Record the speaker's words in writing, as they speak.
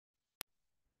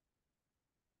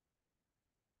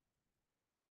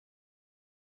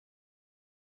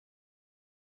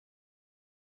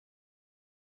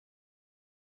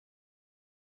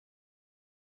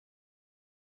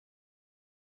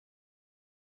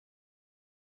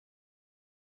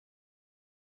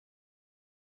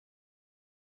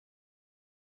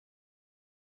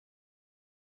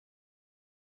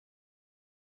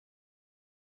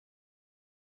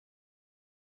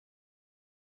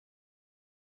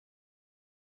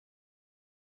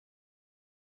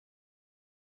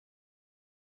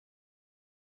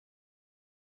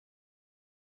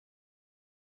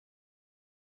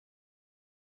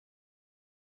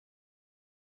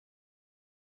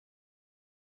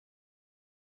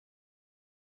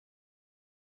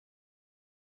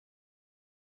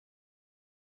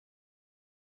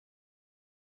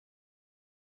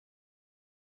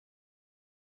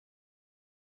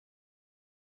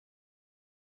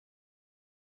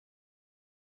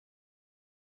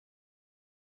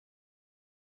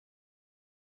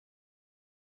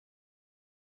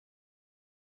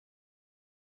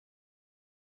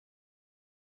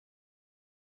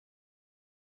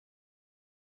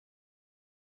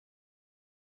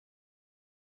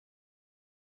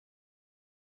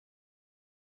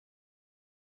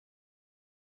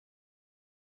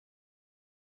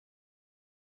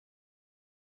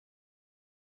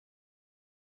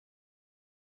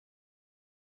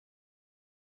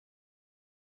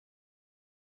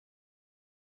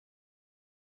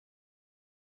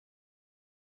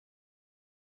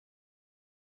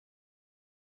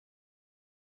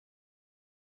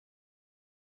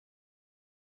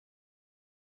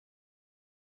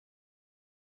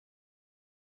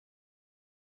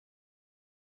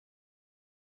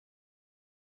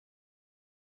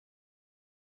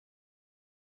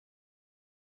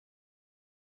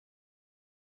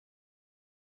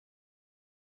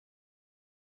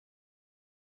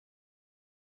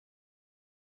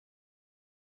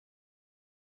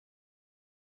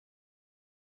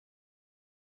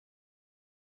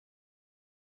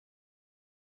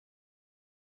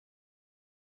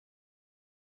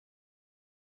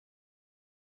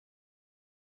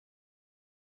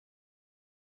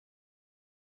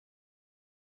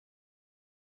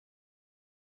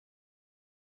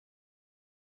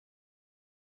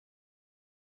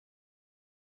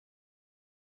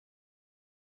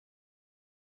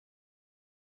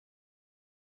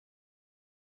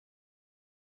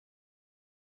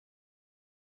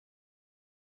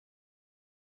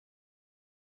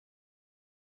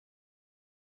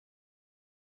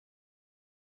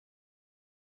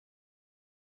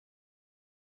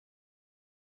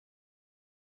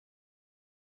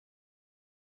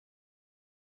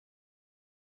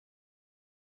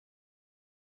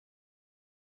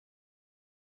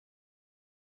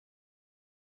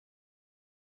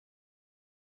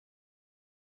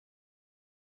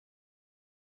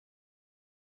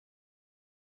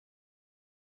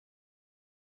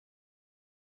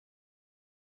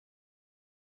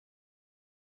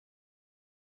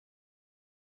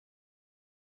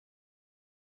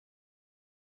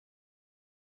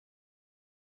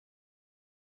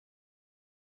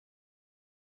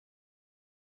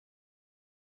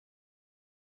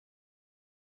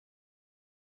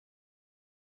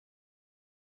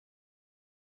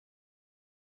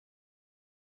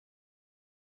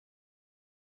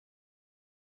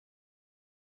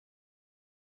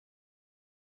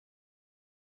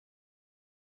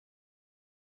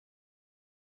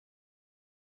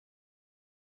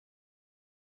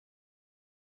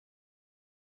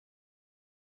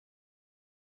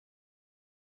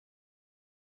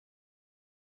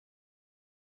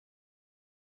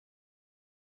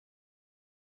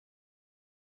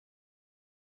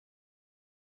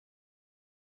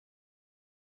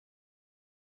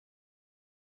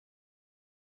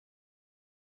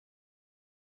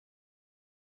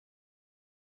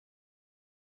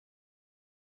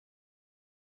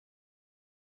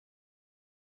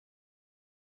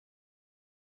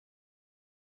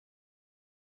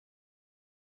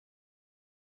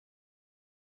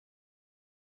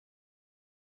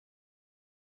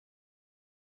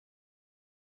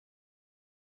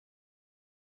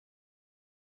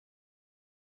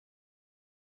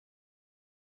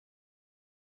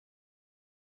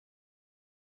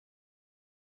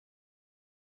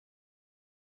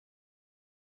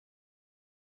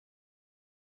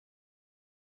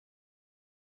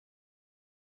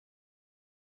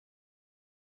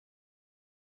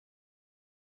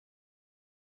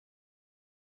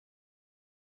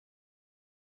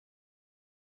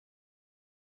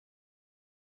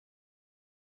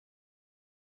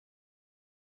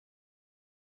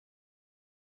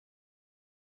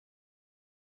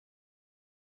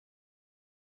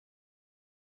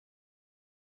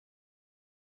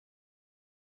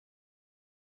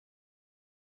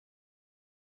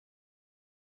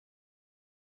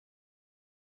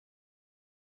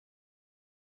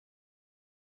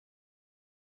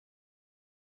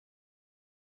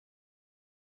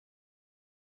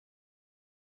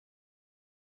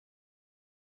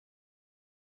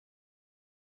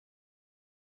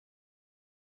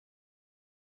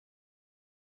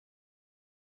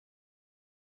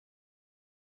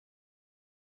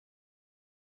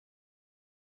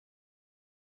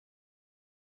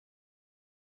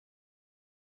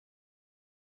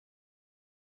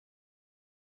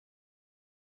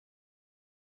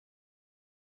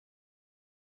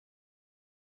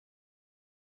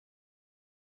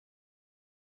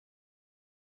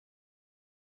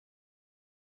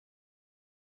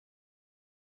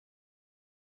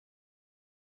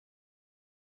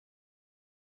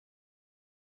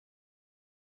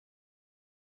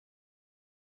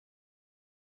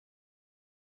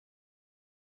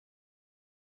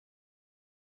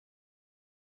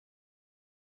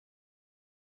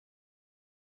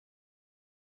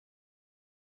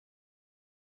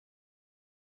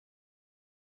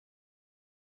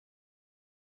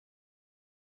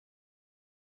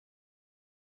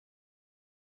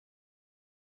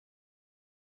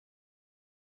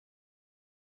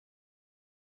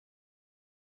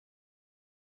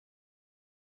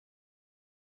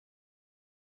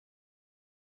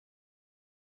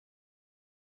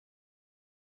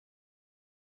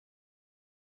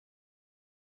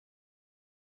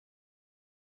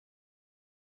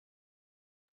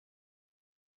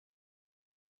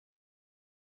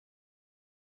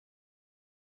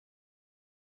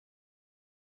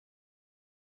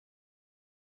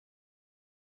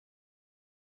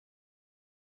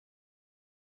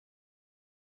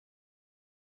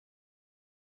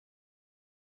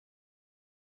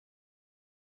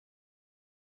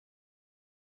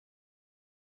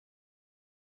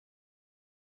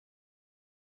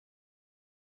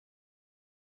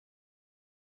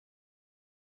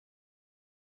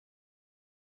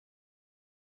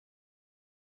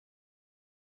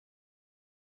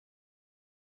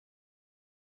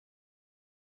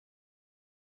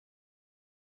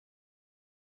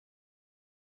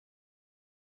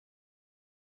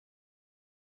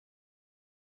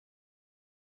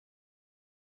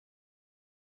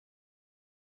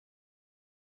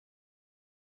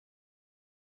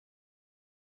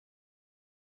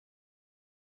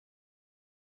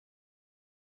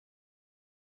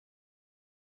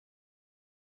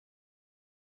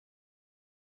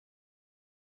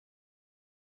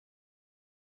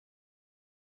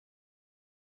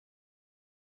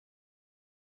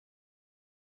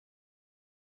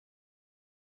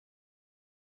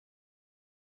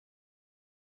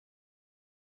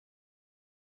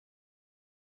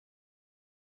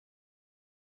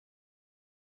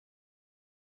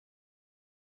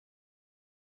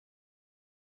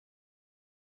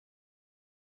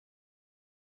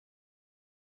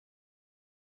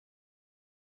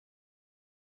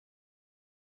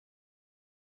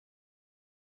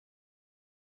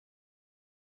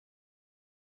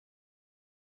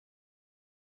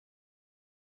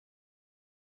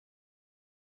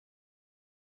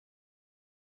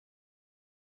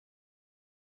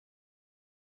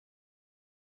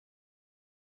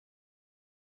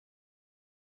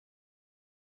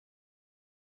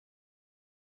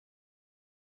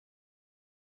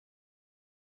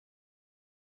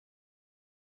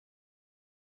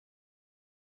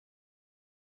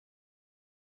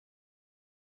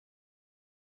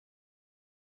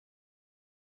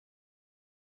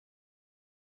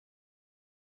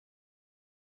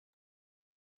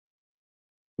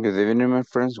Good evening, my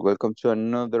friends. Welcome to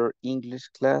another English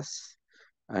class.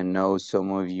 I know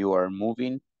some of you are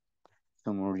moving.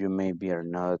 Some of you maybe are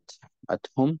not at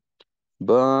home,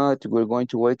 but we're going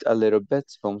to wait a little bit.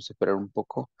 Vamos a esperar un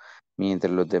poco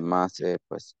mientras los demás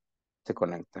pues se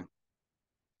conectan.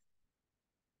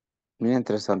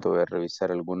 Mientras tanto voy a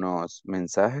revisar algunos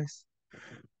mensajes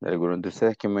de algunos de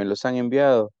ustedes que me los han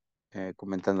enviado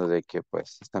comentando de que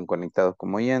pues están conectados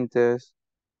como oyentes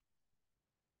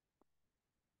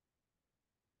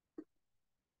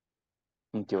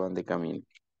y que van de camino.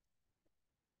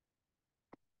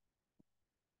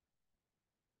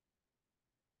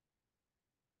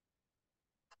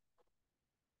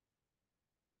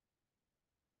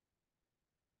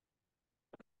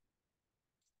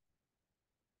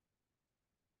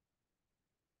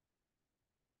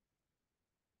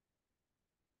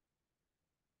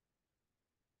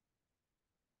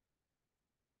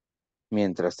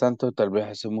 Mientras tanto, tal vez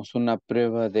hacemos una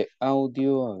prueba de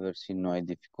audio a ver si no hay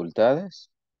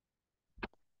dificultades.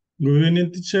 Good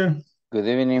evening, teacher. Good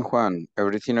evening, Juan.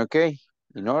 Everything okay?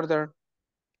 In order?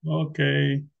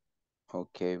 Okay.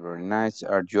 Okay, very nice.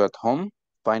 Are you at home?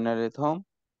 Finally at home?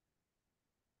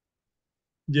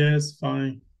 Yes,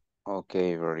 fine.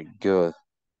 Okay, very good.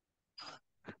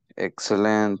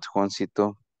 Excellent,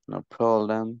 Juancito. No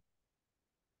problem.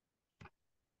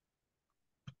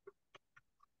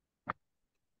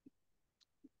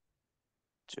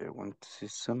 I want to see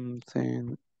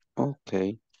something.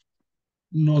 Okay.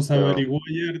 Nos So, averiguó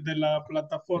ayer de la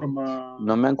plataforma.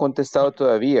 no me han contestado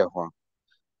todavía, Juan.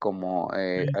 Como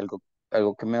Ok.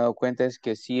 algo que me he dado cuenta es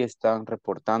que sí están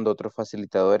reportando otros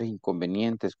facilitadores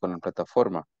inconvenientes con la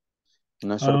plataforma.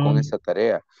 No es solo Ah, con esa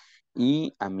tarea.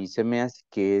 Y a mí se me hace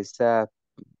que esa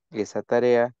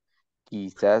tarea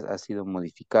quizás ha sido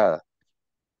modificada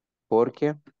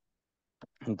porque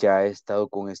ya he estado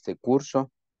con este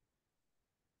curso,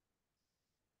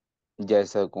 ya he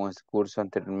estado con este curso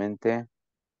anteriormente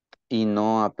y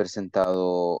no ha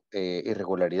presentado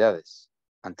irregularidades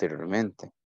anteriormente.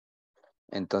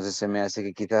 Entonces se me hace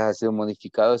que quizás ha sido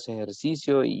modificado ese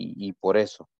ejercicio y por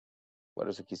eso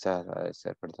quizás ha de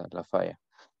ser, ¿verdad? La falla.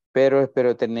 Pero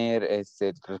espero tener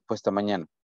respuesta mañana.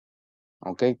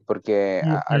 Ok, porque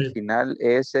ok. al final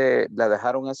ese la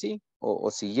dejaron así o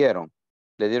siguieron.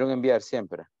 Le dieron enviar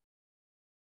siempre.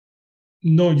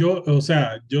 No, yo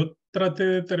traté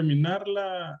de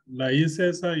terminarla, la hice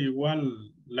esa igual,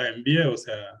 la envié, o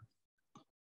sea,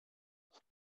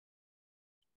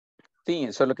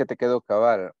 Sí, solo que te quedó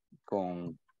cabal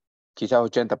con quizás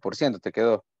 80% te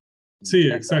quedó. sí,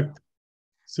 Esa, exacto,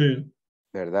 sí.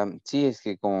 ¿verdad? Sí, es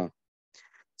que como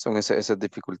son esas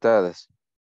dificultades.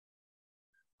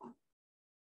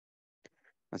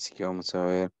 Así que vamos a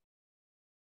ver.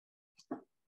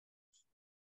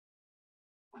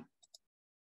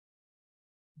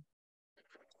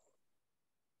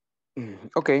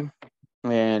 Okay,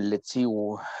 let's see.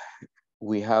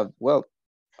 We have, well,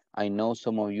 I know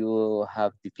some of you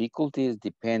have difficulties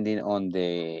depending on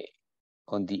the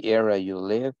area you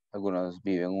live. Algunos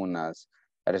viven unas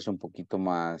áreas un poquito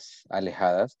más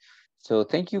alejadas. So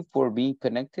thank you for being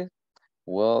connected.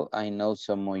 Well, I know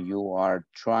some of you are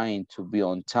trying to be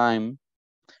on time,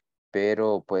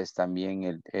 pero pues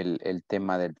también el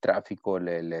tema del tráfico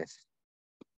les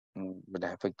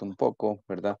afecta un poco,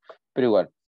 ¿verdad? Pero igual.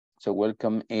 So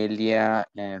welcome Elia,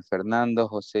 Fernando,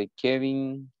 José,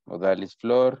 Kevin, Odalis,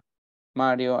 Flor,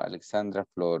 Mario, Alexandra,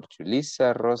 Flor,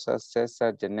 Julissa, Rosa,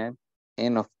 César, Janet,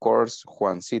 and of course,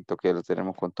 Juancito, que lo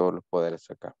tenemos con todos los poderes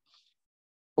acá.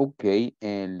 Okay,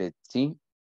 let's see.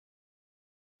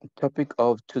 Topic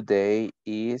of today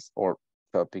is, or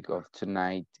topic of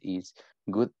tonight is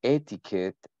good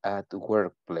etiquette at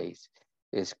workplace.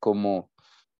 Es como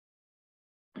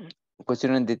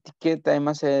cuestiones de etiqueta,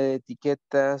 además de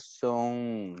etiquetas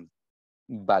son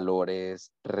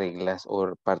valores, reglas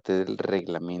o parte del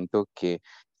reglamento que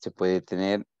se puede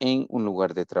tener en un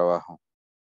lugar de trabajo.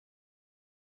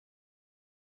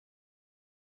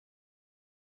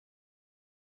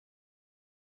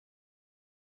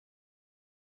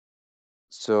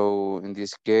 So, in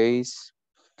this case,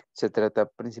 se trata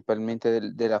principalmente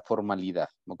de la formalidad,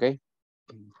 ¿ok?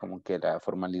 Como que la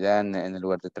formalidad en el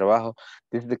lugar de trabajo.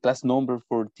 This is the class number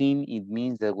 14. It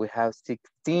means that we have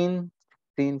 16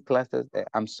 classes,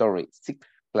 I'm sorry, 6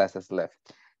 classes left.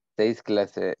 6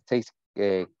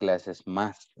 clases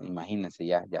más, imagínense,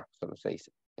 ya, solo 6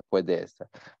 después de esta.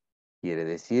 Quiere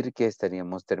decir que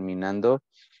estaríamos terminando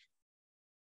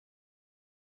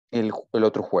el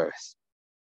otro jueves,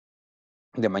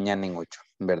 de mañana en 8,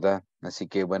 ¿verdad? Así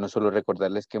que bueno, solo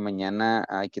recordarles que mañana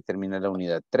hay que terminar la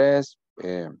unidad 3.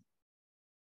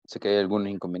 Sé que hay algunos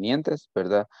inconvenientes,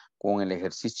 ¿verdad? Con el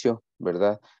ejercicio,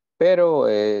 ¿verdad? Pero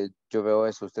yo veo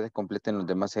eso, ustedes completen los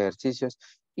demás ejercicios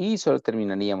y solo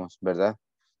terminaríamos, ¿verdad?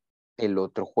 El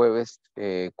otro jueves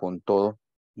con todo,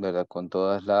 ¿verdad? Con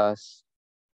todas las,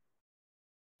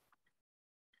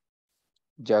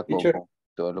 ya Teacher, con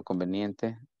todo lo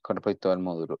conveniente con respecto al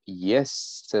módulo.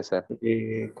 Yes, César.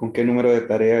 ¿con qué número de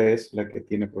tarea es la que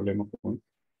tiene problemas con?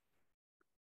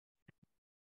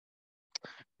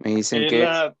 Me dicen Es que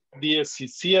la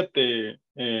 17,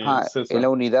 en la César.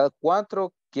 unidad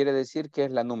 4 quiere decir que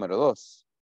es la número 2,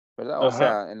 ¿verdad? O Ajá.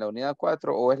 sea, en la unidad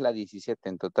 4 o es la 17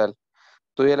 en total.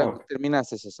 ¿Tú ya la Ok.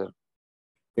 terminaste, César?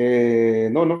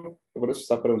 No, por eso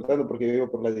está preguntando, porque yo iba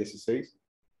por la 16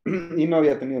 y no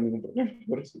había tenido ningún problema,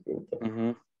 por eso preguntaba.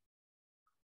 Ujú.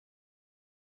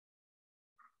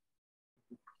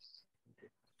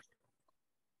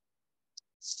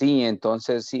 Sí,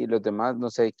 entonces sí, los demás, no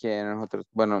sé quién nosotros,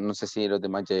 bueno, no sé si los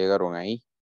demás ya llegaron ahí,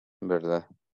 ¿verdad?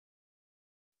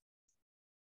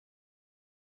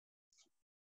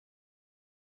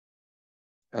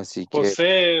 Así que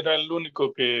José era el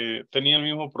único que tenía el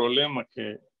mismo problema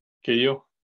que yo.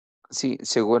 sí,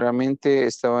 seguramente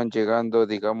estaban llegando,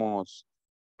 digamos,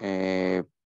 eh,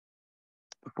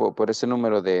 por ese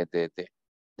número de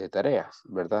tareas,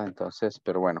 ¿verdad? Entonces,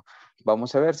 pero bueno,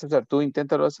 vamos a ver, César, tú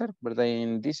inténtalo hacer, ¿verdad?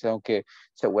 Y dice, aunque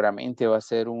seguramente va a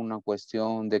ser una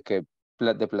cuestión de que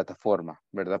de plataforma,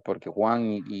 ¿verdad? Porque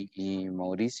Juan y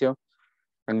Mauricio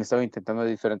han estado intentando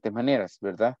de diferentes maneras,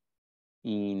 ¿verdad?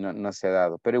 Y no se ha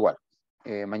dado, pero igual,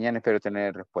 mañana espero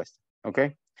tener respuesta, ¿ok?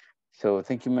 So,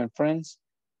 thank you, my friends.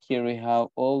 Here we have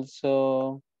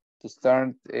also to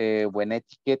start buena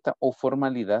etiqueta o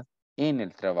formalidad en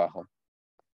el trabajo.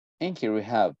 And here we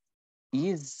have,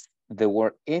 is the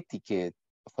word etiquette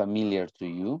familiar to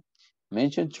you?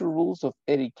 Mention two rules of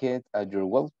etiquette at your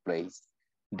workplace.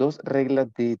 Dos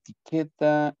reglas de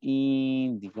etiqueta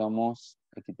y digamos,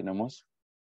 aquí tenemos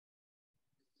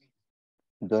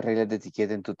dos reglas de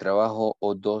etiqueta en tu trabajo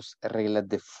o dos reglas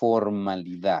de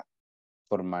formalidad.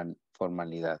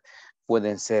 Formalidad.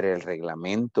 Pueden ser el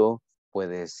reglamento,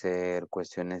 puede ser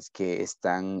cuestiones que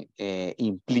están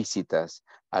implícitas,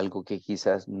 algo que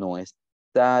quizás no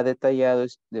está detallado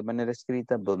de manera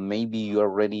escrita, but maybe you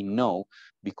already know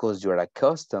because you're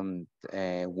accustomed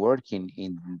working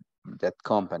in that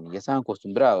company. Ya están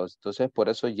acostumbrados, entonces por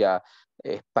eso ya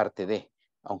es parte de,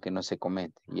 aunque no se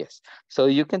comente. Yes. So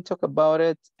you can talk about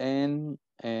it and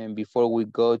before we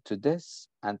go to this,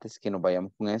 antes que nos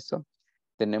vayamos con esto,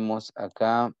 tenemos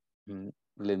acá,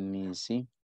 let me see.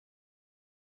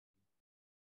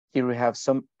 Here we have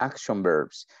some action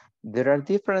verbs. There are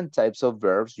different types of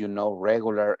verbs, you know,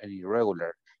 regular and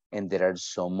irregular. And there are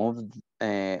some of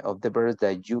the verbs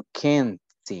that you can't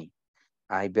see.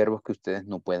 Hay verbos que ustedes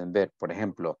no pueden ver. Por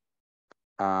ejemplo,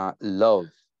 love,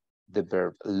 the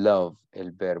verb love,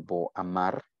 el verbo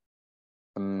amar.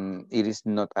 It is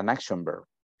not an action verb.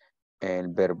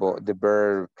 The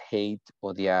verb hate,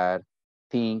 odiar,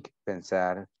 think,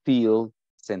 pensar, feel,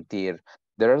 sentir.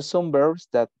 There are some verbs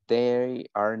that they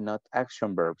are not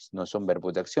action verbs, no son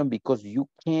verbos de acción because you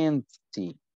can't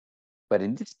see. But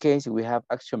in this case, we have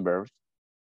action verbs.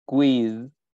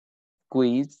 Squeeze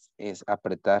es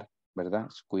apretar, ¿verdad?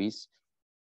 Squeeze.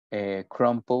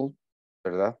 Crumple,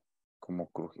 ¿verdad? Como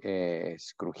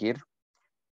es crujir.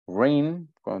 Ring,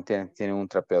 cuando tiene un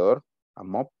trapeador, a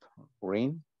mop,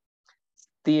 ring.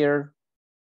 Stir,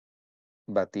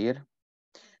 batir.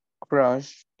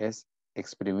 Crush es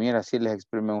exprimir, así les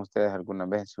exprimen ustedes alguna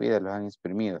vez en su vida, los han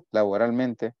exprimido,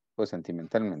 laboralmente o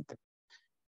sentimentalmente.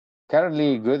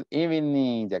 Carly, good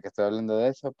evening. Ya que estoy hablando de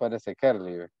eso, aparece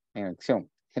Carly en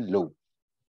acción. Hello.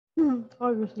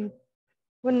 Obviously.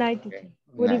 Good night, teacher.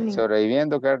 Good Nice. evening.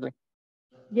 Sobreviviendo, Carly.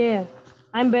 Yeah,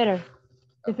 I'm better.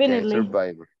 Okay, Definitely.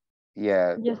 survivor.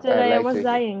 Yeah, I Yesterday I like was to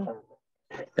hear. dying.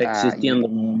 Existiendo,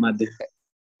 más de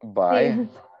Vaya,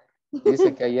 Sí.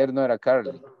 dice que ayer no era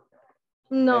Carly.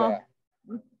 No, Era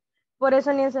por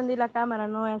eso ni encendí la cámara,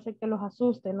 no voy a hacer que los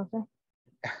asuste, no sé.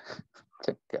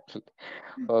 Carly.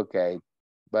 Okay,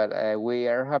 but we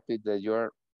are happy that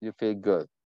you feel good.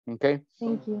 Okay.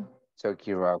 Thank you. So,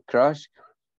 Kira, crush.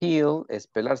 Peel es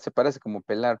pelar, se parece como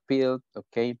pelar, peel,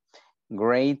 ok.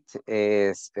 Great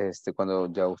es cuando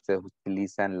ya ustedes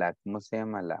utilizan la, ¿cómo se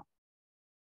llama? La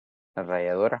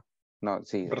ralladora. No,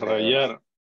 sí, ralladora.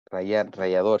 Rayar.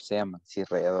 Rallador se llama, sí,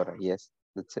 ralladora, yes,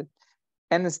 that's it.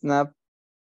 And snap,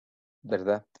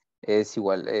 ¿verdad? Es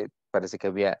igual, parece que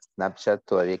había Snapchat,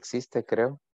 todavía existe,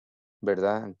 creo,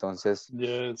 ¿verdad? Entonces,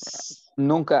 Yes.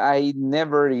 nunca, I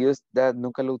never used that,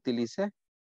 nunca lo utilicé,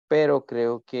 pero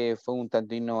creo que fue un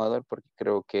tanto innovador porque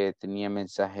creo que tenía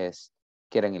mensajes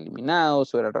que eran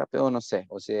eliminados o era rápido, no sé,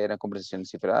 o si eran conversaciones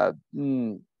cifradas,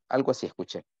 algo así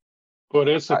escuché. Por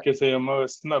eso Ah, que se llamaba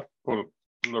snap, por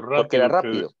lo porque era rápido que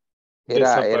rápido,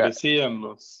 era desaparecían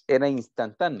los...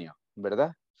 instantáneo,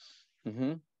 ¿verdad?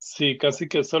 Ujú, Sí, casi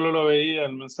que solo lo veía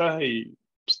el mensaje y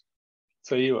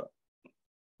se iba.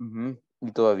 ujú.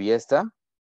 ¿Y todavía está?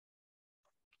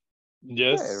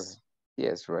 Yes.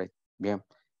 Yes, right. Bien.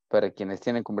 Para quienes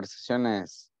tienen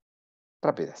conversaciones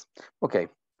rápidas. Okay.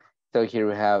 So here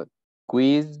we have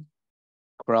quiz,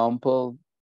 crumple,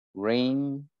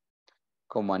 rain,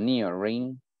 como anillo,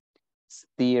 rain,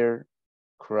 steer,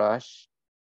 crush,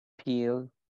 peel,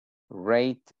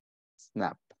 rate,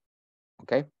 snap.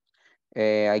 Okay.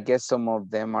 I guess some of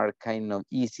them are kind of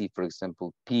easy. For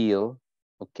example, peel.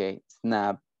 Okay.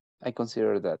 Snap. I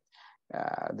consider that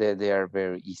they are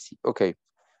very easy. Okay.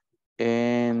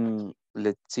 And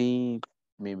let's see,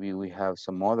 maybe we have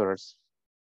some others,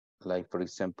 like for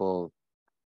example,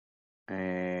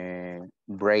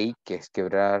 break, que es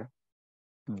quebrar,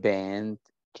 bend,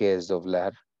 que es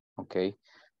doblar, okay?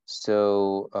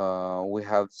 So we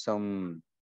have some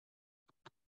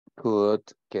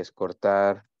cut, que es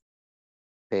cortar,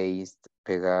 paste,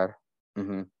 pegar.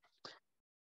 Mhm.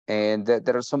 And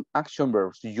there are some action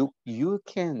verbs. You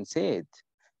can say it.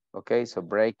 Okay, so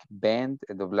break, bend,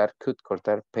 doblar, cut,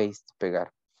 cortar, paste,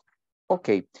 pegar.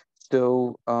 Okay,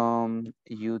 so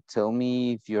you tell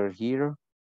me if you're here.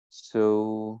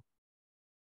 So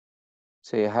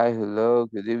say hi, hello,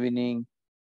 good evening.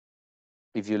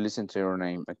 If you listen to your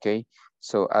name, okay?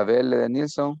 So Abel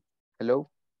Nilsson, hello.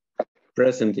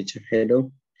 Present, teacher. Hello.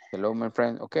 Hello, my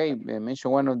friend. Okay,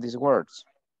 mention one of these words.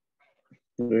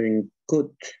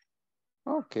 Good.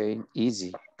 Okay,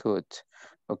 easy, good.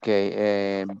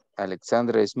 Okay,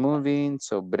 Alexandra is moving.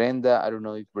 So Brenda, I don't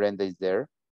know if Brenda is there.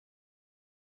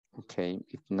 Okay,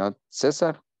 if not,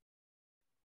 Cesar.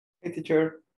 Hey,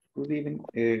 teacher. Good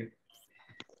evening.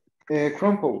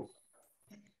 Crumple.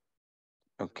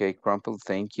 Okay, crumple,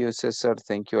 thank you, Cesar.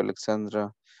 Thank you,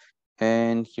 Alexandra.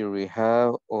 And here we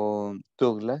have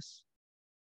Douglas.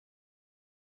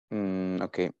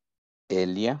 Okay,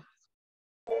 Elia.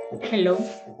 Hello.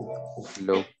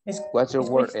 Hello. What's your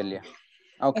word, Squeeze. Elia?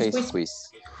 Okay, Squeeze.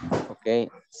 squeeze. Okay,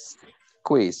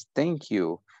 squeeze. Thank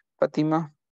you. Fatima,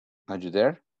 are you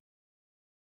there?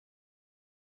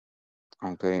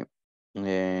 Okay.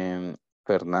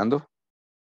 Fernando.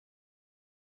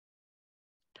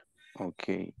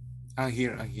 Okay. I'm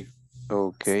here.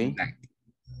 Okay.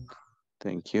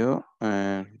 Thank you.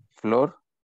 Flor.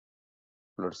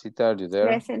 Florcita, are you there?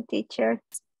 Present, teacher.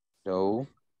 Hello.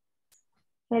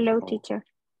 Hello, Oh, teacher.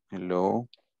 hello.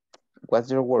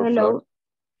 What's your word, Hello. Flor?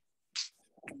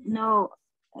 No,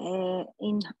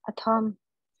 at home.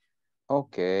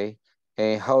 Okay.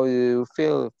 How do you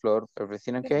feel, Flor?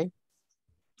 Everything okay?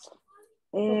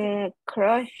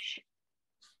 Crush.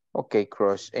 Okay,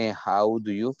 crush. And how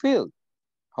do you feel?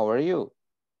 How are you?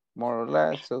 More or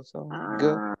less, so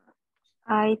good.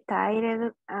 I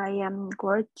tired. I am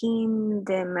working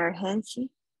the emergency.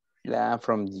 Yeah,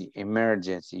 from the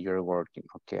emergency you're working.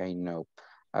 Okay, I know.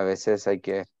 A veces hay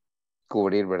que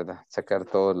cubrir, ¿verdad? Sacar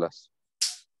todos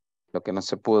lo que no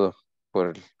se pudo por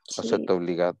el concepto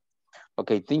obligado.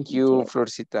 Okay, thank you, Yes.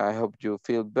 Florcita. I hope you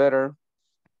feel better.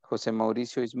 Jose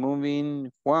Mauricio is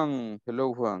moving. Juan,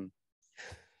 hello, Juan.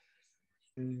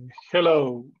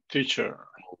 Hello, teacher.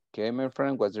 Okay, my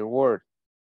friend, what's your word?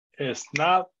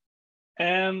 Snap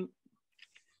and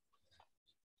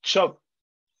chop.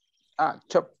 Ah,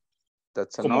 chop.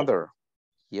 That's Como another.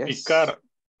 Yes. picar.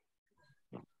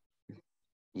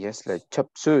 Yes, like chop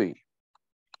suey.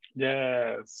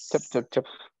 Yes. Chop, chop, chop.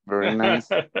 Very nice.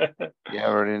 Yeah,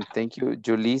 very nice. Thank you.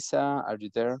 Julissa, are you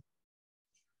there?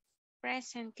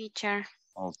 Present, teacher.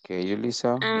 Okay,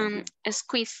 Julissa.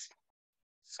 Squeeze.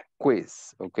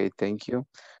 Quiz. Okay, thank you.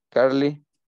 Carly.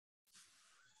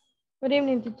 Good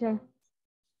evening, teacher.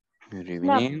 Good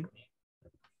Snap. evening.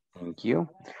 Thank you.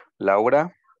 Laura.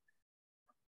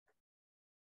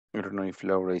 I don't know if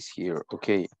Laura is here.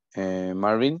 Okay.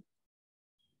 Marvin.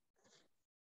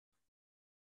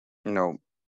 No.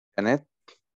 Annette.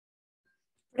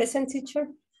 Present, teacher.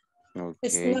 Okay.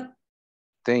 Snap.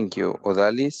 Thank you.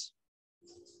 Odalis.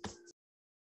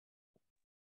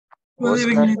 Good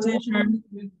Oscar. evening, teacher.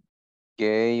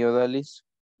 Okay, Odalis.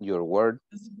 Your word.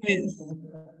 Squeeze.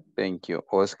 Thank you.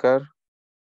 Oscar.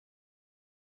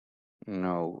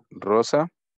 No. Rosa.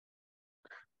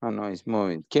 Oh, no, it's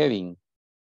moving. Kevin.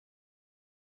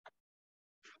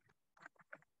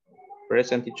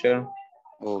 Present, teacher.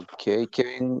 Okay,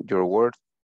 Kevin, your word.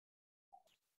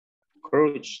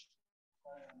 Courage.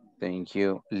 Thank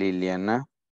you. Liliana.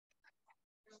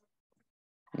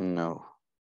 No.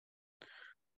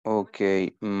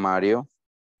 Okay, Mario.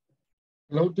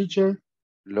 Hello, teacher.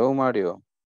 Hello, Mario.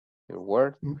 Your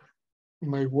word?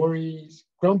 My word is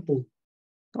crumple.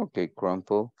 Okay,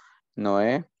 crumple.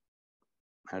 Noé,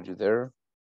 are you there?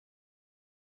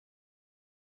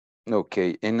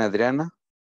 Okay, and Adriana?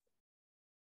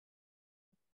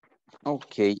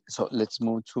 Okay, so let's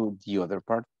move to the other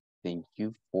part. Thank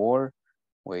you for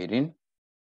waiting.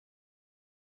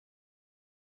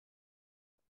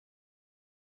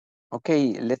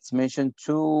 Okay, let's mention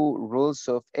two rules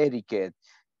of etiquette.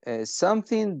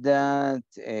 Something that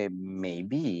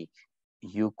maybe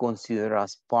you consider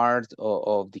as part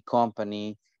of the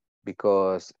company,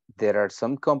 because there are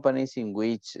some companies in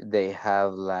which they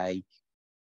have like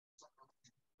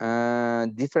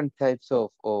different types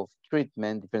of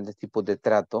treatment, different tipos de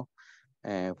trato.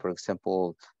 For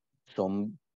example,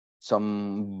 some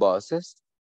bosses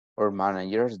or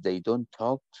managers, they don't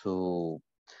talk to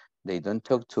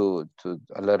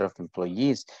a lot of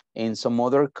employees. In some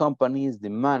other companies, the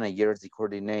managers, the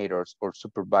coordinators or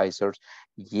supervisors,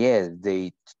 yes,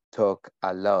 they talk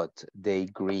a lot. They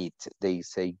greet, they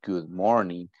say good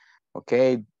morning.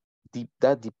 Okay,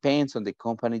 that depends on the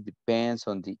company, depends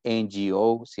on the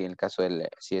NGO, si en el caso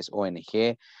si es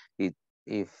ONG, if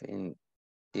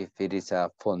it is a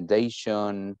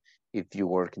foundation, if you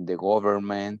work in the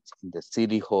government, in the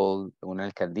city hall, una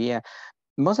alcaldía.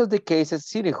 Most of the cases,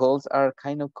 city halls are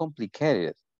kind of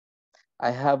complicated.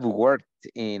 I have worked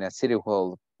in a city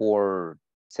hall for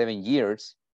 7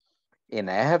 years, and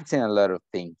I have seen a lot of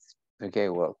things. Okay,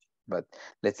 well, but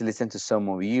let's listen to some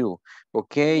of you.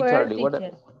 Okay, Where, Carly, what?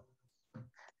 teacher?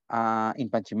 In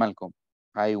Panchimalco,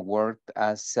 I worked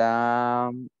as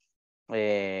a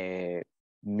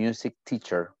music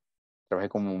teacher. Trabajé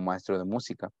como maestro de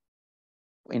música.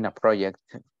 In a project,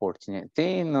 fortunate.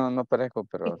 Sí, no parezco,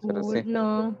 pero sí.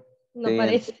 No Sí,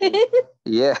 parece.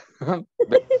 Yeah,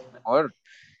 mejor.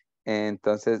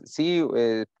 Entonces, sí,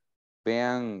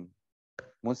 vean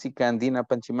música andina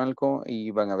Panchimalco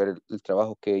y van a ver el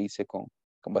trabajo que hice con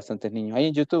bastantes niños. Ahí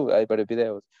en YouTube hay varios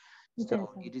videos.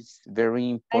 So it is very Ahí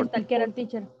important. está el que era el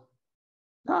teacher.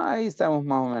 No, ahí estamos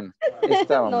más o menos.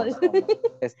 No,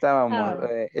 Estábamos.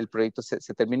 vale. El proyecto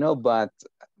se terminó, but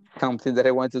something that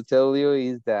I want to tell you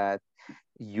is that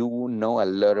you know a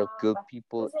lot of good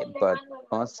people, but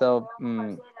also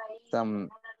some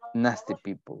nasty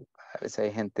people. A veces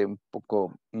hay gente un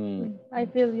poco I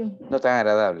feel you. no tan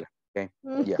agradable. Okay,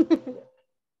 yeah.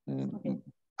 Okay.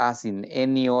 As in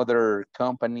any other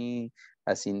company,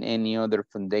 as in any other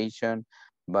foundation,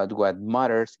 but what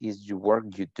matters is the work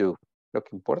you do. Lo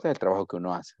que importa es el trabajo que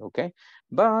uno hace, okay?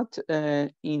 But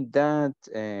in that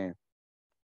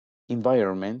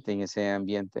environment, en ese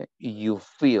ambiente, you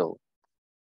feel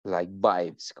like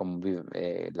vibes, como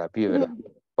la vibra,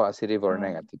 positive or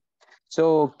negative.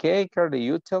 So, okay, Carly,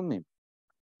 you tell me,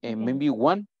 maybe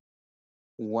one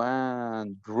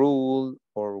rule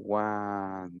or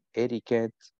one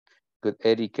etiquette, good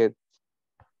etiquette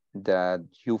that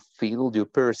you feel, you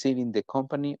perceive in the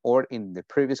company or in the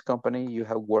previous company you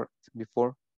have worked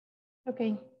before?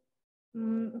 Okay.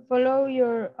 Follow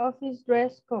your office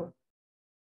dress code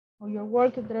or your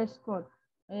work dress code.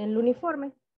 El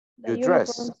uniforme. You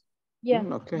dress. Yeah.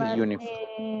 Okay, but,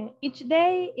 uniform. Each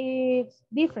day is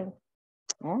different.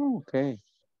 Oh, okay.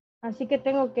 Así que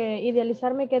tengo que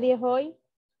idealizarme qué día es hoy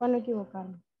para no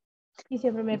equivocarme. Y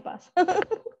siempre me pasa.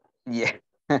 Yeah.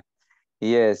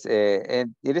 Yes,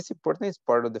 and it is important. It's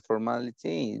part of the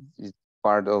formality. It's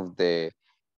part of the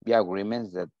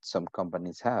agreements that some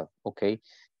companies have. Okay,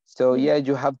 so yeah,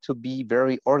 you have to be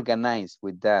very organized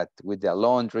with that, with the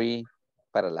laundry,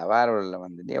 para lavar or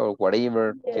lavandería or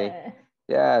whatever. Okay,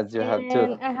 yeah, you have to.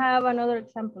 And I have another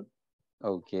example.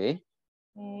 Okay.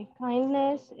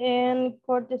 Kindness and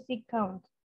courtesy count.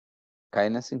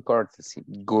 Kindness and courtesy.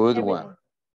 Good Everything. one.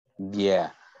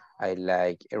 Yeah. I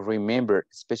like, remember,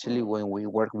 especially when we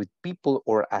work with people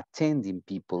or attending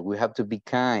people, we have to be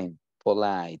kind,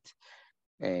 polite.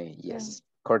 Yes,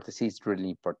 courtesy is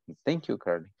really important. Thank you,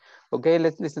 Carly. Okay,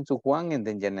 let's listen to Juan and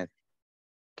then Janet.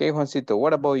 Okay, Juancito,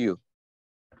 what about you?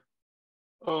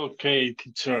 Okay,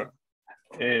 teacher.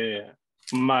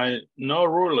 My no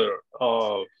ruler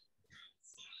of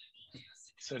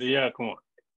sería como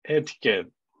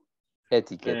etiquette.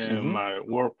 Etiquette. My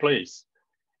workplace.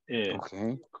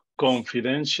 Okay.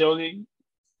 Confidentially.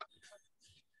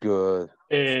 Good.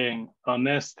 And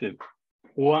honesty.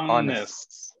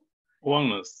 Oneness.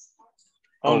 Oneness.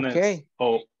 Honest. Okay.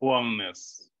 O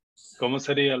oneness. ¿Cómo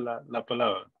sería la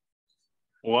palabra?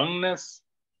 Oneness.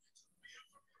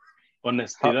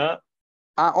 Honestidad.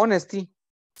 Honesty.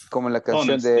 Como la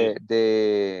canción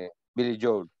de Billy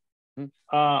Joel.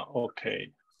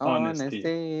 Okay.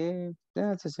 Honesty.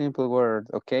 That's a simple word.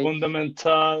 Okay.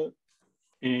 Fundamental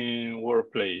in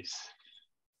workplace.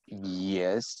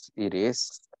 Yes, it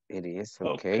is. It is.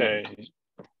 Okay. Okay.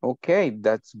 Okay,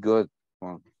 that's good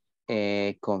one.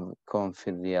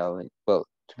 Confidentiality. Well,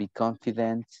 to be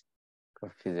confident.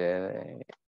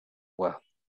 Well,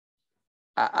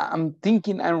 I'm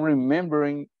thinking, I'm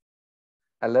remembering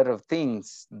a lot of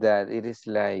things that it is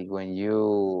like when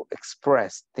you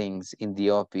express things in the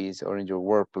office or in your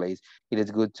workplace, it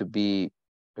is good to be,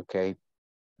 okay,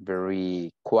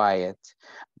 very quiet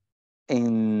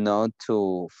and not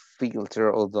to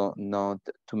filter, although not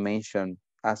to mention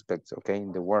aspects, okay,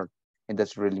 in the work. And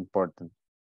that's really important.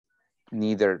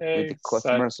 Neither with the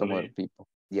customers or other people.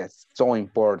 Yes, so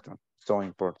important, so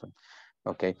important.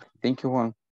 Okay, thank you,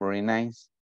 Juan. Very nice.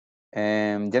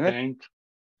 Janet?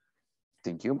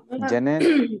 Thank you. Janet,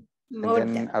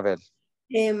 and then Abel.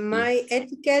 My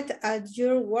etiquette at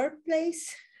your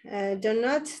workplace, do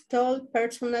not tell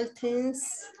personal things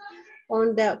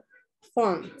on the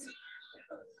phone.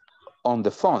 On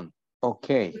the phone,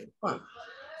 okay.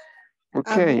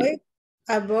 Okay.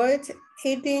 Avoid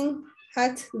eating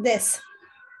at desk.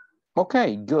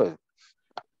 Okay, good.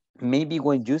 Maybe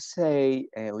when you say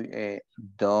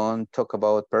don't talk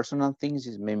about personal things,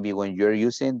 is maybe when you're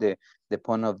using the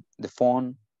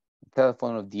phone,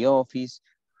 telephone of the office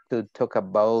to talk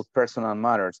about personal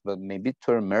matters, but maybe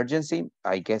to emergency,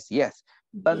 I guess yes,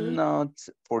 but not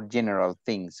for general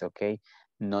things, okay?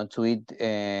 Not to eat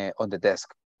on the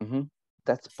desk.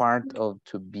 That's part of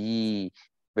to be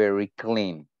very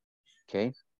clean,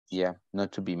 okay? Yeah,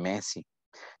 not to be messy.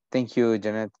 Thank you,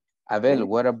 Janet. Abel,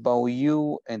 what about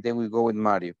you? And then we go with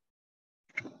Mario.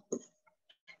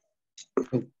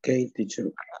 Okay,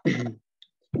 teacher.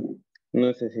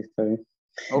 No sé si está bien.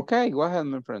 Okay, go ahead,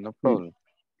 my friend, no problem.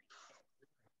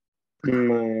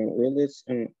 My release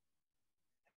in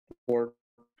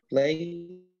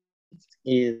workplace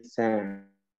is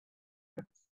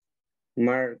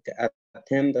mark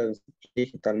attendance,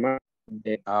 digital mark.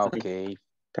 Okay.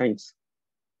 Times.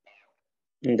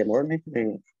 In the morning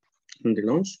and in the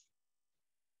lunch.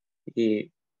 Y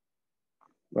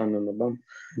cuando nos vamos.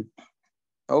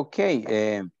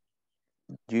 Okay,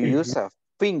 you use a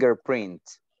fingerprint.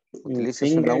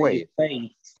 Utilizas una huella.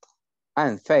 Face.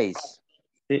 And face.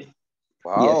 Sí.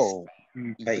 Wow.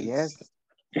 Yes.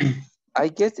 Yes. I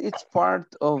guess it's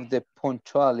part of the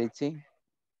punctuality.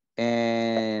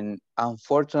 And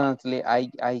unfortunately,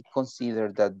 I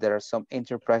consider that there are some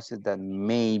enterprises that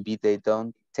maybe they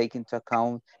don't take into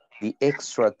account the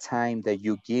extra time that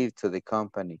you give to the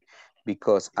company.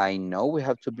 Because I know we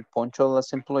have to be punctual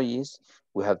as employees,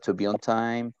 we have to be on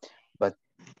time, but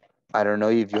I don't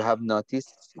know if you have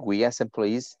noticed, we as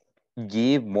employees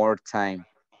give more time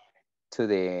to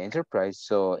the enterprise.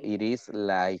 So it is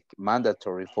like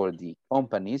mandatory for the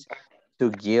companies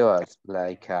to give us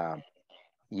like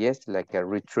yes, like a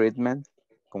retreatment,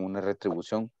 como una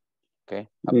retribución, okay,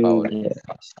 about it.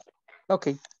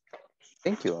 Okay,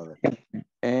 thank you, Albert.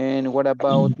 And what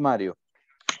about Mario?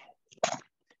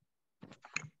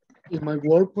 In my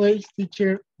workplace,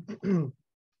 teacher,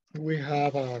 we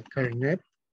have a carnet.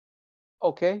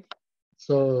 Okay.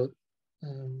 So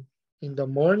in the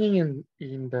morning and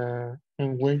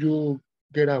when you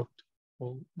get out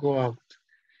or go out.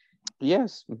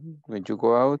 Yes, when you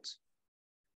go out.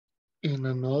 In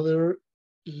another,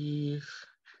 if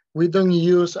we don't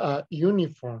use a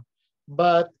uniform,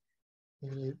 but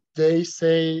they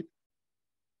say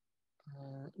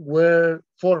wear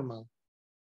formal.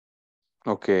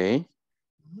 Okay.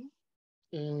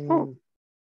 And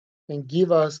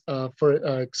give us, for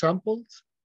examples,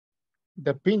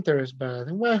 the Pinterest,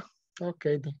 but well,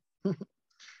 okay.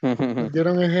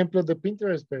 Dieron ejemplos de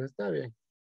Pinterest, pero está bien.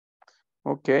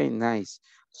 Okay, nice.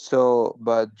 So,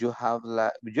 but you have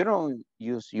like, you don't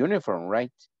use uniform,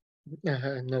 right?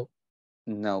 No.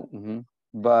 No.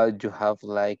 But you have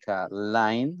like a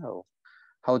line of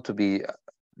how to be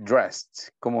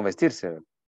dressed, como vestirse.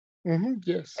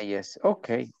 Yes. Yes.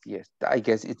 Okay. Yes. I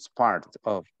guess it's part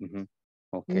of.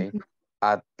 Okay.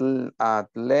 At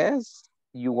least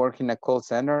you work in a call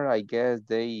center. I guess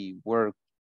they wear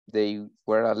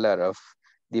a lot of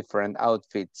different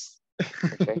outfits.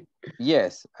 Okay.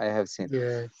 Yes, I have seen.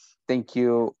 Yes. Thank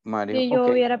you, Mario. Sí, yo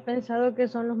hubiera pensado que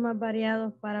son los más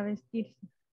variados para vestirse.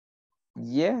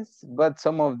 Yes, but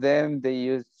some of them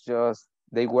they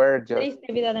wear just.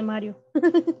 Triste vida de Mario.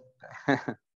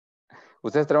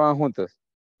 ¿Ustedes trabajan juntos?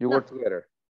 You work together?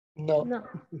 No.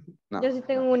 Yo sí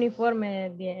tengo un uniforme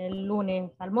el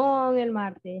lunes salmón, el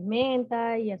martes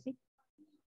menta y así.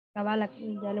 Cabal,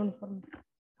 ya el uniforme.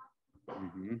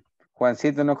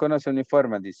 Juancito no conoce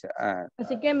uniformes, dice. Ah,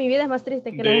 Así que mi vida es más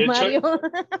triste que la de De hecho, Mario.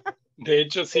 de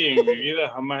hecho, sí, en mi vida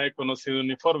jamás he conocido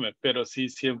uniforme, pero sí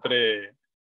siempre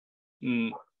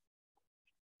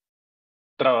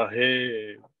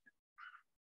trabajé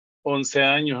 11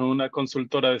 años en una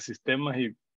consultora de sistemas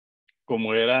y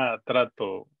como era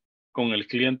trato con el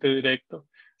cliente directo,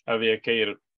 había que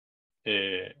ir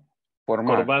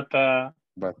formal. corbata,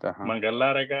 Ajá. manga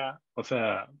larga, o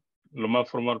sea, lo más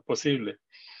formal posible.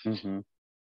 Ujú.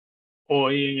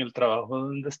 Hoy en el trabajo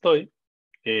donde estoy,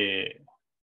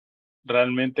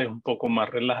 realmente es un poco más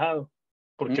relajado,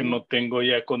 porque no tengo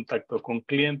ya contacto con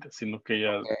clientes, sino que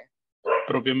ya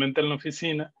propiamente en la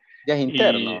oficina. Ya es Y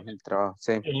interno el trabajo,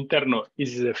 sí. es interno. Y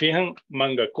si se fijan,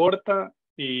 manga corta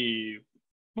y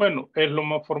bueno, es lo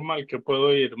más formal que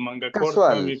puedo ir, manga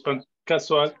corta, Casual.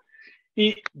 casual.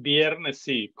 Y viernes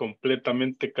sí,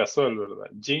 completamente casual,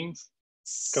 ¿verdad? Jeans,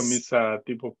 camisa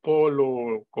tipo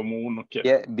polo, como uno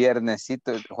quiera.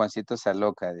 Viernesito, Juancito se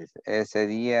aloca, dice. Ese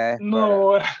día es para...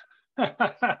 No.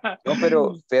 No,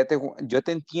 pero fíjate, yo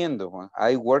te entiendo, Juan.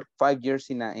 I worked 5 years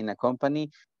in a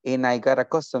company and I got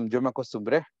accustomed. Yo me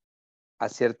acostumbré a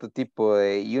cierto tipo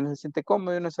de... Y uno se siente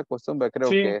cómodo y uno se acostumbra. Creo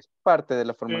que Sí, es parte de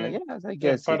la sí, formalidad, hay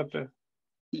que es decir. parte.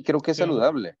 Y creo que es Sí.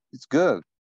 saludable. It's good.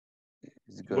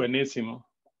 It's good. Buenísimo.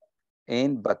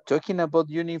 And but talking about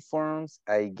uniforms,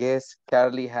 I guess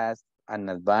Carly has an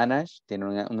advantage, tiene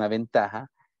una ventaja.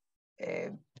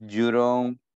 You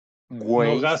don't No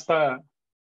waste gasta,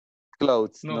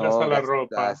 clothes, no no gasta la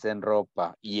ropa. gastas en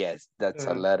ropa. Yes, that's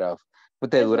a lot of. Pues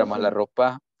te Eso dura más sí. la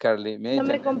ropa, Carly. No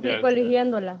me complico Yes.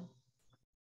 eligiéndola.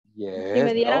 Si me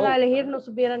Yes, dieran a no. elegir, no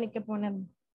supiera ni qué ponerme.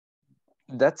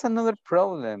 That's another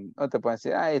problem. O te pueden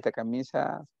decir, ay, esta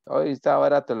camisa, hoy está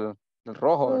barato el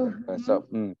rojo. ¿Verdad? So,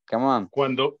 come on.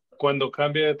 Cuando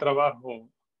cambie de trabajo,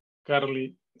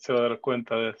 Carly se va a dar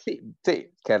cuenta de eso. Sí,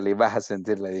 sí, Carly, vas a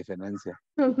sentir la diferencia.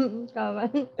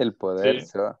 Cabal. El poder, Sí.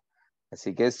 so.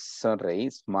 Así que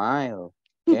sonreír, smile.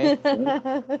 Okay.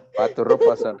 Va tu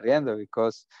ropa sonriendo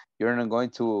because you're not going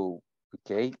to,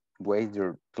 okay, waste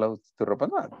your clothes. Tu ropa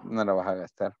no la vas a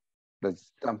gastar.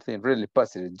 That's something really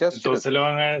positive. Just shoot. Entonces le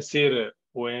van a decir,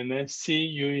 when I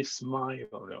see you smile.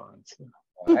 Le van a decir.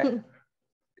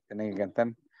 Tienen que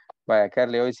cantar. Vaya,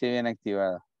 Carly, hoy sí bien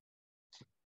activada.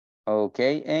 Ok,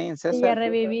 en Y César. ya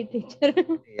reviví, teacher.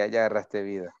 Ya agarraste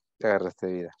vida. Ya agarraste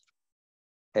vida.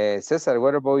 César,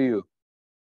 what about you?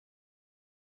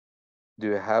 Do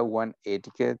you have one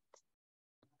etiquette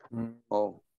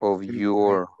of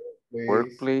your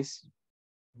workplace?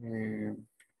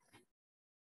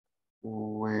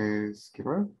 Pues, ¿qué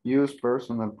va? Use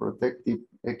personal protective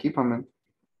equipment.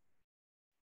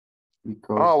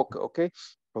 Because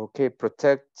Okay,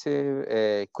 protective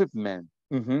equipment.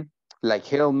 Like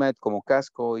helmet, como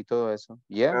casco y todo eso.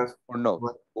 Yeah, or no?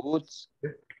 Boots.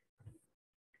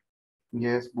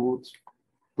 Yes, boots,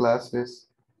 glasses,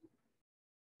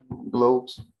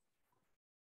 gloves.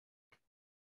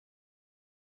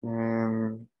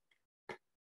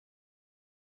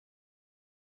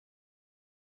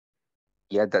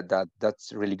 Yeah,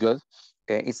 that's really good.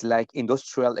 It's like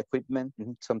industrial equipment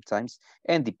sometimes,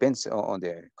 and depends on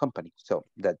the company. So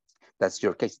that's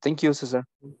your case. Thank you, Cesar.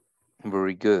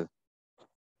 Very good.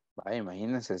 Vaya,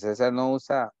 imagínense, César no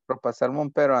usa ropa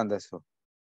salmón, pero anda su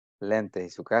lente y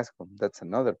su casco. That's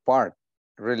another part.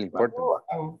 Really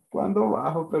important. Cuando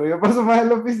bajo, pero yo paso más en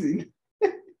la oficina.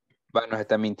 Va, nos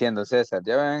está mintiendo César,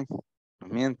 ¿ya ven? Nos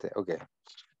miente, ok.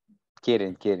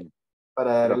 Quieren.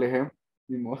 Para dar el ejemplo.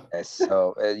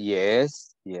 So,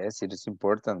 yes, it is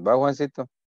important. Va, Juancito.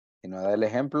 Si no da el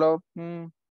ejemplo,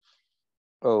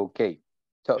 ok.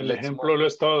 So, El ejemplo lo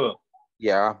es todo.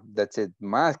 Yeah, that's it.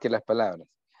 Más que las palabras.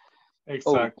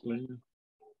 Exactly.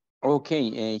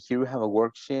 Okay, here we have a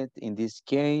worksheet in this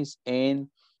case, and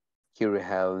here we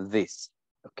have this.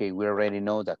 Okay, we already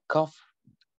know that cough.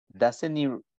 Does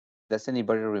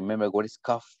anybody remember what is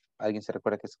cough? ¿Alguien se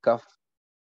recuerda que es cough?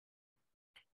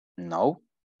 No.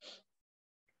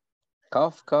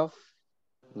 Cough.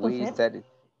 We said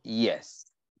yes.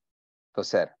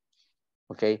 Toser.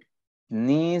 Ok.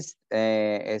 Sneeze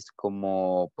es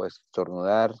como, pues,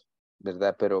 estornudar,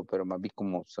 ¿verdad? Pero más bien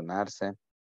como sonarse,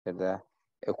 ¿verdad?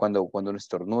 Cuando uno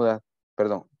estornuda,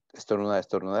 perdón,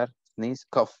 estornudar, sneeze,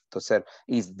 cough, toser,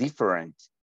 is different.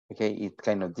 Okay, it's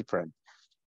kind of different.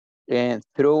 And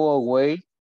throw away,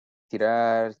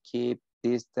 tirar, keep,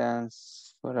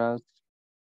 distance, put out.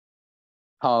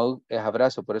 Hug es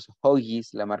abrazo, por eso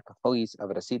Huggies, la marca Huggies,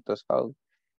 abracitos, hug.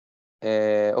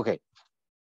 Okay,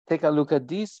 take a look at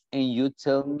this and you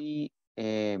tell me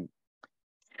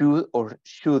should or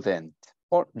shouldn't,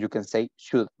 or you can say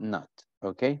should not,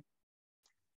 okay?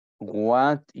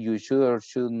 what you should or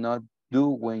should not do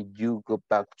when you go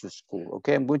back to school.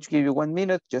 Okay, I'm going to give you 1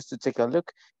 minute just to take a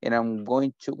look, and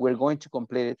we're going to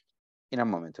complete it in a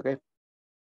moment. Okay.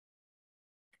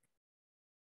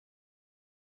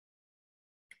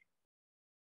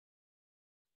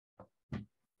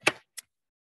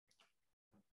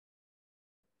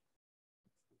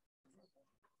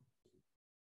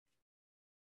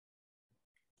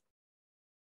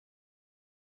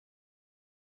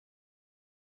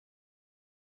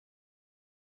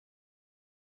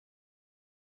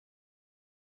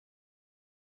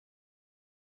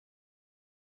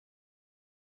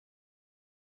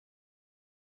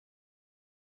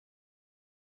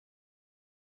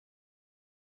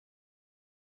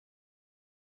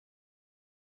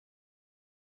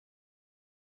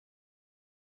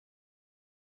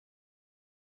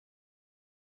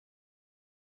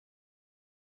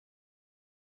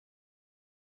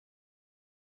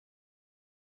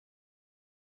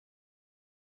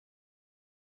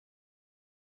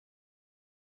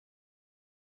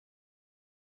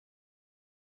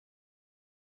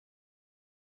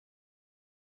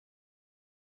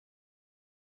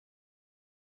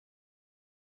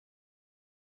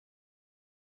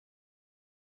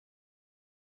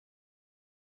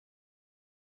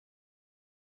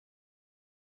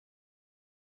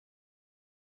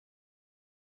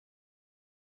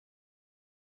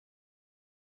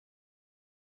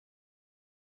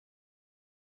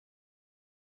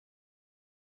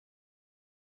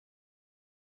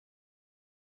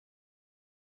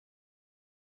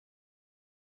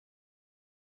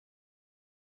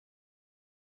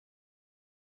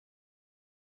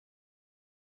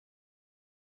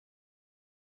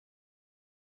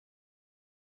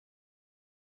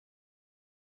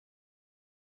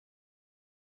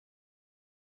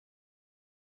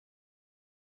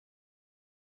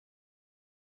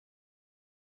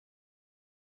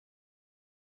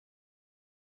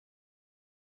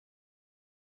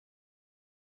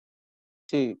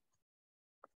 Sí.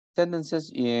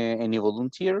 Sentences, any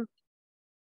volunteer?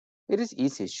 It is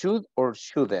easy. Should or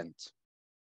shouldn't?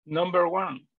 Number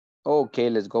 1, Okay,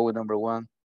 let's go with number 1.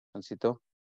 Juancito.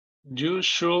 you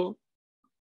should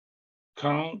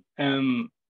come and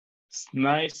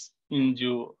sneeze in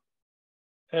your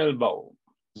elbow.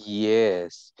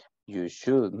 Yes, you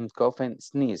should cough and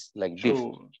sneeze like this.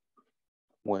 Should.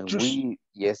 When Just-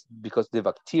 yes, because the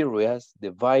bacteria,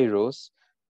 the virus,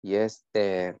 yes,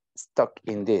 stuck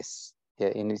in this.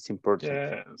 Yeah, and it's important.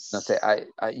 Yes. No sé,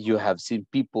 you have seen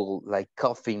people like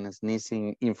coughing and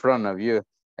sneezing in front of you.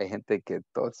 Hay gente que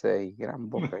tose y gran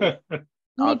boca. Ni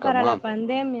Oh, para come la on.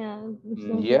 pandemia.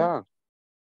 Yeah,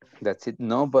 that's it.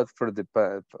 No, but for the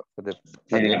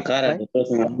En la cara.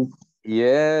 right?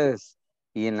 Yes.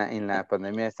 Y en la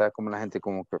pandemia estaba como la gente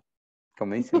como que,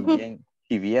 como dicen, bien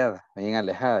tibiada, bien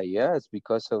alejada. Yes,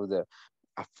 because of the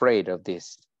afraid of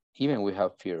this. Even we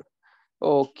have fear.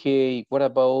 Okay, what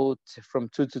about from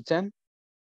 2 to 10?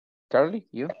 Carly,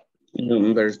 you?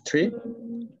 Number 3.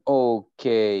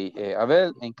 Okay,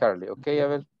 Abel and Carly. Okay,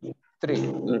 Abel. 3,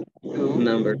 2.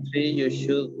 Number 3, you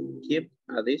should keep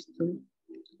a distance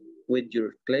with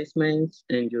your classmates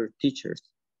and your teachers.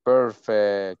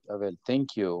 Perfect, Abel.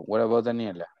 Thank you. What about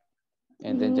Daniela?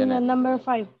 And then Janet. Number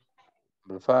 5.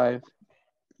 Number 5.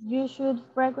 You should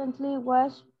frequently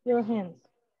wash your hands.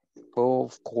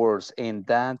 Of course, and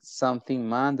that's something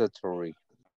mandatory.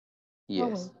 Yes.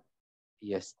 Always.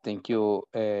 Yes, thank you,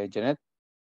 Janet.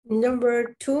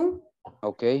 Number 2,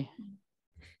 Okay.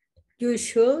 you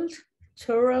should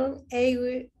throw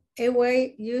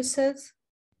away used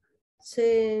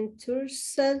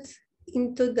sentences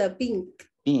into the bin.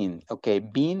 Bin. Okay,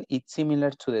 bin is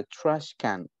similar to the trash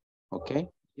can. Okay,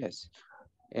 yes.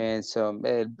 And so,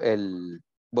 el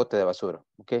bote de basura.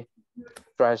 Okay.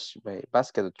 Trash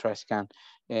basket or trash can.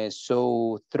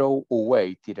 So throw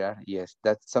away, tirar. Yes,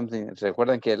 that's something.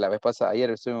 Recuerdan que la vez pasada, ayer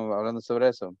estuvimos hablando sobre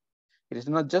eso. It is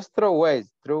not just throw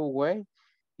away.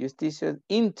 Use this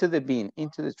into the bin,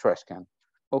 into the trash can.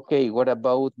 Okay, what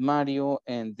about Mario?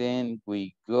 And then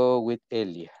we go with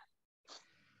Elia.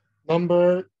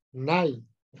 Number 9.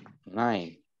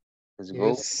 9. Let's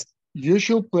Yes. You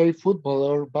should play football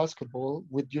or basketball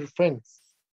with your friends.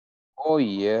 go. Oh,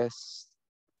 yes.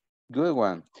 Good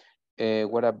one.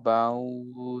 What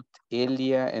about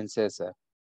Elia and Cesar?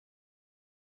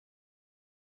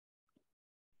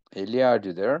 Elia, are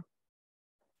you there?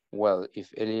 Well,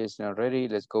 if Elia is not ready,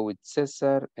 let's go with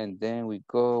Cesar, and then we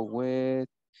go with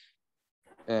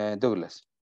Douglas.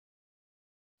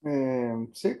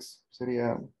 6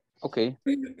 sería, Okay.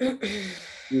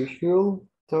 you should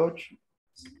touch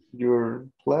your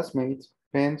classmates'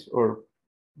 pens or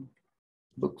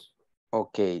books.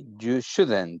 Okay, you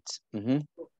shouldn't.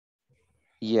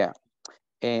 Yeah,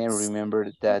 and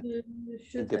remember that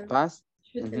in the past,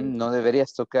 no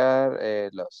deberías tocar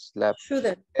los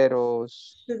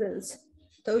lapiceros. Shouldn't.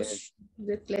 Touch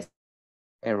the glass.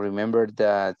 And remember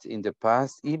that in the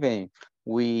past, even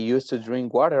we used to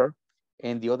drink water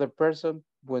and the other person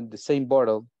with the same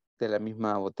bottle, de la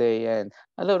misma botella, and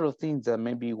a lot of things that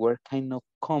maybe were kind of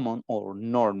common or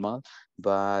normal,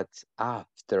 but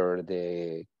after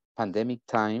the pandemic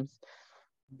times,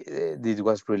 this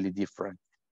was really different.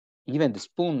 Even the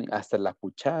spoon, hasta la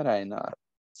cuchara, and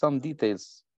some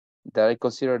details that I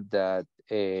consider that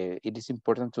it is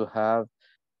important to have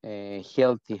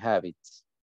healthy habits,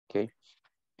 okay?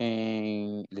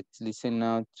 And let's listen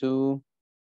now to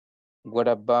what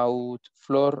about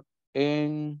Flor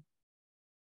and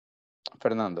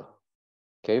Fernando?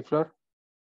 Okay, Flor?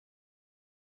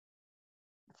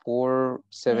 4,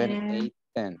 7, 8,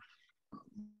 10.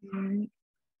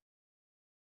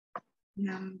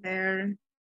 Number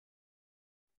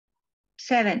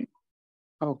 7.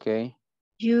 Okay.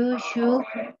 You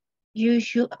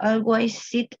should always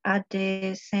sit at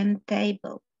the same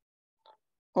table.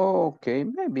 Okay,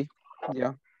 maybe.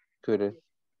 Yeah, could.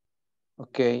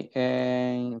 Okay,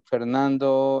 and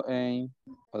Fernando and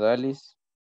Odalis.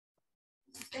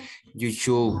 You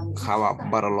should have a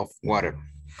bottle of water.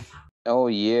 Oh,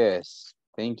 yes.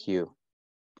 Thank you.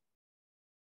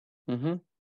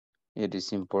 It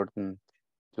is important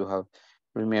to have.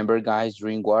 Remember, guys,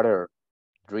 drink water.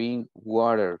 Drink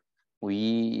water.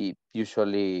 We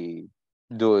usually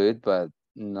do it, but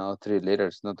no 3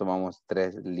 liters. No tomamos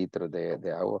 3 litros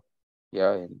de agua.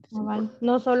 Yeah.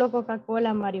 No solo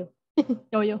Coca-Cola, Mario.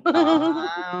 Yo.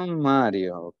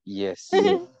 Mario. Yes.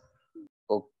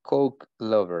 Coke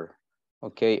lover.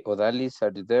 Okay, Odalis,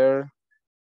 are you there?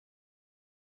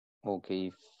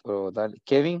 Okay,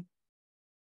 Kevin?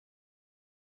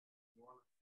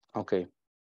 Okay,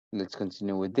 let's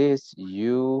continue with this.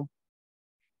 You,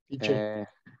 yes?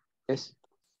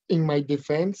 In my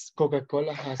defense,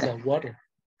 Coca-Cola has a water.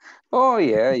 Oh,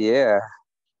 yeah.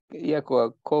 Yeah,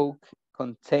 Coke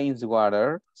contains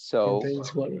water, so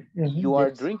contains water. You are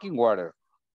drinking water.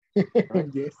 Right?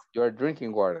 Yes. You are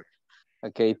drinking water.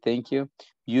 Okay, thank you.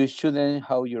 You shouldn't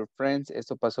hug your friends.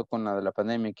 Esto pasó con la de la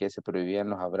pandemia, que se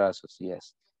prohibían los abrazos.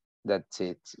 Yes, that's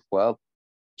it. Well,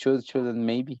 shouldn't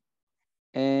maybe.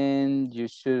 And you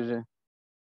should.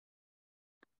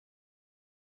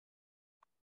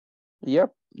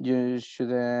 Yep, you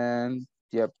shouldn't.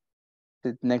 Yep,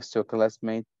 sit next to a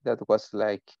classmate that was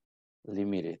like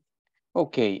limited.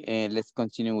 Okay, and let's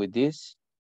continue with this.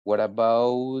 What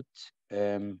about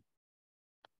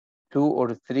 2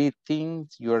 or 3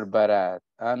 things you're bad at?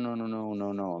 No,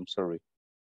 I'm sorry.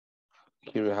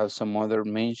 Here we have some other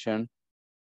mention.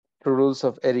 Rules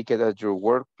of etiquette at your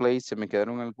workplace. Se me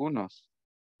quedaron algunos.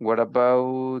 What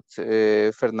about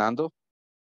Fernando?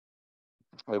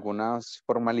 ¿Algunas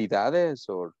formalidades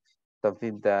or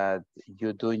something that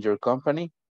you do in your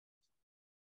company?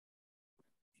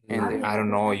 And I don't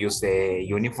know, use the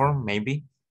uniform maybe.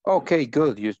 Okay,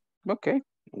 good. Okay,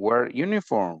 wear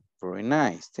uniform. Very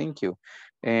nice. Thank you.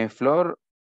 Flor,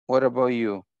 what about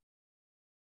you?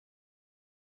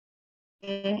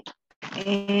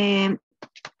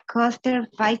 Coaster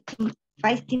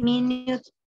 50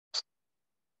 minutes.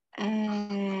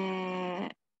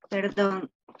 Perdón.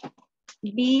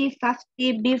 Be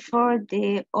 50 before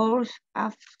the hours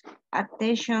of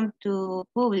attention to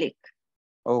public.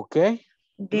 Okay.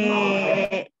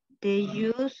 The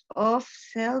use of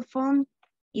cell phone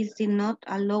is not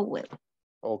allowed.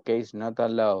 Okay, it's not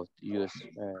allowed use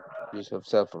of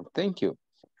cell phone. Thank you.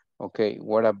 Okay,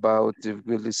 what about if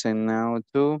we listen now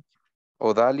to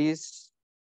Odalis?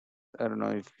 I don't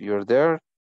know if you're there.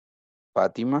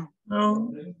 Fatima?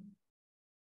 No.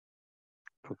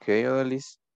 Okay,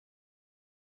 Odalis.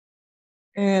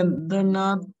 And do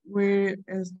not wear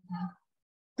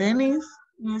tennis,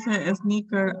 no sé,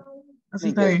 sneaker. Así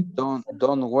está bien.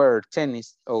 Don't wear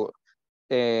tennis or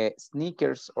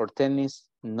sneakers or tennis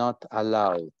not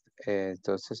allowed.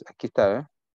 Entonces, aquí está, ¿eh?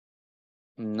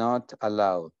 Not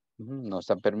allowed. No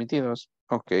están permitidos.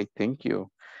 Okay, thank you.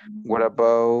 What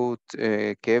about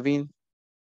Kevin?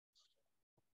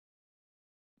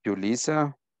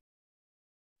 Julissa?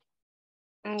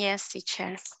 Yes,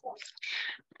 teacher.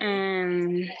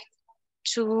 2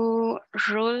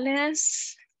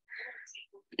 rules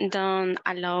don't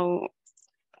allow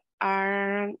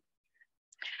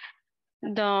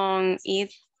don't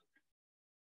eat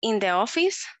in the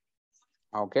office.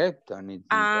 Okay, don't eat.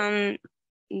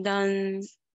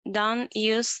 Don't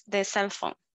use the cell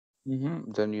phone.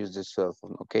 Don't use the cell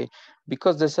phone, okay?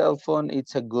 Because the cell phone,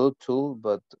 it's a good tool,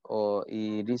 but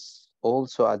it is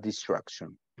also a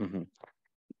distraction.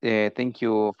 Thank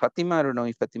you, Fatima. I don't know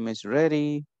if Fatima is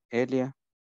ready. Elia?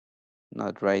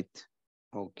 Not right.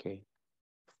 Okay.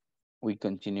 We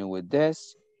continue with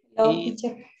this. Hello, And-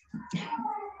 teacher.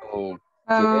 Okay.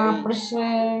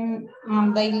 Present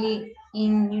daily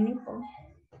in uniform.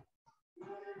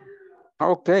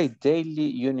 Okay, daily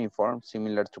uniform,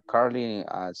 similar to Carly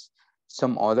as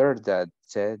some other that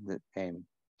said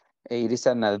it is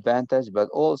an advantage, but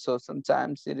also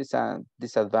sometimes it is a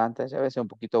disadvantage. A veces un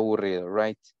poquito aburrido,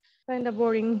 right? Kind of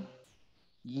boring.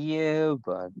 Yeah,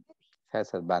 but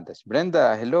has advantage.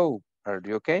 Brenda, hello. Are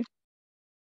you okay?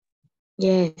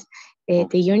 Yes.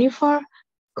 The uniform,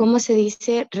 ¿cómo se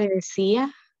dice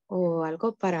redecía o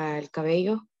algo para el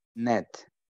cabello? Net.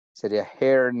 Sería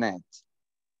hair net.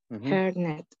 Hair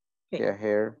net. Okay. Yeah,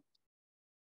 hair.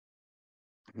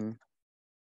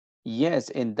 Yes,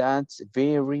 and that's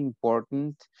very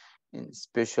important, and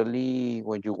especially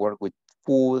when you work with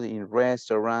food in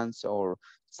restaurants or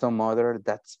some other,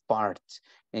 that's part.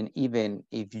 And even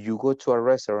if you go to a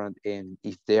restaurant and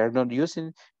if they are not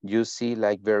using, you see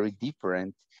like very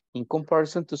different in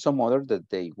comparison to some other that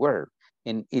they wear.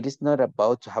 And it is not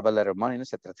about to have a lot of money, no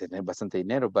se trata de tener bastante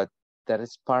dinero, but that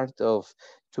is part of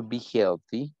to be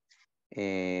healthy,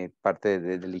 parte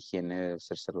de la higiene de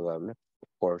ser saludable, of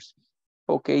course.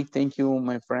 Okay, thank you,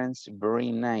 my friends.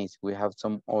 Very nice. We have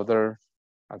some other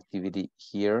activity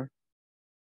here.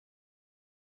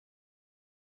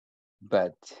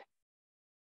 But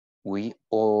we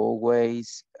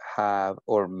always have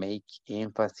or make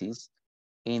emphasis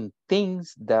in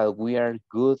things that we are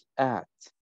good at.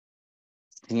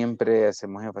 Siempre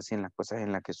hacemos énfasis en las cosas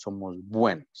en las que somos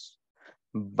buenos.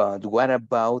 But what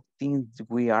about things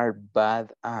we are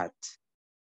bad at?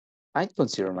 I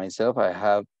consider myself, I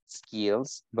have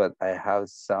skills, but I have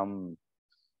some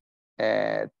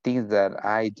things that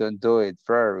I don't do it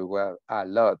very well, a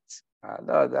lot.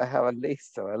 I have a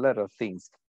list of a lot of things.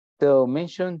 So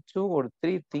mention 2 or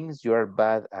 3 things you are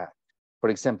bad at. For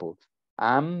example,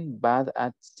 I'm bad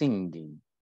at singing.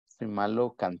 Soy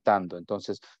malo cantando.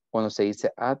 Entonces, cuando se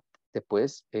dice at,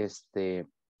 después,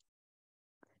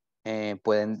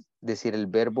 pueden decir el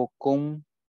verbo con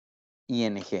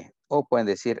ing. O pueden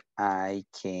decir I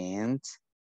can't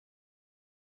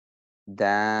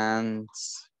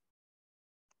dance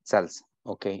salsa,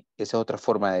 ok. Esa es otra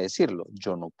forma de decirlo.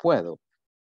 Yo no puedo.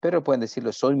 Pero pueden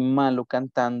decirlo, soy malo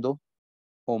cantando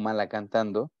o mala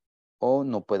cantando o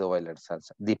no puedo bailar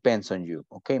salsa. Depends on you,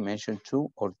 ok. Mention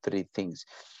 2 or 3 things.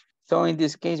 So in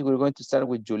this case, we're going to start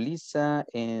with Julissa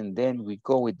and then we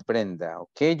go with Brenda.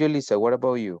 Okay, Julissa, what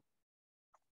about you?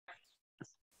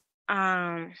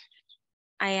 I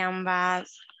am bad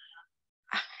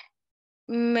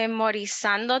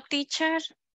memorizando, teacher.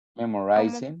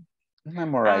 Memorizing.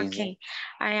 Memorizing. Okay,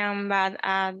 I am bad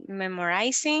at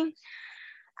memorizing.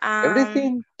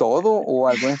 Everything, todo o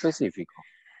algo en específico.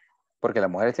 Porque las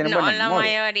mujeres tienen No, buena la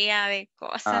memoria. mayoría de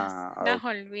cosas las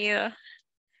olvido.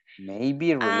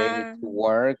 Maybe related to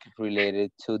work,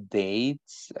 related to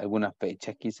dates, algunas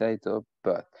fechas quizás y todo,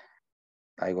 but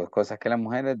hay cosas que las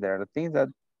mujeres, there are things that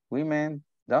women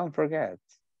don't forget.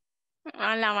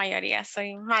 La mayoría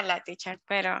soy mala, teacher,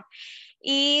 pero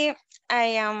y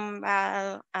I am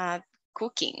bad at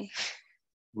cooking.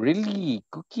 Really?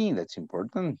 Cooking, that's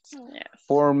important. Yes.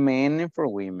 For men and for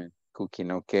women.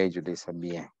 Cooking, okay, Julissa,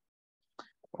 bien.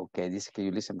 Ok, dice que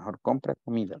Julissa mejor compra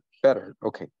comida. Better,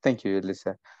 okay, thank you,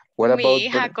 Julissa. What Mi about...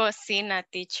 hija cocina,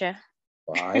 teacher.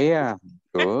 Vaya,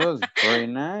 good, very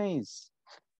nice.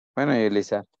 Bueno,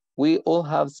 Julissa, we all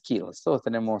have skills. Todos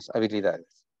tenemos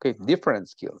habilidades. Okay, different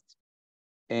skills.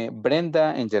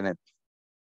 Brenda and Janet.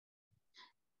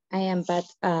 I am bad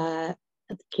at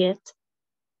quiet.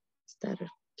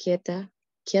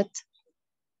 Quiet.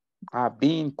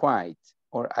 Being quiet.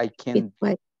 Or I can...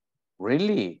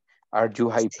 Really? Are you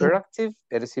hyperactive?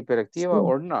 ¿Eres hiperactiva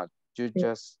or not? You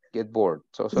just get bored.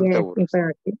 So, solo te aburres.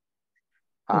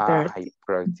 Hyperactive.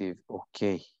 Hyperactive.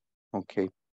 Okay. Okay.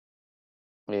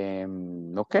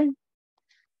 Okay.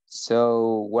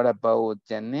 So, what about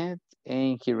Janet?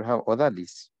 And here we have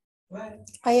Odalis.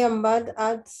 I am bad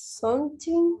at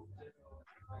something.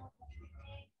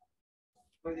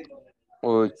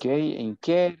 Ok, ¿en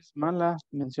qué eres mala?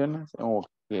 ¿Mencionas? ¿O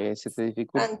qué se te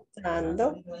dificulta?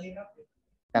 Cantando.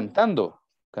 Cantando.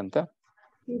 Cantar.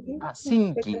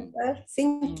 Singing.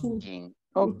 Singing.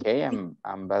 Okay,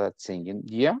 I'm bad at singing.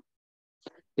 Yeah.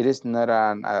 It is not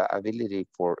an ability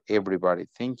for everybody.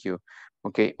 Thank you.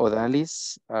 Okay,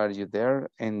 Odalis, are you there?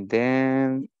 And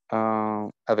then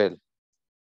Abel.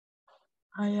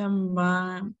 I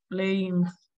am playing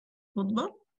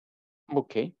football.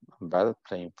 Okay, bad at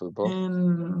playing football.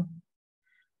 And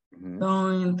Mhm.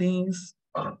 doing things.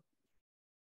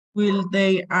 Will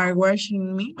they are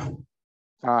watching me?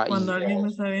 Cuando alguien me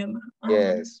Yes, está viendo.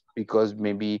 yes, because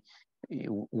maybe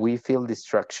we feel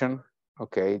distraction.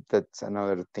 Okay, that's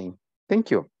another thing.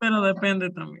 Thank you. Pero depende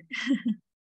también.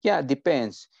 Yeah,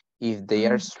 depends. If they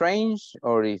are strange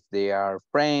or if they are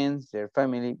friends, their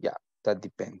family, yeah, that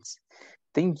depends.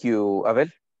 Thank you, Abel.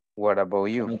 What about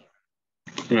you?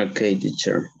 Okay,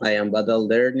 teacher. I am bad at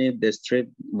learning the street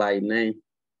by name.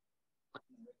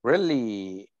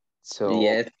 Really? So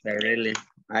Yes, really.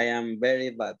 I am very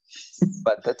bad.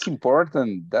 but that's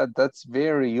important. That's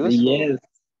very useful. Yes,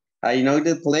 I know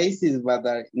the places, but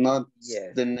not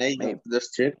Yes. the name of Maybe. the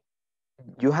street.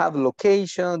 You have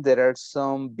location, there are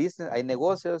some business, hay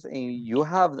negocios, and you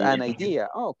have an idea.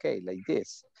 Oh, okay, like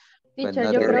this. But Teacher,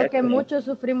 not yo the creo rest. que muchos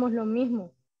sufrimos lo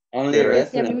mismo. Only The Porque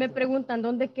rest. si a mí restaurant. me preguntan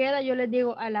dónde queda, yo les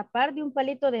digo a la par de un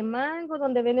palito de mango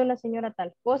donde vende una señora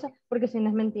tal cosa, porque si no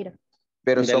es mentira.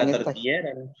 Pero De son la estas,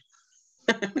 tortillera. ¿No?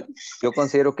 yo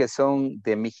considero que son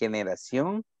de mi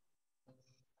generación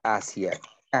hacia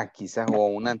quizás o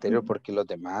una anterior, porque los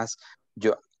demás,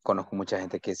 yo conozco mucha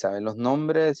gente que sabe los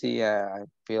nombres y I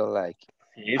feel like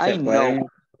Sí, I se know.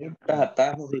 pueden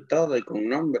atajos y todo, y con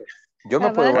nombres. Yo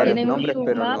me puedo Cabal, varios tienen nombres, su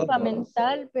pero no mapa todos.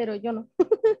 mental, pero yo no.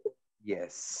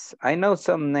 Yes, I know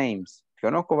some names.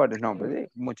 Conozco varios nombres,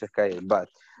 muchas calles, but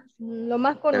Lo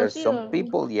más there are some conocido.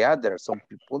 people, yeah, there are some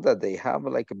people that they have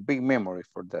like a big memory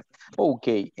for that.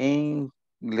 Okay, and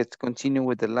let's continue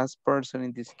with the last person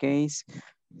in this case.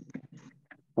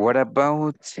 What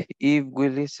about if we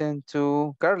listen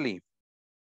to Carly?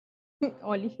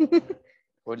 Oli.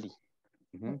 Oli.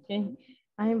 Mhm. Okay.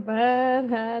 I'm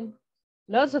bad at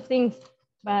lots of things,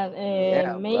 but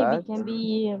Yeah, maybe but can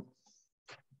be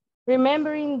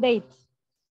remembering dates.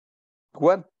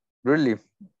 what? Really?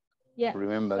 Yeah,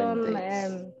 Remembering some dates.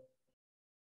 address.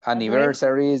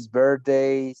 Anniversaries,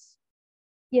 birthdays.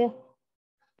 Yeah.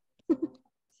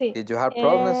 Sí. Did you have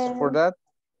problems for that?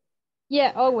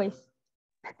 Yeah, always.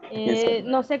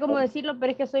 No sé cómo decirlo,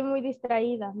 pero es que soy muy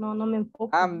distraída. No me enfoco.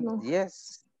 No.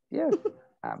 Yes, yes.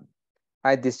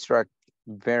 I distract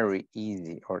very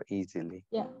easily.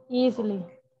 Yeah, easily.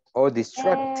 Or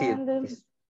distracted.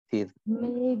 And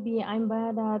maybe I'm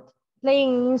bad at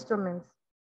playing instruments.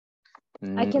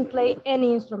 I can play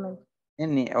any instrument.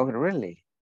 Oh, really?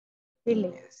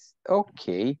 Really? Yes.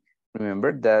 Okay.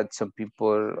 Remember that some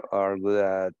people are good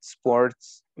at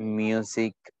sports,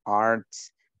 music,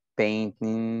 arts,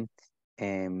 painting,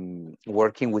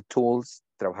 working with tools,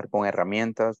 trabajar con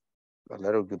herramientas, a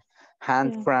lot of good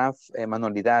handcraft,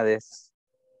 manualidades.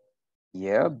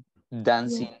 Yeah,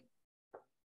 dancing.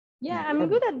 Yeah, I'm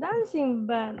good at dancing,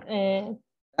 but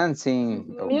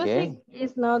Dancing, okay. music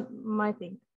is not my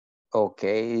thing.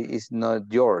 Okay, it's not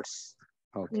yours.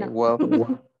 Okay,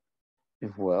 No.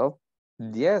 well,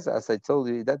 yes, as I told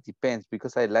you, that depends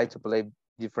because I like to play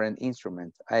different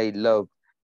instruments. I love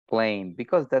playing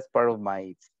because that's part of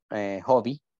my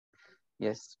hobby.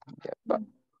 Yes, yeah, but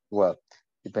well,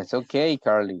 depends. Okay,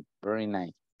 Carly, very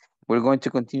nice. We're going to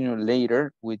continue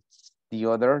later with the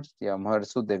others. Vamos a ver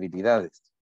sus debilidades.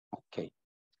 Okay,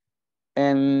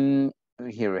 and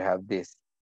here we have this.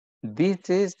 This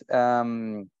is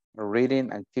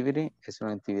reading activity. Es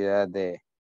una actividad de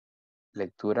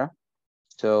lectura.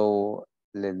 So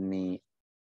let me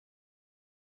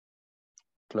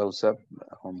close up.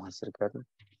 Vamos a acercarlo.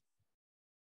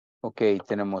 Ok,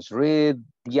 tenemos read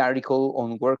the article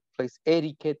on workplace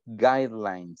etiquette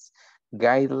guidelines.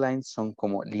 Guidelines son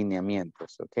como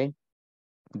lineamientos, ok?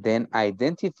 Then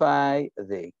identify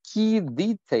the key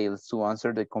details to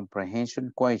answer the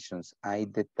comprehension questions. Hay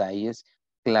detalles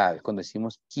claves. Cuando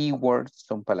decimos keywords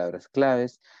son palabras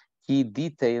claves. Key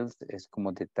details es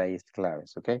como detalles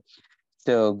claves, ok?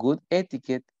 So good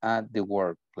etiquette at the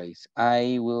workplace.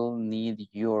 I will need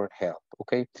your help,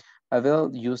 okay? Abel,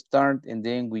 you start and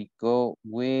then we go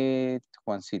with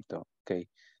Juancito, okay?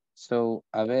 So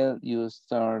Abel, you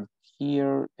start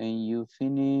here and you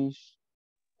finish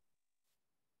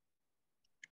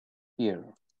here.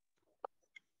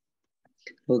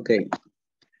 Okay.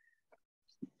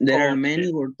 There are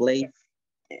many workplace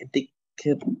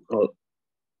etiquette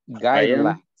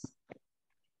guidelines.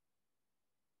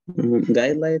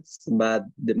 Guidelines, but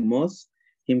the most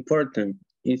important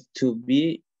is to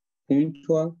be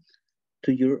punctual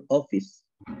to your office.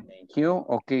 Thank you.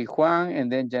 Okay, Juan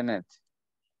and then Janet.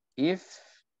 If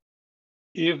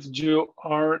you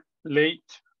are late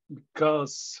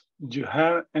because you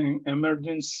have an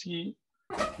emergency,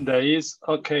 that is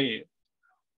okay.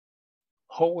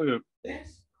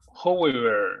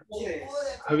 However,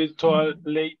 habitual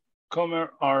latecomers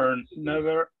are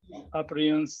never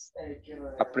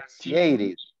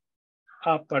Appreciated.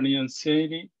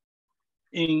 appreciated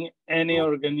in any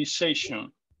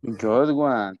organization. Good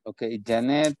one. Okay,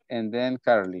 Janet and then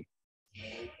Carly.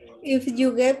 If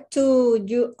you get to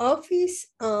your office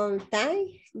on time,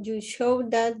 you show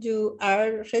that you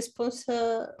are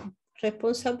responsible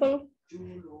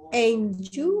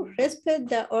and you respect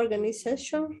the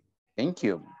organization. Thank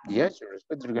you. Yes, you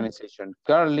respect the organization.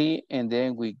 Carly, and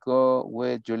then we go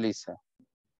with Julissa.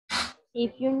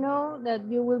 If you know that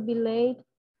you will be late,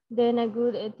 then a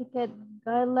good etiquette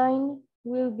guideline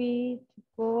will be to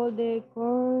call the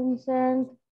concerned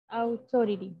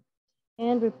authority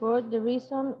and report the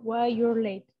reason why you're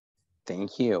late.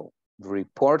 Thank you.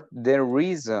 Report the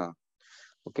reason.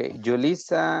 Okay,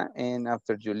 Julissa, and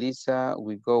after Julissa,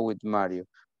 we go with Mario.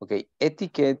 Okay,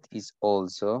 etiquette is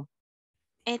also.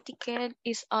 Etiquette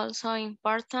is also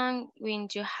important when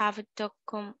you have to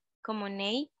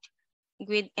communicate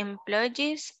with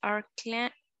employees or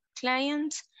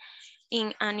clients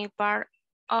in any part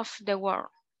of the world.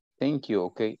 Thank you.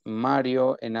 Okay,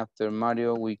 Mario, and after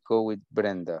Mario, we go with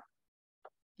Brenda.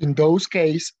 In those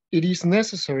cases, it is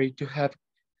necessary to have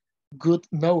good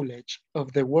knowledge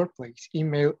of the workplace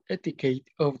email etiquette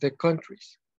of the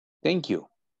countries. Thank you.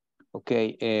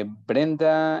 Okay,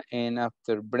 Brenda, and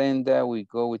after Brenda, we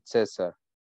go with Cesar.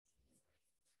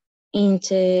 In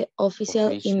the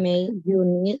official email,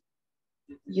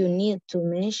 you need to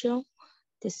mention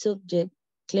the subject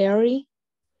clearly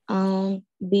and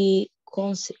be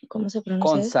concise.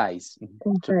 Concise.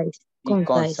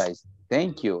 Concise.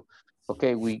 Thank you.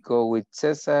 Okay, we go with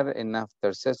Cesar, and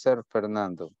after Cesar,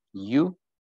 Fernando. You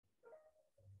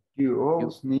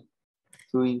always need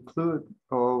to include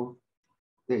all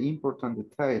the important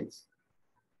details.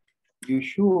 You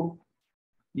should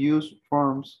use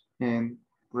forms and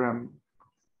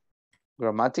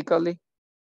grammatically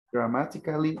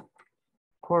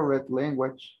correct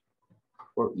language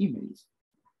for emails.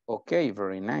 Okay,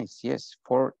 very nice. Yes,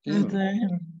 for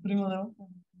email.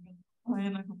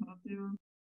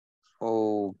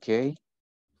 Okay.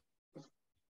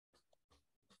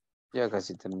 Ya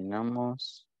casi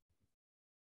terminamos.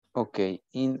 Okay,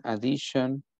 in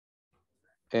addition,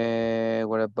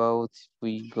 what about if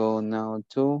we go now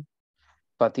to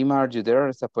Fatima, are you there?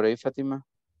 ¿Estás por ahí, Fatima?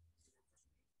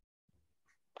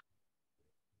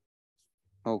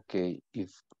 Okay,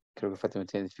 creo que Fatima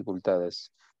tiene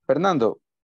dificultades. Fernando,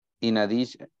 in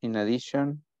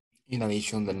addition,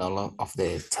 the knowledge of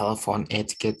the telephone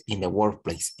etiquette in the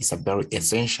workplace is a very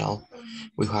essential.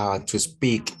 We have to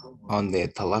speak on the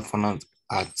telephone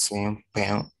at same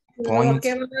point during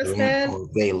our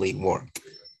daily work.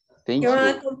 Thank you.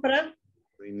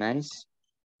 Very nice.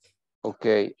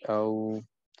 Okay.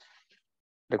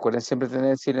 Recuerden siempre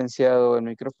tener silenciado el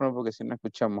micrófono porque si no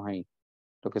escuchamos ahí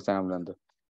lo que están hablando.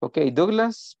 Okay,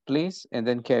 Douglas, please, and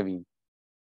then Kevin.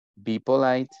 Be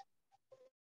polite.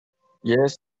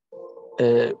 Yes.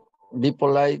 Be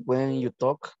polite when you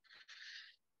talk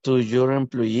to your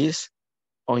employees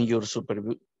on your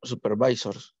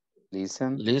supervisors.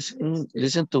 Listen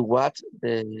to what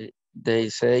they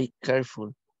say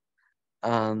carefully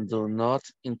and do not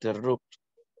interrupt.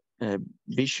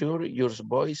 Be sure your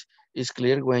voice is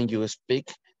clear when you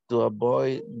speak to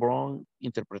avoid wrong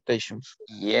interpretations.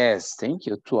 Yes, thank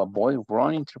you. To avoid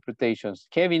wrong interpretations.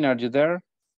 Kevin, are you there?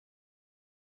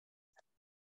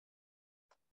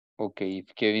 Okay,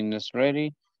 if Kevin is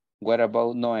ready, what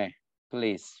about Noe?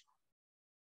 Please.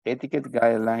 Etiquette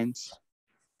guidelines.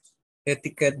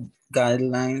 Etiquette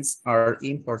guidelines are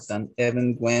important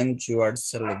even when you are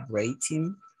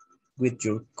celebrating with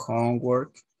your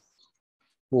coworkers.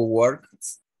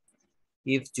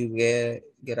 If you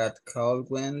get a call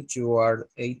when you are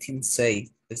 18, say,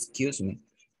 excuse me,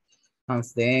 and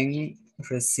then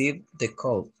receive the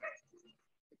call.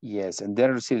 Yes, and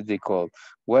then receive the call.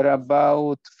 What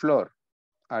about Flor?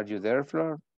 Are you there,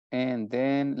 Flor? And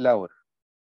then Laura.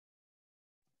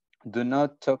 Do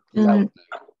not talk loudly.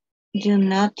 Do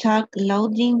not talk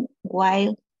loudly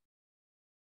while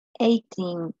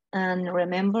eating, and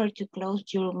remember to close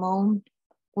your mouth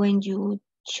when you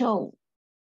chew.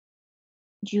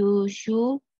 You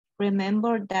should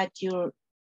remember that your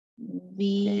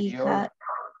behavior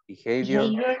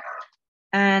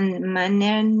and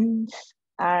manners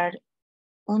are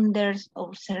under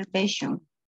observation.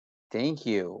 Thank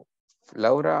you.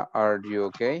 Laura, are you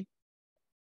okay?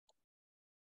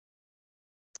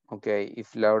 Okay,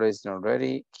 if Laura is not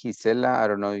ready, Gisela, I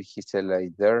don't know if Gisela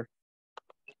is there.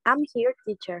 I'm here,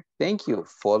 teacher. Thank you.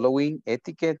 Following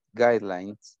etiquette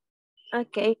guidelines.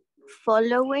 Okay,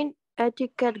 following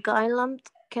etiquette guidelines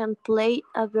can play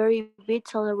a very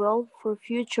vital role for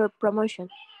future promotion.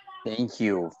 Thank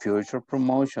you. Future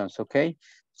promotions, okay?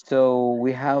 So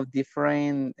we have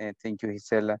different, thank you,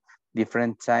 Gisela,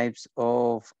 different types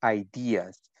of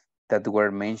ideas that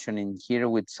were mentioned in here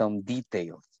with some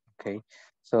details, okay?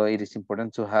 So it is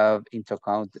important to have into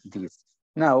account this.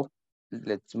 Now,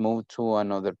 let's move to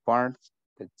another part.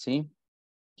 Let's see.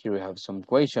 Here we have some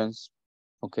questions,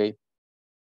 okay?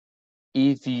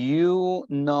 If you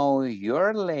know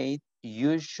you're late,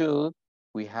 you should,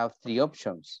 we have three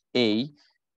options. A,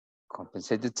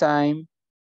 compensate the time.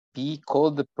 B,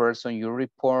 call the person you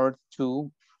report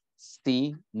to.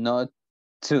 C, not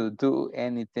to do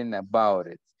anything about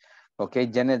it. Okay,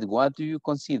 Janet, what do you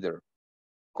consider?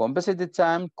 Compensate the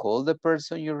time, call the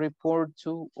person you report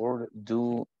to, or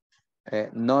do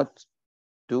not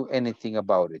do anything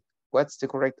about it? What's the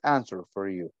correct answer for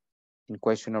you in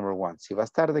question number one? Si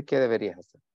vas tarde, ¿qué deberías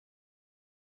hacer?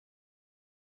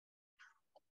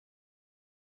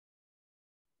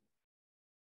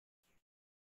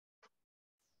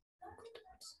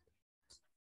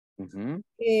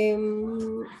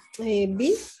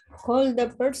 B, call the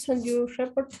person you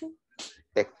report to.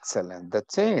 Excellent,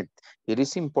 that's it. It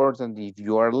is important if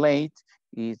you are late,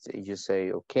 you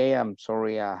say, okay, I'm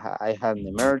sorry, I had an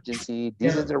emergency.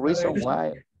 This is the reason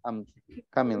why I'm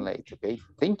coming late, okay?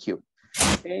 Thank you.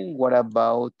 And what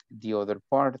about the other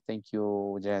part? Thank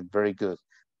you, Janet, very good.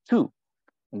 Two,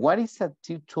 what is a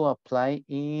tip to apply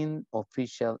in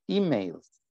official emails?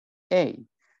 A,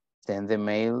 send the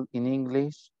mail in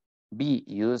English. B,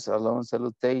 use a long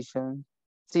salutation.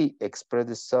 C, express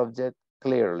the subject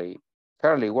clearly.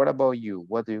 Carly, what about you?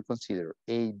 What do you consider?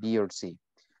 A, B, or C?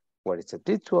 What is a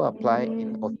tip to apply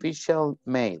in official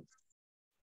mail?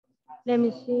 Let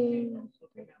me see.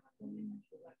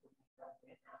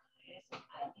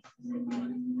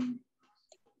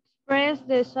 Express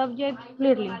the subject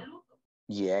clearly.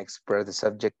 Yeah, express the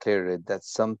subject clearly.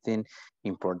 That's something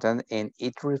important, and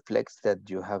it reflects that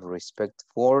you have respect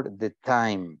for the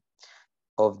time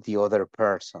of the other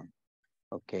person.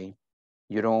 Okay,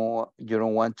 you don't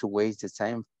want to waste the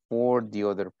time for the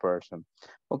other person.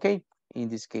 Okay, in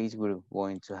this case, we're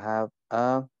going to have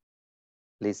a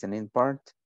listening part.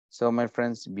 So my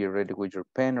friends, be ready with your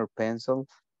pen or pencil.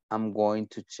 I'm going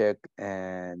to check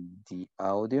the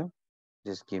audio.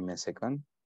 Just give me a second.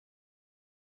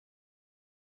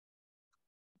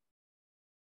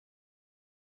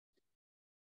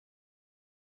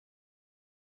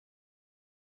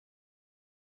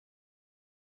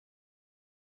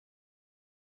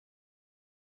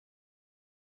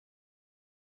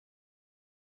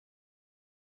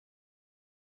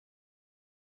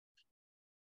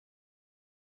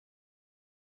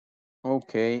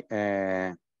 Okay,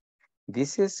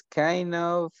 this is kind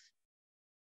of,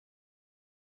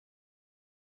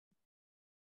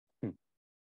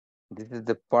 this is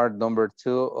the part number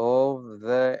 2 of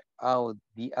the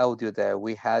audio that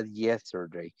we had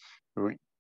yesterday.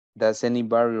 Does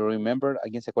anybody remember?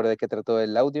 ¿Alguien se acuerda de qué trató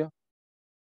el audio?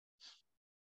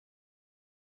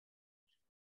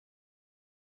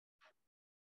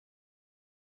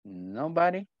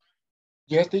 Nobody?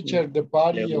 Yes, teacher, the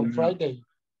party on Friday.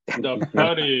 The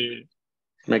party.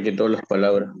 Me quitó las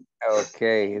palabras.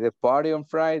 Okay, the party on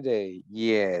Friday.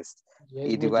 Yes,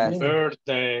 Yes, it with was.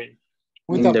 Birthday.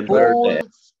 With the pool,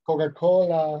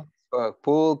 Coca-Cola.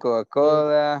 Pool,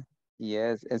 Coca-Cola,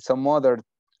 yes, and some other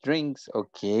drinks,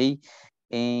 okay.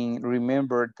 And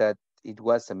remember that it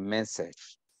was a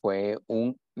message. Fue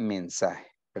un mensaje,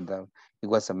 ¿verdad? It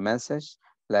was a message,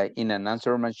 like in an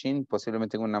answer machine,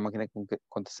 posiblemente en una máquina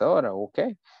contestadora,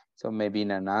 okay. So maybe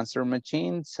in an answer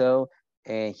machine. So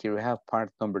here we have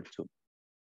part number 2.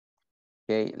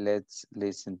 Okay, let's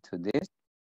listen to this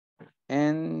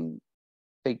and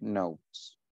take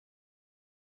notes.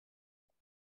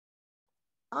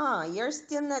 You're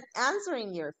still not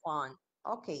answering your phone.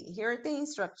 Okay, here are the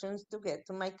instructions to get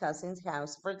to my cousin's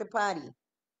house for the party.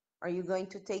 Are you going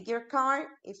to take your car?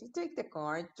 If you take the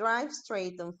car, drive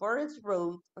straight on Forest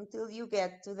Road until you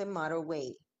get to the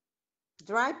motorway.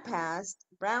 Drive past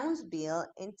Brownsville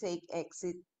and take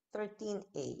exit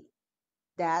 13A.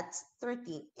 That's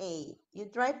 13A. You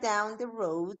drive down the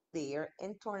road there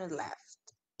and turn left.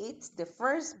 It's the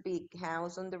first big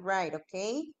house on the right,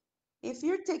 okay? If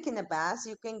you're taking a bus,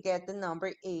 you can get the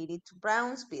number 80 to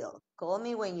Brownsville. Call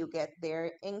me when you get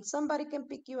there and somebody can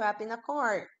pick you up in a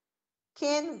car.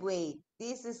 Can't wait.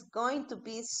 This is going to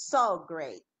be so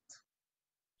great.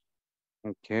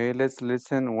 Okay, let's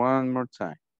listen one more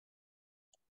time.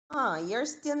 You're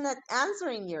still not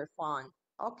answering your phone.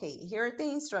 Okay, here are the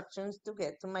instructions to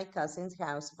get to my cousin's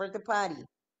house for the party.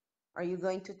 Are you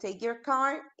going to take your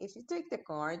car? If you take the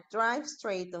car, drive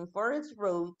straight on Forest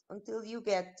Road until you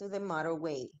get to the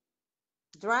motorway.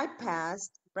 Drive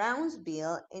past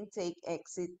Brownsville and take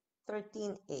exit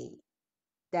 13A.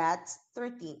 That's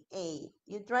 13A.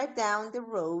 You drive down the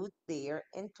road there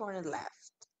and turn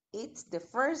left. It's the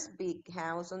first big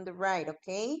house on the right,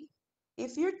 okay?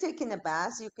 If you're taking a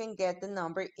bus, you can get the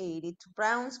number 80 to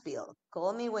Brownsville.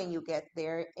 Call me when you get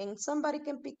there and somebody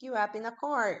can pick you up in a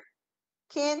car.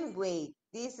 Can't wait.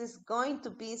 This is going to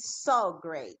be so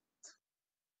great.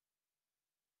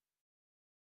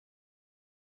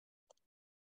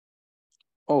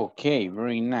 Okay,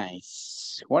 very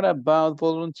nice. What about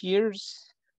volunteers?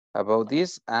 About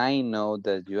this, I know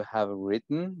that you have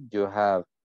written, you have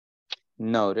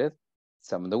noted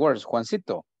some of the words.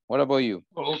 Juancito, what about you?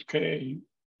 Okay.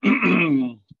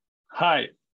 Hi.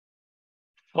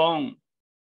 Phone.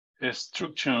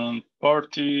 Instruction.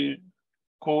 Party.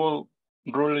 Cool.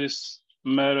 Rules.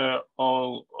 Matter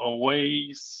all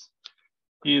always.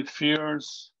 It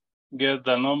fears. Get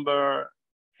the number.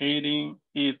 80.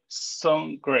 It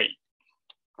sounds great.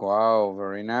 Wow,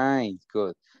 very nice.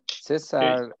 Good.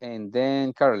 Cesar and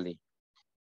then Carly.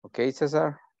 Okay,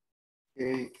 Cesar?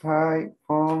 Okay, hi,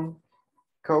 phone,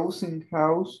 cousin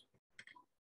house,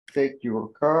 take your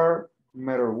car,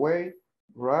 matter way,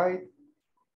 right,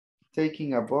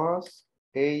 taking a bus,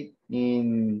 8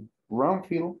 in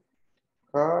Brownsville,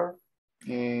 car,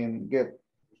 and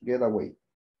get away.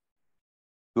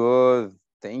 Good.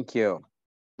 Thank you.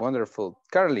 Wonderful.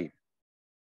 Carly.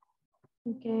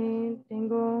 Okay,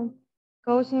 tengo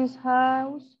cousin's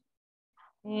house.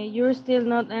 You're still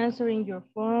not answering your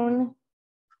phone.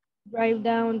 Drive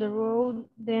down the road,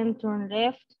 then turn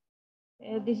left.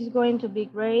 This is going to be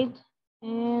great.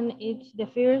 And it's the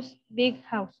first big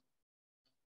house.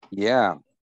 Yeah.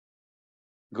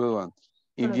 Good one.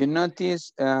 If you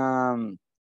notice, there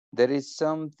is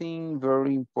something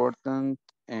very important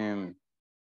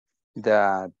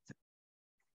that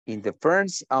in the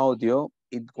first audio,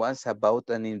 it was about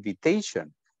an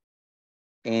invitation.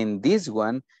 And this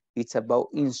one, it's about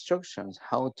instructions,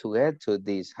 how to get to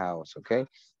this house, okay?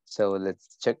 So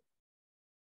let's check.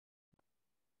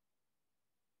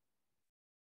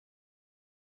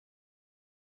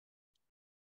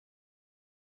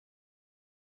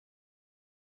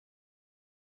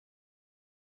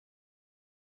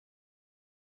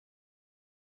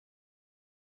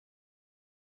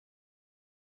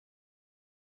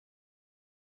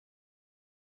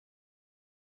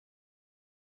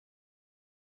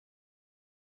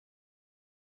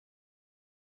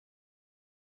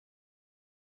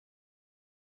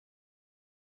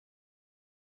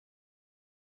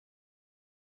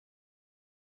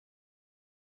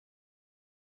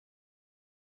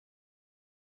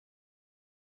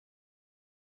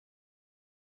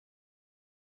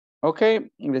 Okay,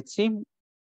 let's see.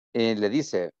 Le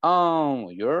dice,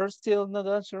 oh, you're still not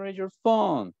answering your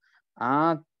phone.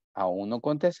 Ah, aún no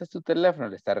contestas tu teléfono,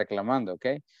 le está reclamando,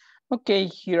 okay? Okay,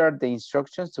 here are the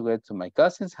instructions to get to my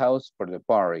cousin's house for the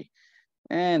party.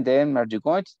 And then, are you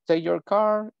going to take your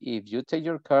car? If you take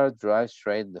your car, drive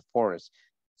straight to the forest.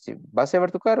 Si vas a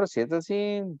llevar tu carro, si es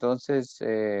así, entonces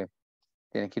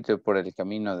tienes que ir por el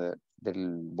camino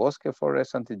del bosque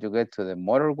forest until you get to the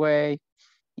motorway.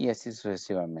 Y así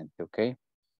sucesivamente, okay?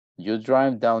 You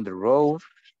drive down the road.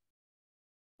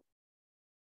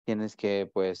 Tienes que,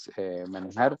 pues,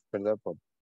 manejar, ¿verdad? Por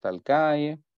tal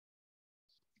calle.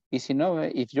 Y si no,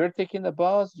 if you're taking the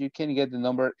bus, you can get the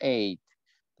number 8.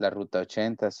 La ruta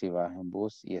 80 si vas en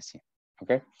bus y así.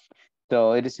 Okay?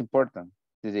 So it is important.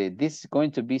 This is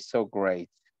going to be so great.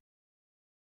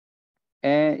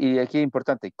 Y aquí es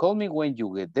importante. Call me when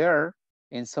you get there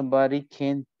and somebody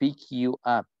can pick you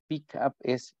up. Pick up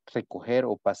es recoger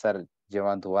o pasar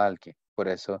llevando a alguien. Por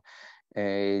eso,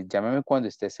 llámame cuando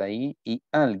estés ahí y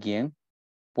alguien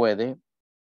puede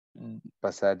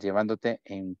pasar llevándote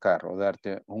en carro,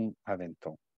 darte un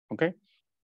aventón. Okay?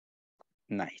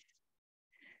 Nice.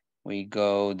 We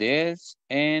go this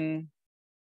and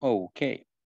okay.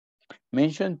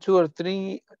 Mention 2 or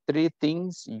 3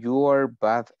 things you are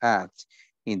bad at.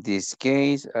 In this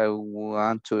case, I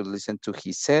want to listen to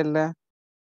Gisela.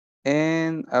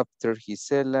 And after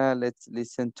Gisela, let's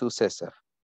listen to Cesar.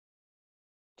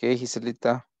 Okay,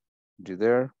 Giselita, you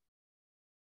there?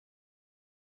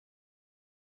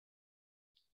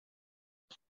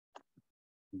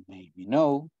 Maybe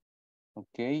no.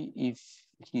 Okay, if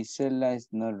Gisela is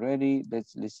not ready,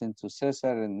 let's listen to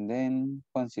Cesar and then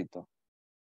Juancito.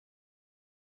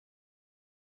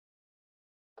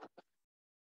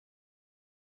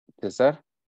 Cesar?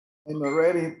 I'm not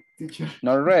ready, teacher.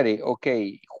 Not ready.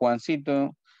 Okay,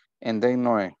 Juancito and then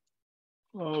Noé.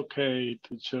 Okay,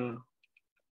 teacher.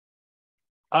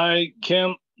 I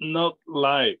cannot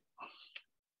lie.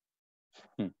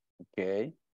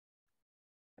 Okay.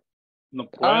 No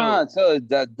puedo. So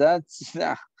that's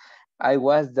I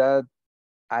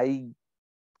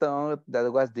thought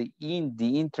that was the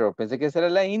intro. Pensé que esa era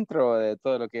la intro de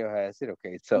todo lo que ibas a decir.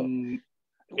 Okay, so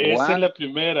Esa es la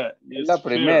primera. Es la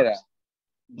primera. First.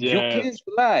 You Yes. can't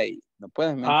lie. No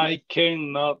puedes mentir. I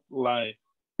cannot lie.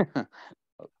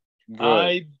 Good.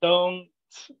 I don't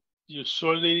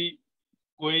usually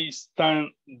waste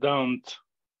time. Don't.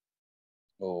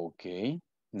 Okay,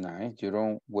 nice. You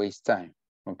don't waste time.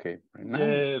 Okay, very nice.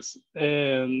 Yes.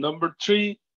 And number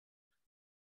 3,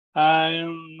 I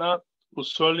am not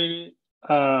usually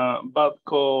a bad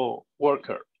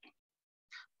co-worker.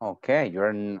 Okay,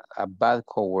 you're a bad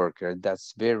co-worker.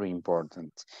 That's very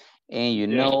important. And you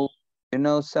Yeah.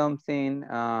 know something,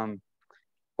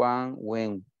 Juan,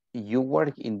 when you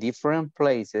work in different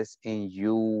places and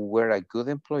you were a good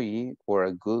employee or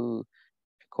a good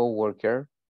co-worker,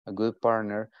 a good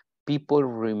partner, people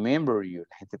remember you.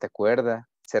 La gente te acuerda,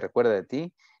 se recuerda de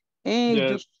ti. And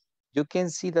Yes. you can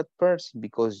see that person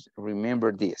because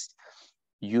remember this.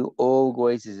 You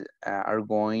always are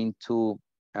going to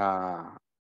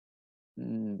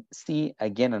see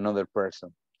again another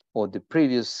person or the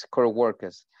previous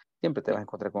co-workers. Siempre te vas a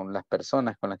encontrar con las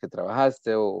personas con las que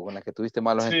trabajaste o con las que tuviste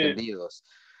malos entendidos.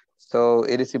 So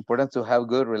it is important to have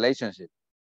good relationship,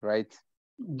 right?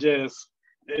 Yes.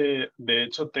 De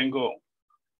hecho, tengo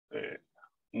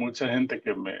mucha gente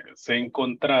que me sé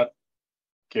encontrar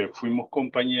que fuimos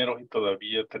compañeros y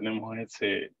todavía tenemos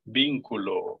ese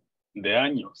vínculo de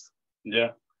años,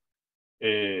 ya,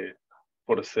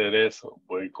 por ser eso,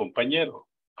 buen compañero,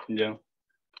 ya,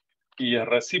 y es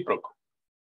recíproco.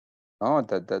 Oh,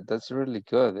 that's really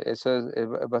good. Eso es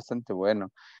bastante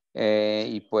bueno.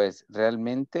 Y pues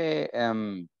realmente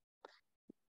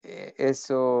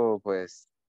eso pues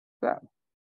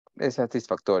es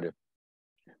satisfactorio.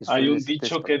 Hay un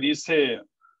dicho que dice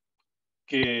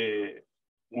que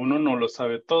uno no lo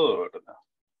sabe todo, ¿verdad?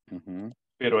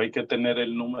 Pero hay que tener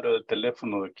el número de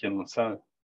teléfono de quien lo sabe.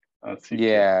 Así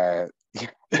que...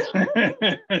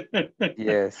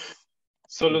 Yes.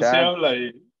 Solo se habla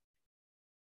y...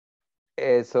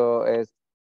 Eso es...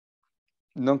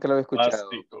 Nunca lo he escuchado.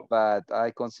 Básico. But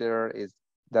I consider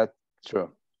that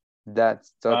true.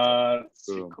 That's totally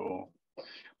básico.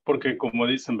 Porque como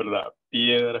dicen, ¿verdad?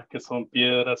 Piedras que son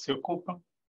piedras se ocupan.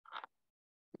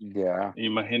 Yeah.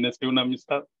 Imagínese una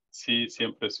amistad. Sí,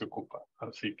 siempre se ocupa.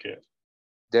 Así que...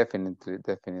 Definitely.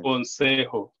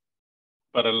 Consejo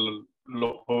para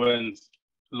los jóvenes.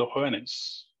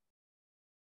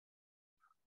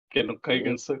 Que no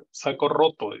caigan saco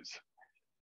roto, dice.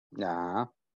 Nah.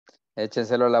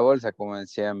 Échenselo a la bolsa, como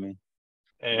decía mi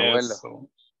abuelo.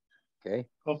 Okay.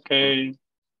 Okay.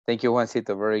 Thank you,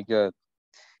 Juancito. Very good.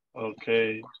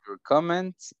 Okay. Your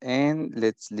comments, and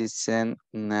let's listen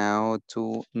now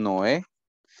to Noé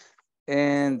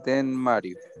and then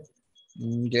Mario.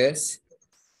 Yes.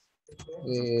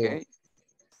 Okay.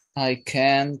 I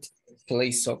can't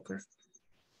play soccer.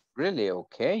 Really?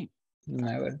 Okay.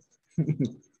 Never.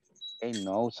 Okay,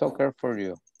 no soccer for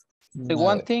you. The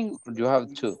one thing, you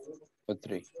have 2 or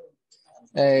 3.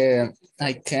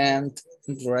 I can't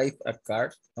drive a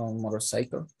car or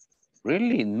motorcycle.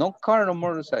 Really? No car or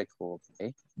motorcycle?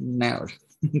 Okay. Never.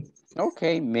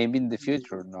 Okay, maybe in the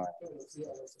future. No.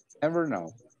 Never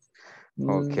know.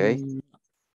 Okay.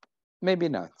 Maybe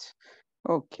not.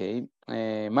 Okay.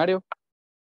 Mario?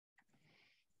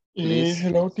 Please.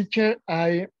 Hello, teacher.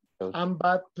 I'm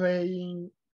bad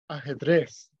playing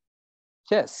ajedrez.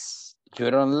 Yes. You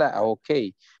don't like.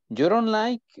 Okay. You don't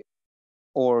like,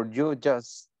 or you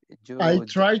just. I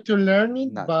try to learn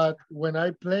it, but when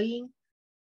I playing,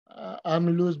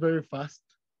 I'm lose very fast.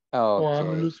 Okay. Or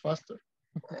I'm lose faster.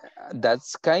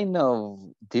 That's kind of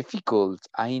difficult.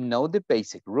 I know the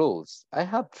basic rules. I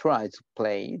have tried to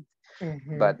play it,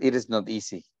 but it is not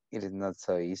easy. It is not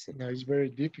so easy. No, it's very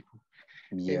difficult.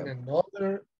 Yeah. And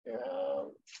another,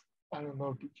 I don't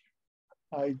know, teacher.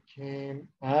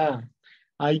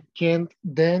 I can't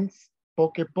dance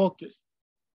poke poke.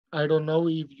 I don't know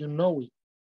if you know it.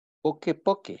 Poke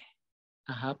poke?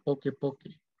 Poke poke.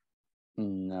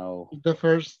 No. It's the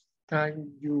first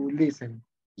time you listen.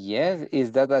 Yes,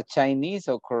 is that a Chinese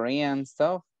or Korean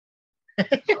stuff?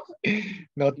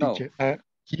 No, teacher.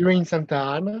 Here in Santa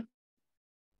Ana,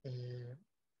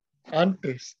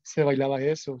 antes se bailaba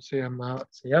eso, se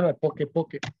llama poke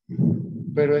poke,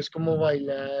 pero es como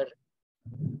bailar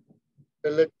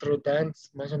electro dance,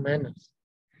 más o menos.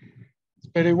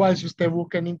 Pero igual, si usted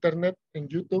busca en internet, en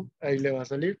YouTube, ahí le va a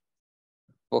salir.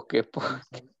 Poke poke.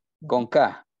 Con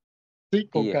K. Sí,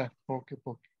 con Yeah. K. Poke,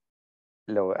 poke.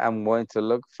 I'm going to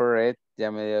look for it.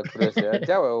 Ya me dio curiosidad.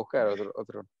 Ya voy a buscar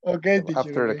otro. Okay, teacher.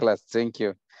 After the Okay. class. Thank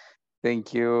you.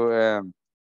 Thank you,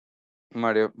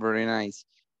 Mario. Very nice.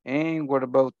 And what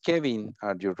about Kevin?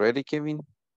 Are you ready, Kevin?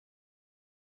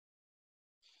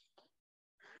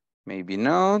 Maybe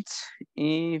not.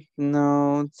 If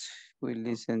not, we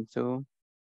listen to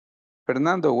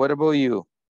Fernando. What about you?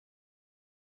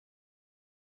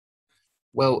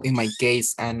 Well, in my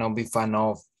case, I'm not a big fan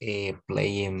of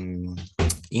playing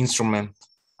instrument.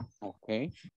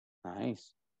 Okay,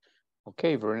 nice.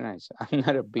 Okay, very nice. I'm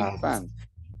not a big fan.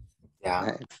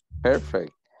 Yeah.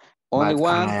 Perfect. Only But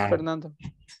one, Fernando?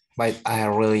 But I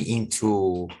am really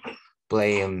into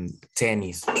playing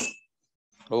tennis.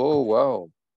 Oh, wow.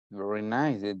 Very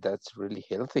nice. That's really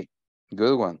healthy.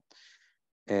 Good one.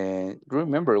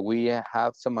 Remember, we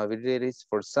have some abilities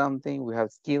for something. We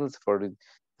have skills for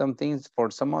some things.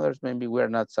 For some others, maybe we are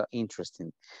not so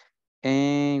interested.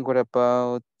 And what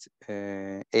about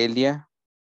Elia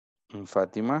and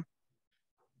Fatima?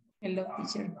 Hello,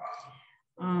 teacher.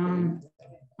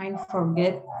 I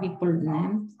forget people's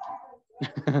names.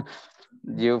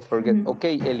 You forget.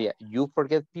 Okay, Elia, you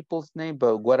forget people's name,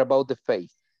 but what about the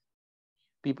face?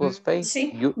 People's face?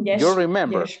 Sí, You yes,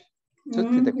 remember? yes.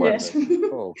 ¿Tú sí te acuerdas?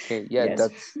 Yes. Okay, yeah, Yes.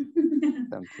 that's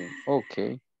something.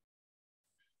 Okay.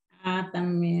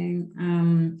 También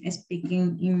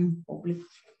speaking in public.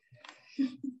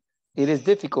 It is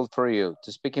difficult for you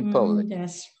to speak in public.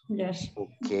 Yes, yes.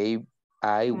 Okay,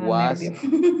 I was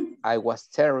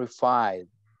terrified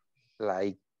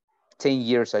like 10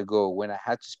 years ago when I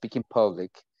had to speak in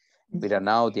public with an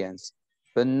audience.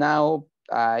 But now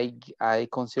I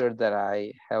consider that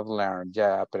I have learned,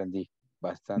 ya aprendí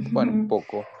bastante, bueno, un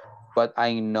poco, but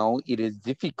I know it is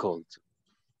difficult.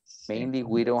 Mainly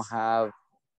we don't have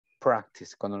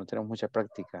practice, cuando no tenemos mucha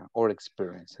práctica or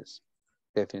experiences,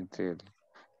 definitely.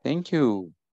 Thank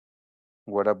you.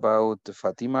 What about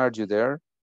Fatima, are you there?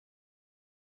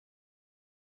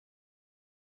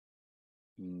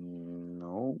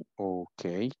 No,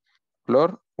 okay.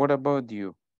 Flor, what about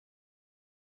you?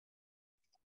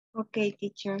 Okay,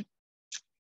 teacher.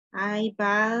 I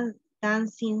bad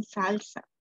dancing salsa.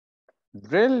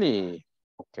 Really?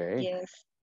 Okay. Yes.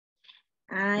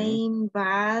 I'm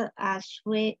bad at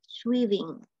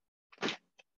swimming.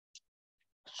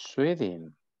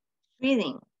 Sweating.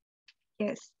 Swimming.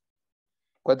 Yes.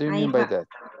 What do you mean by that?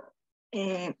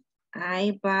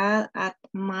 I bad at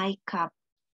makeup.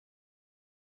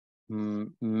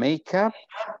 Makeup?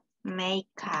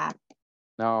 Makeup.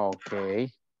 No, okay.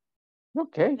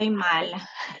 Okay. Soy mala.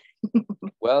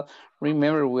 Well,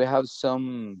 remember we have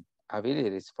some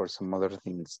abilities for some other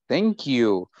things. Thank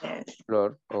you, Yes.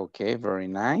 Flor. Okay, very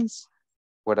nice.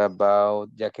 What about,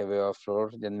 ya que veo a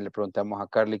Flor, ya le preguntamos a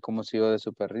Carly cómo siguió de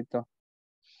su perrito.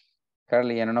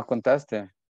 Carly, ya no nos contaste.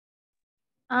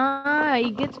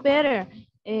 It gets better.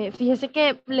 Fíjese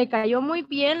que le cayó muy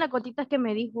bien las gotitas que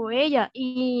me dijo ella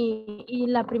y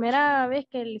la primera vez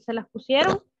que se las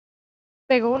pusieron,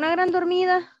 pegó una gran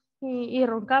dormida y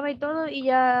roncaba y todo y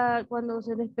ya cuando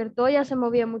se despertó ya se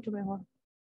movía mucho mejor.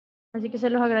 Así que se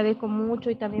los agradezco mucho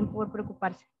y también por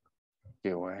preocuparse.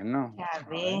 Qué bueno. Ya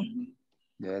ve.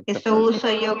 Ya Eso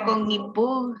uso yo con mi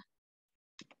pug.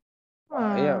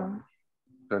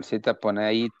 Florcita, pone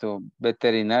ahí tu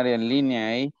veterinaria en línea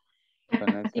ahí.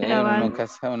 Ponete ahí,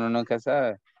 uno nunca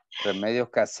sabe. Remedios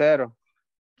caseros.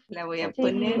 La voy a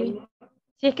poner.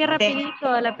 Si es que rapidito,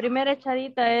 a la primera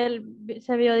echadita él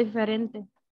se vio diferente.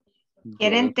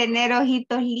 ¿Quieren tener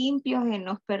ojitos limpios en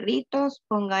los perritos?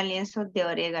 Pongan lienzos de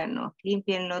orégano.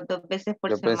 Límpienlos 2 veces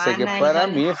por semana. Pensé que para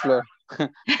mí, Flor.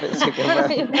 Pensé que para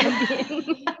mí.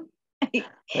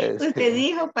 Usted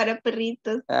dijo para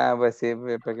perritos. Pues sí,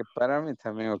 porque para mí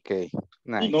también, ok.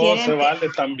 Nice. No, se vale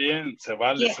también, se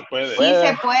vale, se puede. Sí,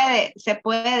 se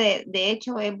puede. De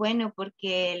hecho, es bueno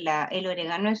porque el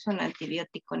orégano es un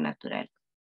antibiótico natural.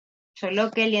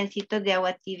 Solo que el liencito de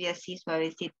agua tibia así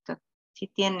suavecito. Si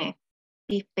tiene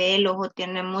pelos o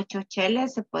tiene muchos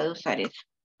cheles, se puede usar eso.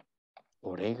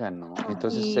 Orégano.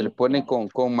 Entonces se le pone con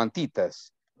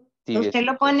mantitas. Usted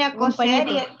lo pone a cocer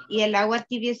y el agua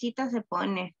tibiecita se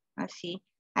pone así.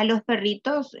 A los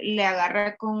perritos le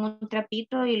agarra con un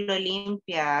trapito y lo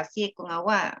limpia así con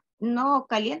agua, no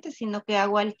caliente, sino que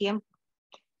agua al tiempo.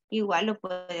 Igual lo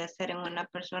puede hacer en una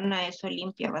persona, eso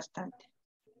limpia bastante.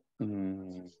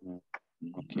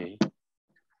 Ok.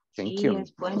 Thank you.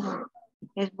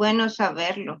 Es bueno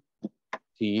saberlo.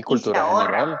 Sí, cultura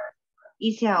general.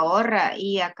 Y se ahorra.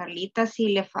 Y a Carlita,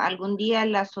 si algún día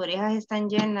las orejas están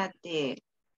llenas de,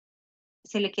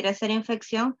 se le quiere hacer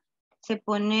infección, se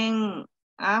ponen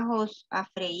ajos a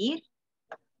freír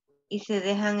y se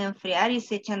dejan enfriar y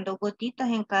se echan 2 gotitas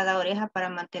en cada oreja para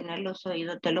mantener los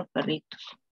oídos de los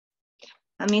perritos.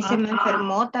 A mí se me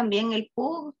enfermó también el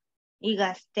pug y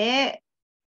gasté,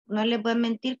 no les voy a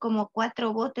mentir, como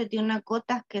 4 botes de unas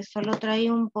gotas que solo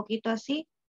traía un poquito así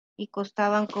y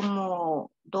costaban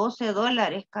como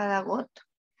 $12 cada gota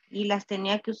y las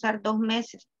tenía que usar 2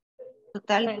 meses.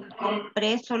 Total,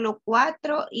 compré solo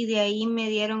 4 y de ahí me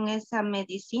dieron esa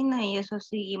medicina y eso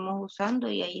seguimos usando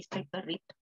y ahí está el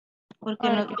perrito. Porque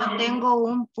yo tengo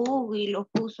un pug y los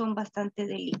pug son bastante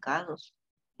delicados.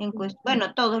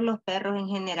 Bueno, todos los perros en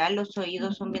general, los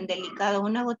oídos son bien delicados.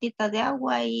 Una gotita de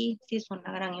agua y sí es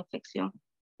una gran infección.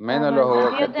 Menos los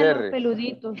aguacaterres.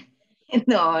 Peluditos.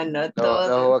 No Los todos.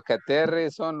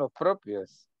 aguacaterres son los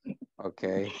propios. Ok.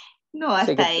 No,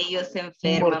 Sí hasta que- ellos se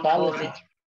enferman, pobre.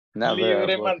 No, Libre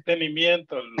pero-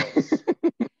 mantenimiento,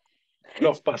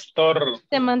 los pastor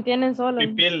Se mantienen solos.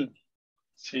 pipil.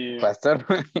 Sí. Pastor.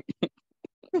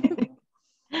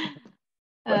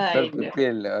 Pastor Ay, no.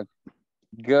 Pipil.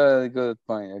 Good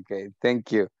point. Okay,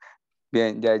 thank you.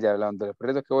 Bien, ya hablando de los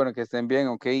perritos, qué bueno que estén bien.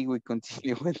 Okay, we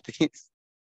continue with this.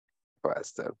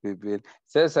 Pastor Pipil.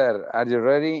 Cesar, are you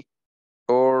ready?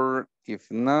 Or if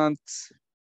not?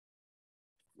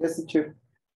 Yes, teacher.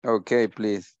 Okay,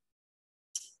 please.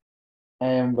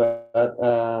 But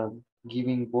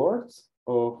giving words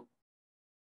of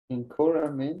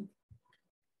encouragement.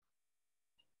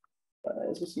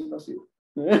 Eso sí no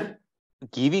sirve.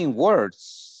 Giving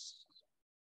words.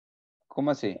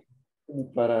 ¿Cómo así?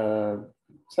 Como para, o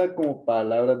sea, como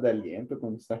palabras de aliento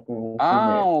cuando estás como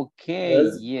Okay,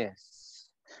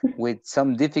 yes. With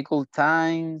some difficult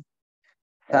time,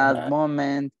 sad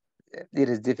moment, it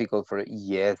is difficult for,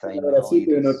 yes, I know. Así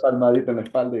que una palmadita en la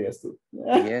espalda y esto.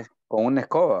 Yes, con una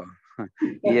escoba.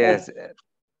 Yes.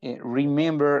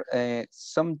 Remember,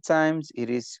 sometimes it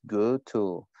is good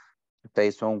to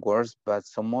say some words, but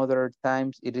some other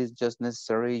times it is just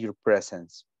necessary your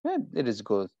presence. It is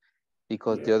good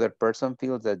because the other person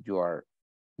feels that you are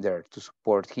there to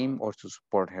support him or to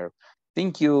support her.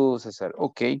 Thank you, Cesar.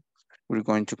 Okay, we're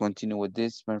going to continue with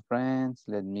this, my friends.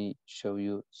 Let me show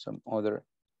you some other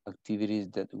activities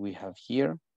that we have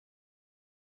here.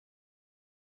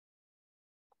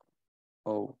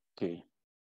 Okay.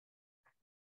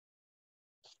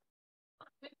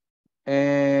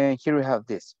 And here we have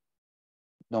this.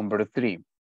 Number 3,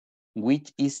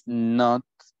 which is not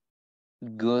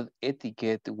good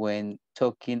etiquette when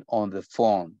talking on the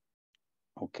phone.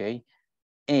 Okay.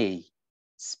 A,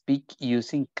 speak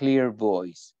using clear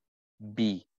voice.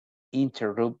 B,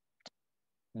 interrupt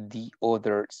the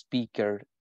other speaker.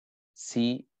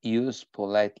 C, use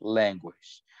polite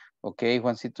language. Okay,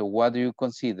 Juancito, what do you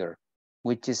consider?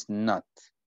 Which is not?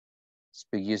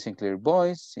 Speak using clear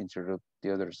voice, interrupt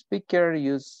the other speaker,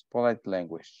 use polite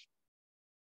language.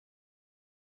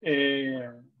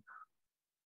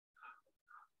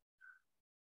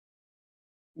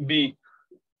 B.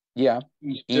 Yeah,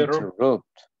 interrupt.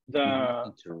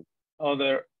 The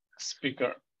other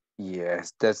speaker.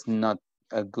 Yes, that's not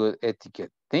a good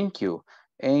etiquette. Thank you.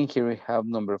 And here we have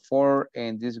number 4,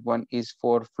 and this one is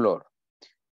for Flor.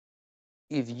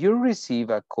 If you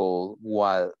receive a call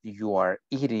while you are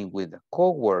eating with a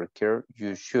coworker,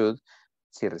 you should,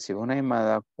 si recibes una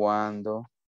llamada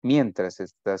mientras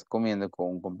estás comiendo con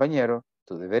un compañero,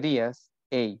 tú deberías,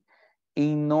 A,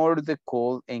 ignore the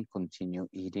call and continue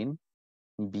eating.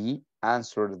 B,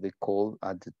 answer the call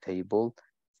at the table.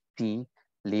 C,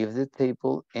 leave the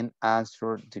table and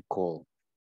answer the call.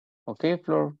 Okay,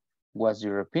 Flor, what's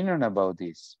your opinion about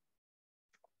this?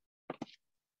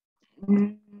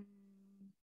 I'm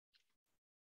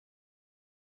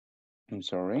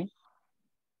sorry.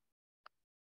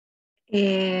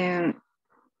 And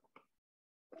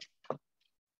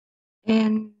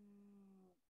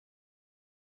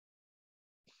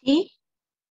see,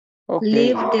 okay.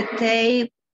 Leave the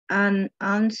tape and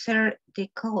answer the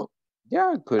call.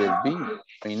 Yeah, could it be?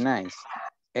 Very nice.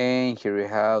 And here we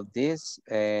have this,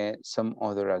 some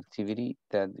other activity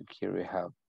that here we have.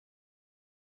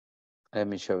 Let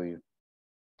me show you.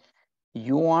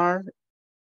 You are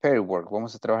pair work.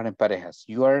 Vamos a trabajar en parejas.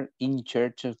 You are in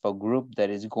charge of a group that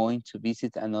is going to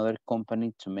visit another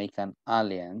company to make an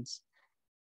alliance.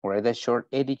 Write a short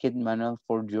etiquette manual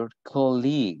for your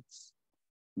colleagues.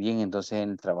 Bien, entonces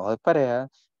en el trabajo de pareja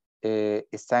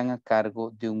están a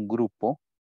cargo de un grupo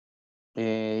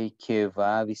que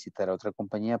va a visitar a otra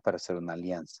compañía para hacer una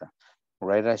alianza.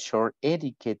 Write a short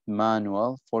etiquette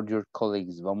manual for your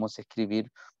colleagues. Vamos a escribir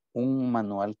un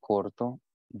manual corto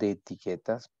de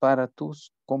etiquetas para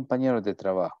tus compañeros de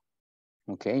trabajo.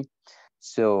 Okay.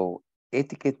 So,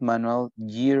 etiquette manual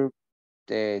year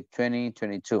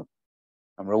 2022.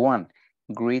 Number 1,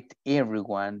 greet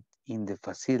everyone in the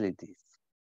facilities.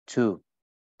 2,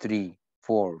 3,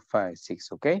 4, 5,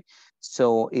 6, okay?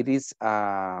 So it is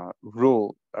a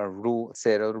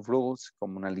set of rules,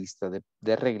 como una lista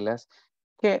de reglas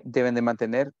que deben de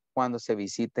mantener cuando se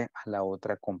visite a la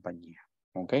otra compañía,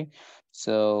 okay?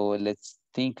 So let's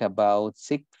think about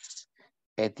 6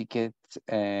 etiquettes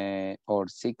or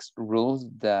 6 rules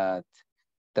that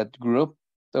group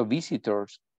of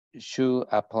visitors should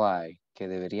apply, que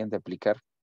deberían de aplicar,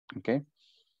 okay?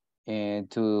 And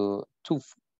to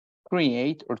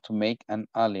create or to make an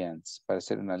alliance, para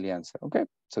hacer una alianza, okay?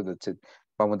 So that's it.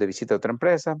 Vamos de visita a otra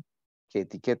empresa, qué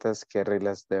etiquetas, qué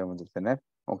reglas debemos de tener,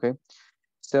 okay?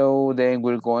 So then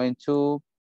we're going to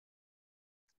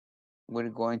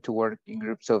work in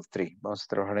groups of 3. Vamos a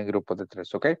trabajar en grupos de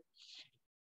 3, okay?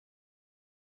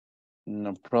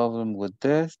 No problem with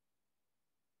this.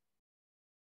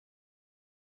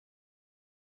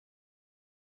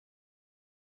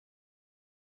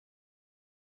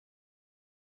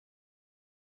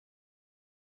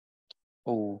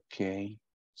 Okay,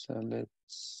 so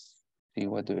let's see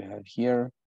what do we have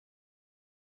here.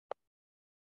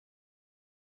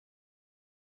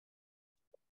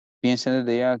 Piensen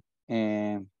desde ya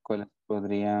cuáles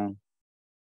podrían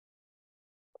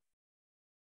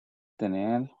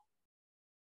tener.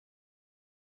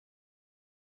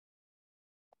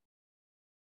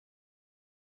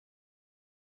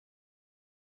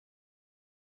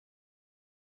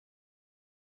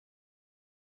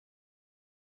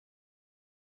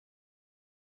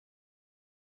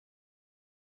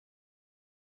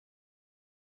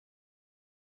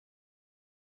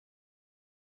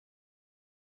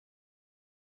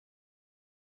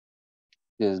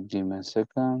 Just give me a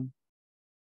second.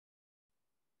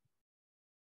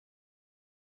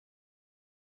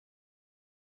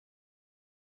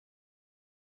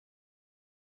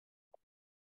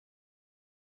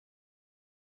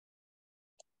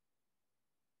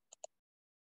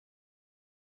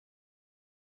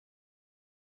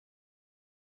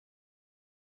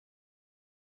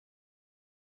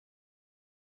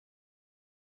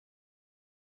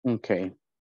 Okay.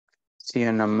 See you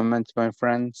in a moment, my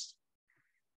friends.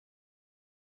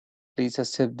 Please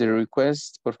accept the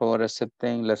request. Por favor,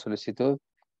 acepten la solicitud.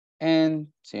 And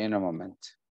see you in a moment.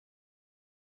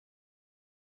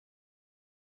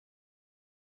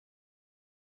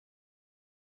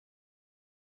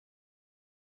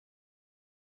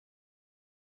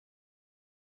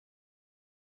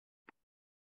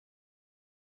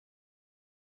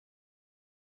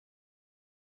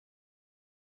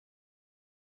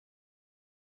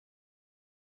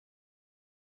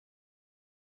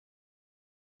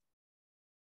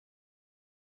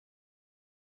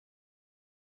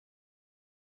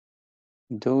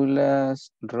 Douglas,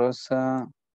 Rosa,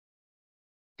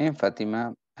 and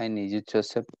Fatima, I need you to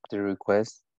accept the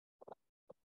request.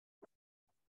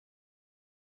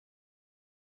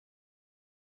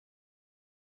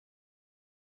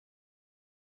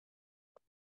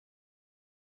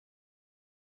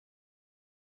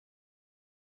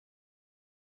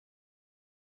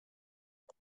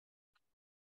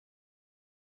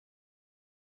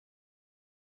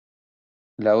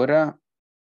 Laura.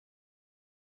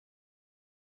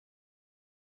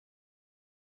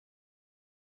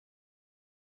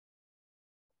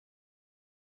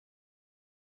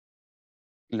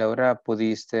 Laura,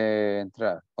 ¿pudiste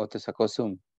entrar o te sacó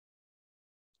Zoom?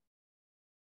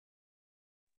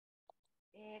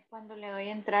 Cuando le doy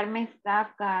a entrar me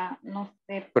saca, no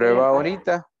sé. Prueba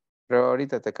ahorita,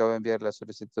 te acabo de enviar la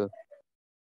solicitud.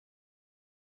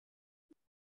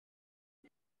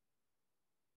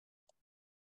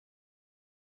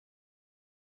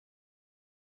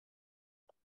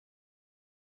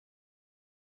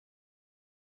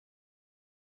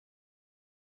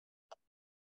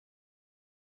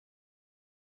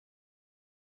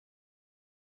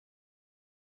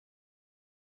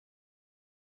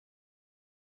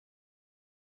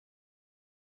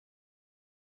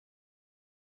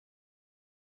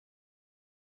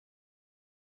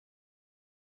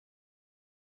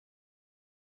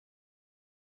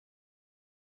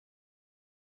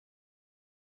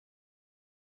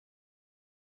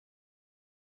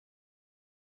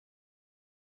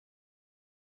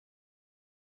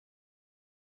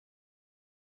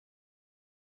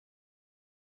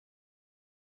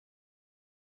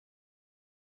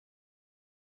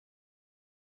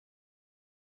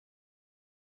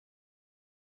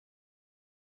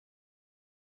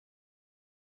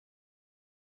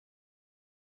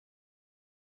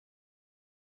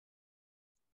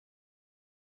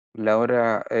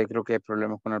 Laura, creo que hay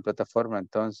problemas con la plataforma,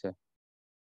 entonces.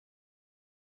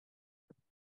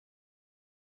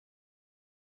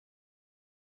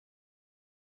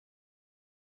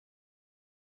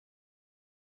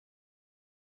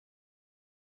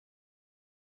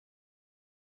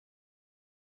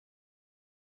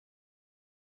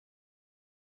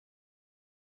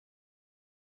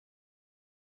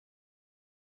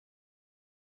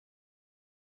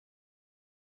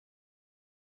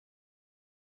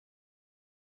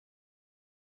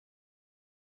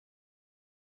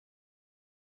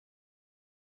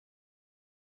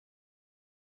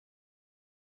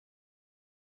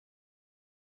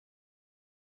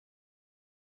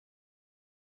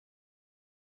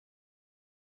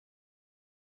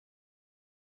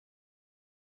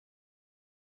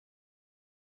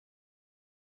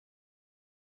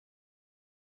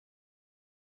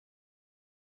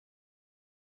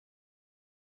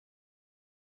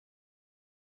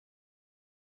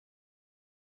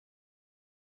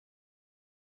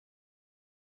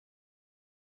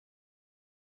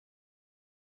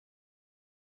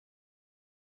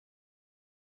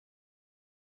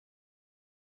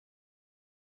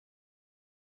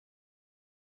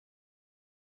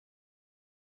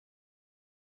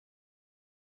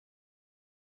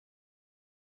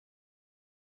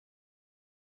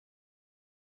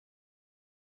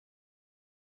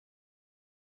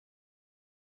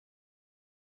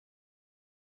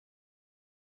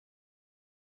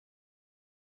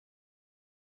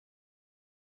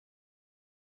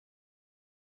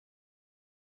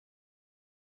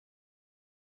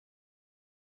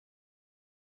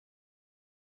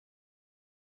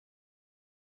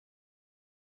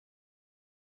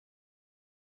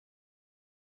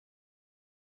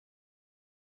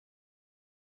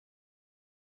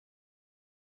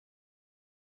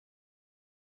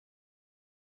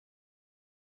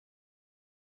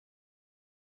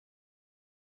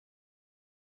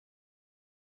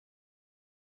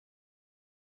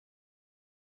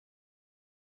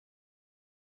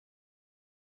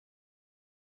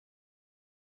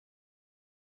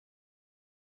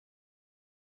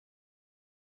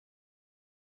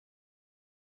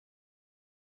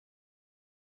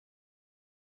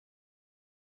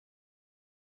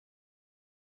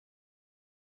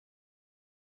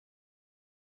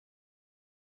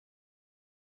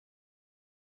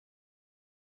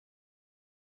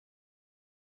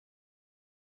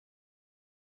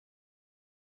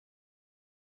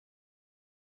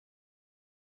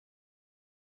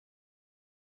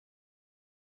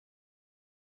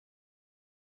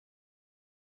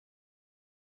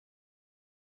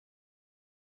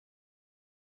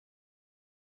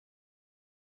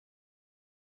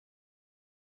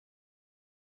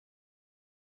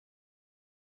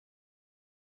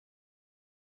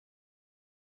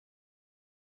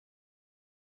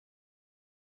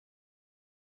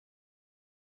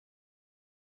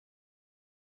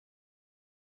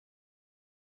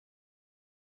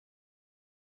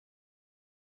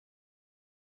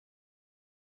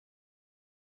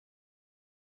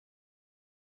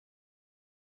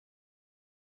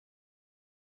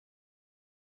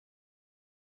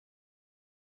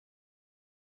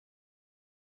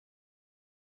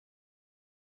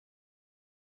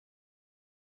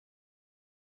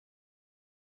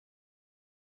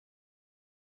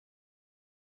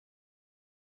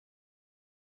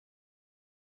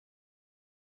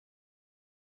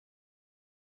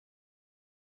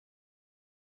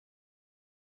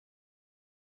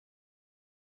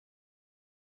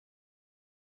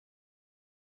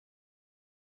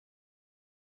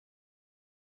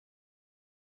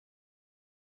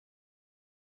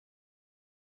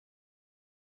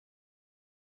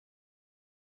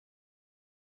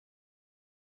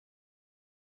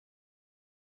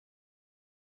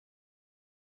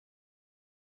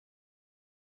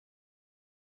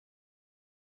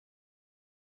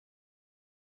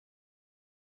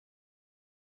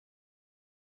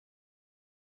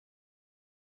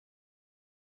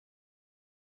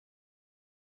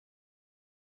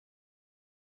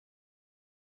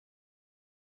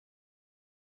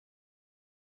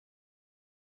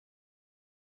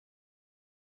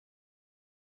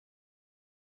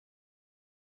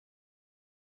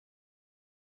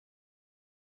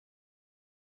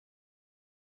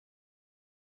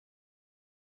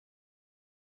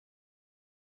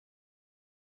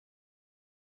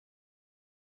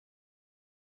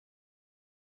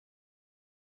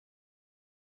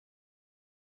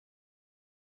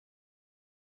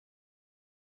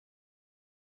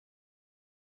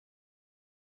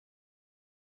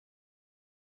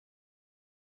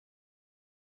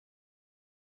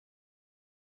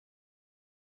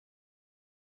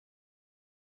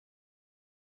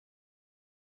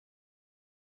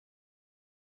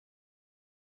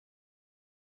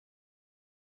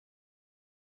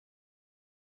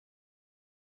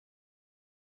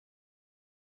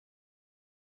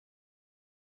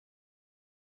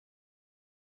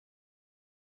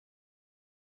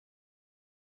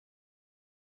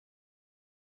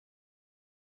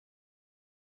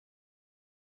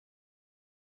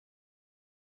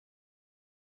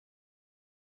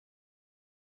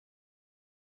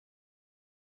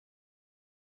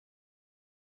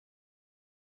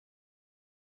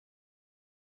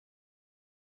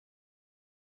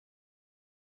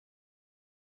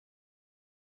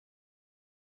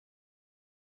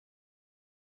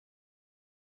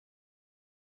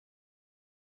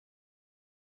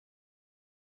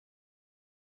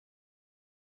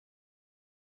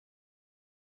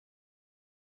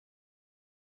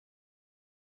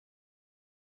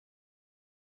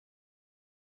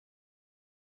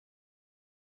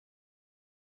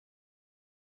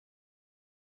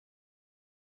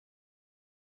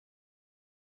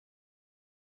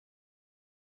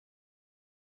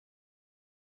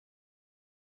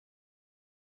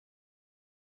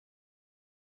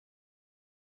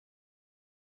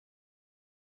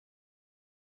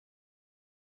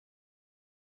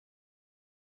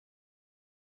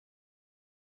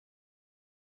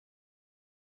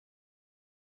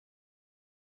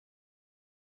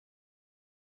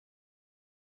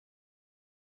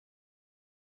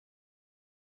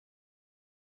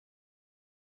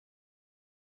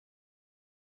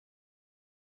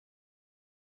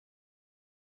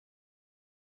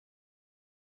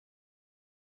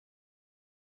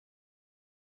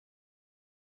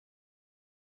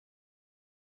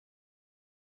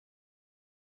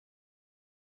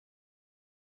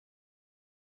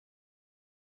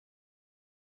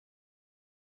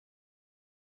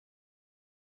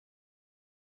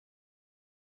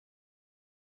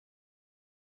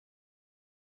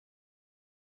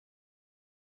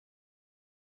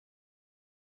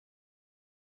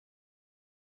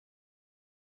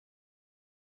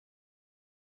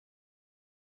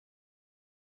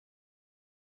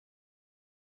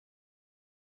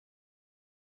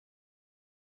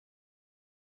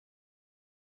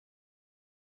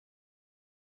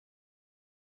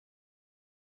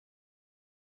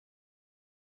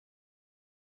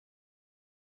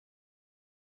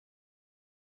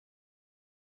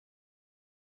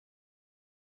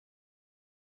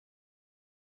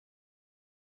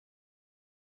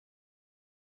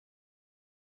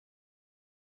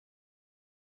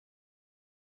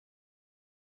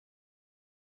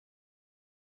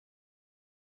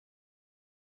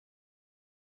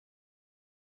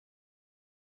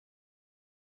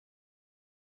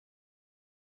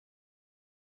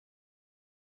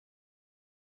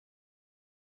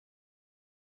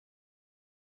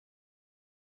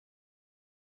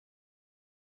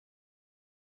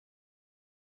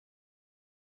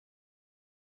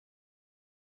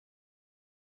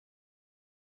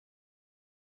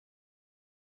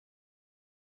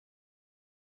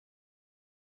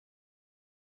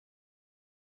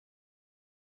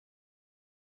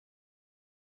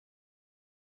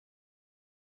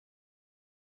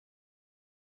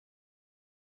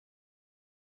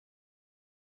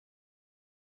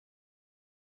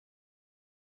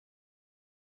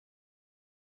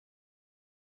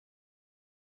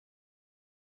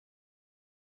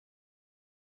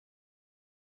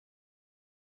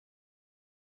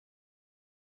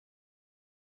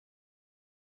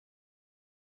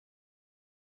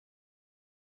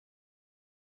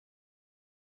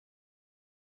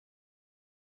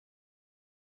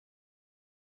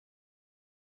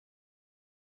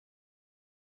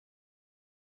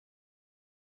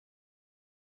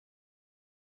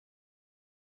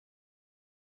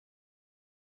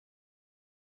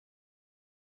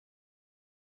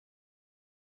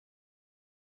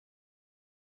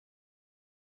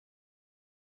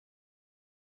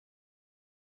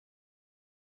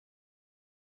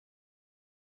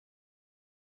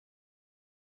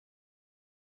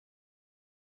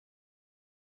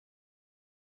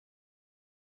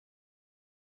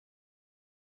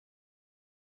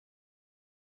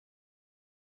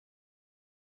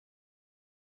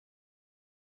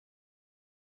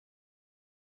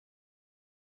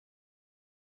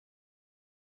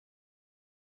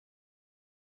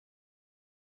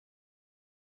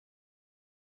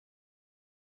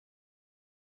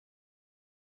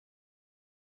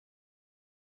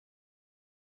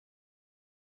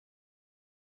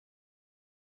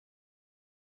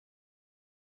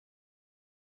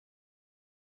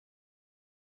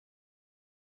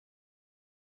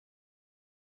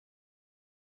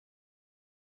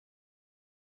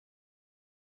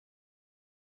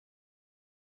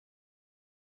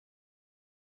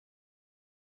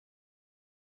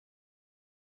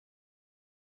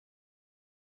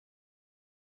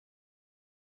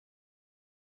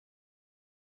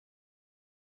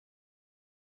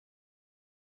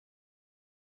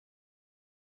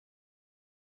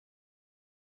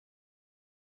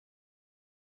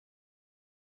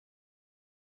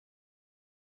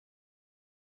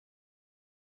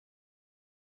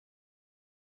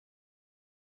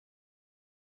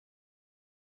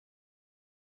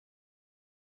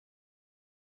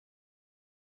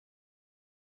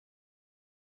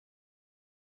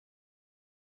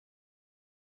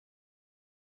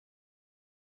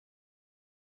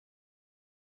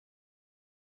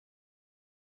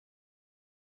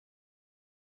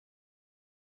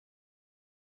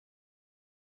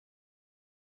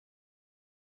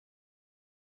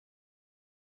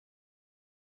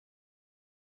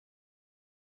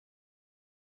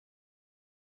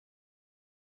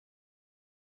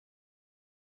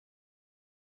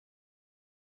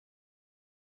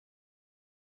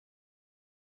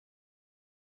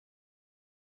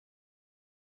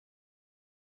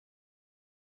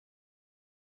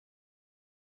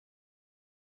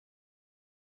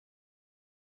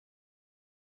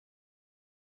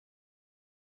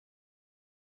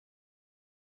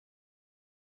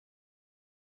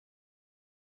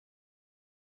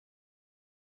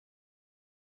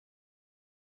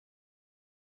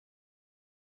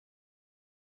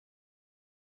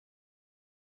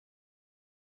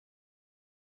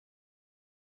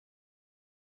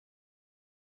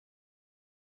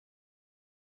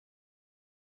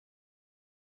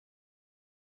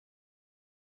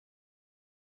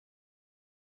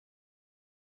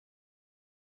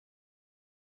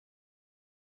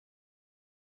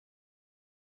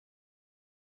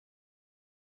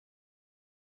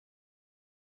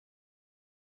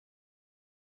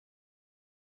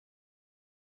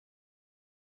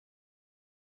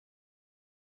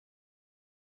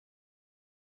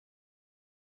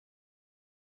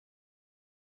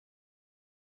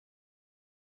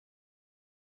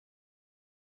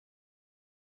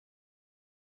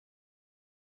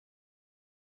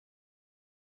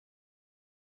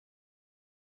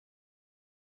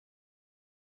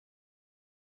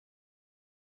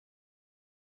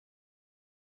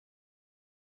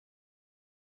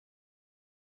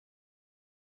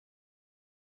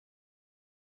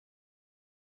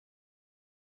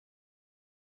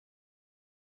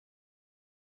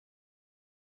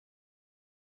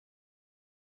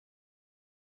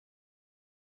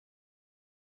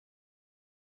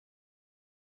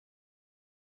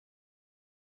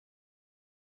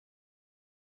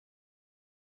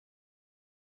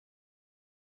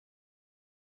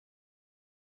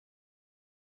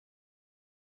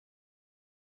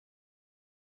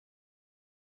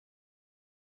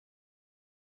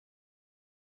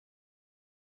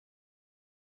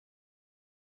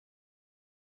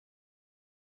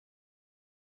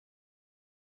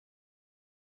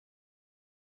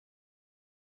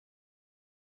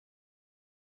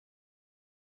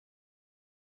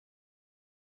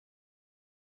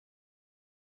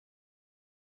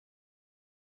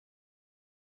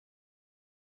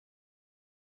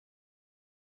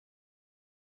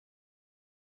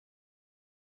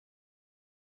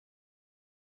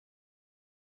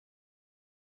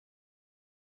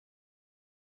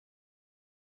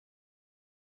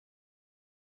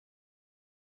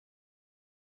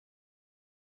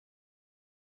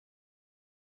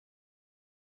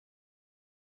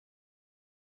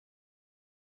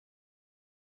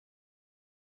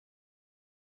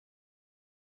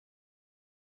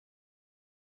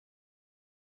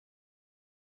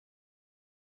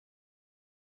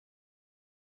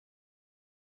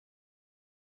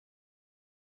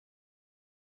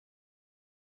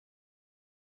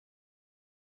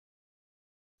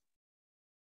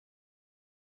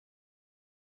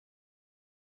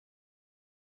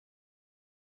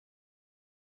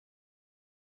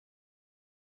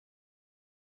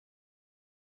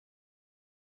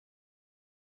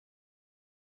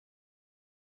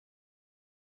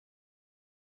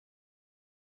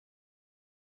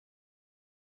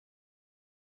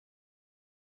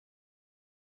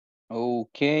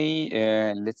 Okay,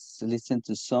 let's listen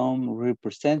to some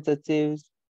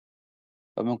representatives.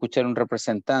 Vamos a escuchar un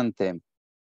representante.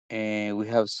 We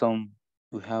have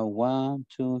 1,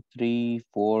 2, 3,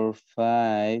 4,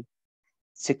 5,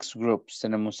 6 groups.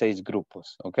 Tenemos 6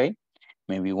 grupos, okay?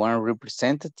 Maybe one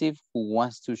representative who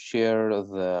wants to share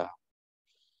the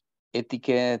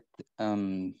etiquette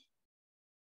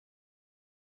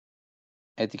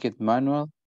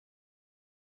manual.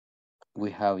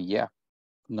 We have,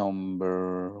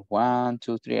 number 1,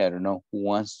 2, 3, I don't know who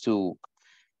wants to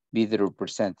be the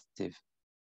representative.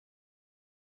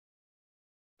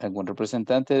 ¿Algún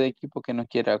representante de equipo que nos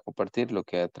quiera compartir lo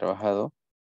que ha trabajado?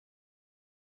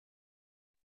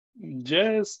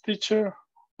 Yes, teacher.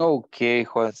 Okay,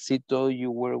 Juancito, you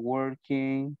were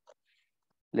working.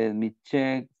 Let me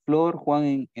check. Flor,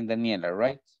 Juan, and Daniela,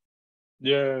 right?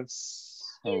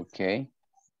 Yes. Okay.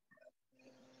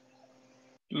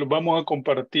 Lo vamos a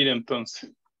compartir entonces.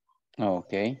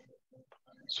 Okay.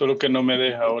 Solo que no me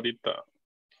deja ahorita.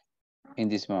 In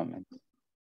this moment.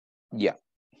 Yeah.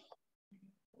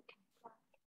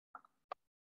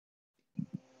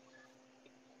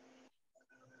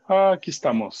 Aquí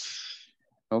estamos.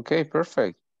 Okay,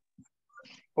 perfect.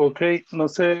 Ok, no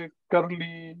sé,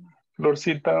 Carly,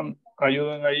 Florcita,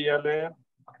 ayudan ahí a leer.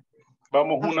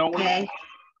 Vamos una a una.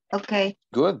 Okay.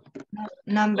 Good.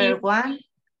 Number 1,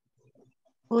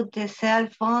 put the cell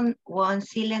phone on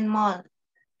silent mode.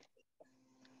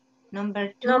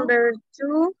 Number 2. Number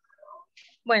 2,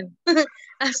 bueno,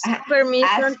 ask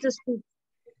permission to speak.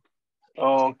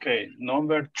 Okay,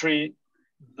 number 3,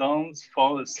 don't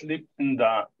fall asleep in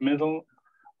the middle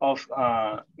of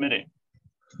a meeting.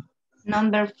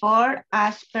 Number 4,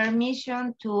 ask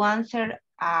permission to answer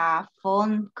a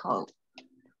phone call.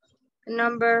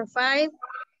 Number 5,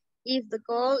 if the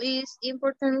call is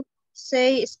important,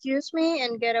 say excuse me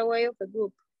and get away of the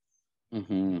group.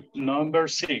 Number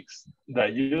 6,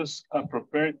 that use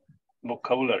appropriate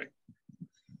vocabulary.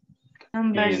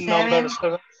 Number 7,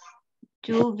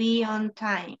 to be on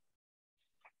time.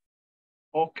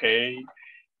 Okay.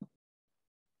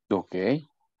 Okay.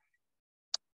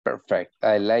 Perfect.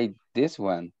 I like this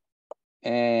one.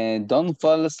 And don't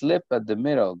fall asleep at the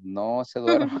middle. No se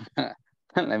duerma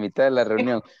en la mitad de la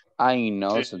reunión. I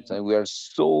know sometimes we are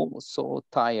so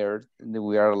tired. And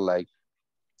we are like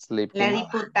sleeping. La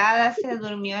diputada se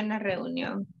durmió en la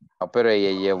reunión. No, pero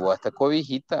ella llevó hasta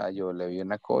cobijita. Yo le vi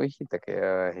una cobijita que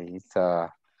ahí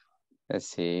está.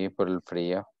 Sí, por el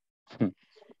frío.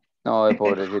 No,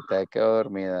 pobrecita, quedó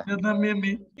dormida. Yo también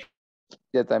vi.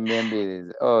 Yo también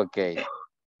vi. Okay.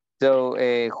 So,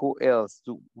 who else?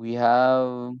 Do we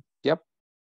have? Yep.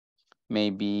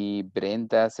 Maybe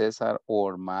Brenda, César,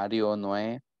 or Mario,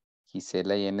 Noé,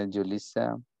 Gisela, Janet,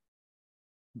 Julissa,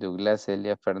 Douglas,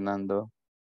 Elia, Fernando.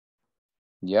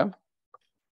 Yeah.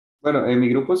 Bueno, en mi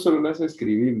grupo solo las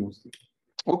escribimos.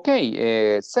 Ok,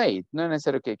 say it. No es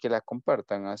necesario que la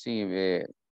compartan así,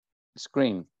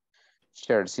 screen,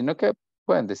 share, sino que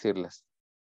pueden decirlas.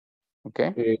 Ok.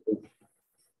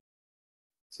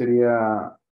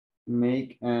 Sería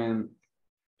make an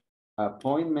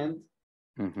appointment.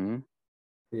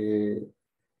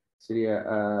 Sería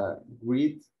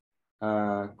greet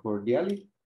cordially.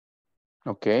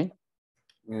 Ok.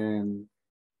 And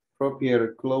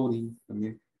proper clothing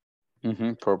también.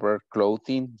 Proper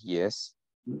clothing, yes.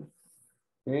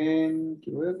 And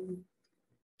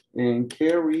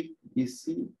carry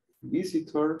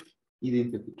visitor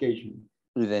identification.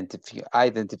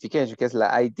 Identification, que es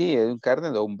la ID de un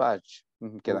carnet o un badge.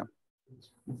 Queda.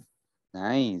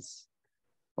 Nice.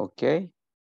 Okay.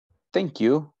 Thank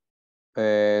you.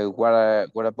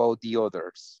 What about the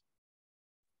others?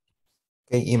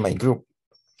 Okay, in my group.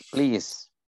 Please.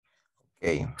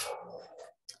 Okay.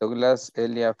 Douglas,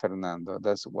 Elia, Fernando.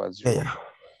 That's what's your... Yeah.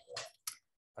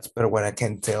 As per what I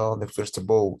can tell, the first of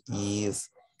all is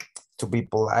to be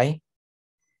polite.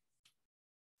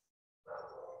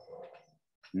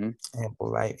 And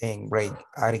polite and great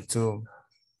attitude.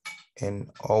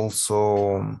 And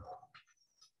also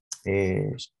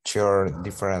share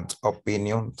different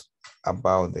opinions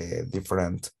about the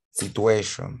different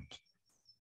situations.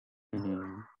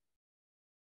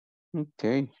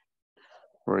 Okay,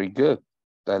 very good.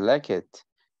 I like it.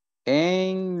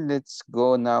 And let's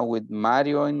go now with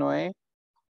Mario and Noé.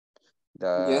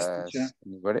 Yes, teacher.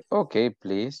 Anybody? Okay,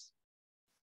 please.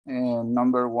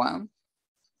 Number 1,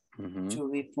 to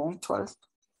be punctual.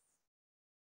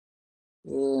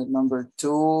 Number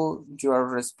 2, you are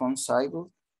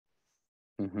responsible.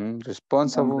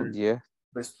 Responsible, yeah.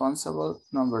 Responsible.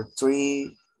 Number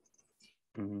 3,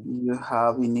 you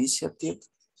have initiative.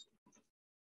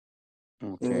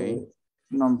 Okay.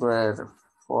 Number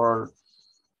 4,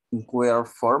 wear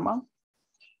formal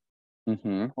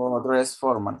or dress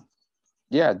formal.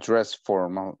 Yeah, dress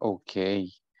formal.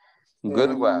 Okay.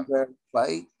 Good one. Number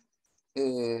 5,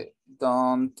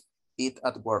 don't eat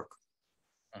at work.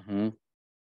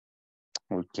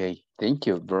 Okay, thank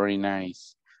you. Very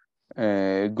nice.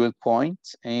 Good point.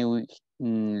 And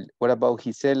what about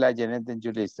Gisela, Janet, and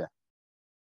Julissa?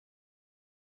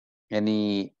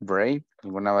 Any brave?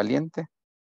 ¿Alguna valiente?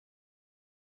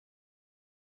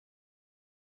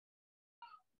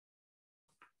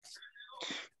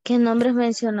 ¿Qué nombres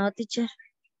mencionó, teacher?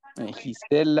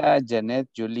 Gisela, Janet,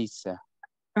 Julissa.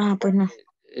 Ah, pues no.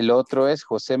 El otro es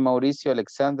José Mauricio,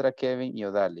 Alexandra, Kevin y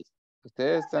Odalis.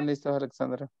 ¿Ustedes están listos,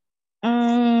 Alexandra?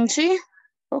 Sí.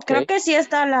 Okay. Creo que sí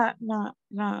está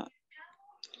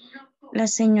la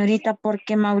señorita,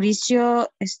 porque Mauricio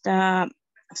está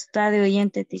de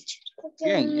oyente, teacher.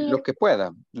 Bien, lo que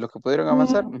puedan, lo que pudieron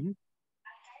avanzar.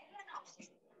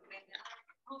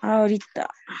 Ahorita.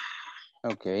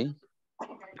 Ok.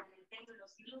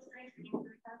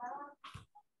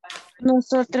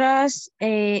 Nosotras,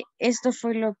 esto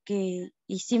fue lo que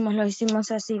hicimos, lo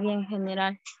hicimos así bien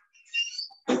general.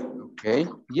 Ok,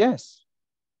 yes.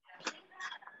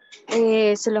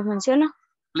 ¿Se los menciono?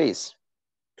 Please.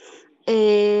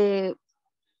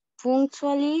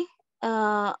 Punctually,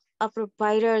 a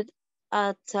provider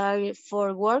attire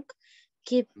for work,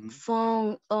 keep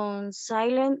phone on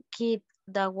silent, keep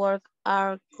the work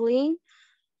are clean,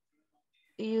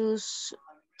 use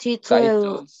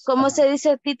titles. ¿Cómo se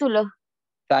dice título?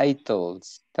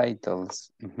 Titles.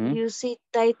 Use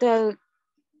title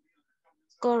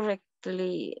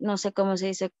correctly. No sé cómo se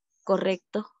dice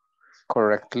correcto.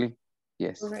 Correctly,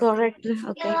 yes. Correctly,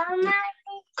 okay.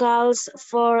 Calls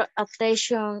for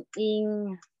attention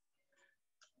in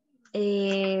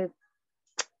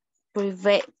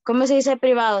private. ¿Cómo se dice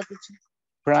privado, teacher?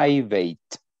 Private.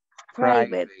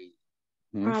 Private.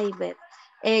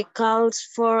 Calls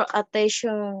for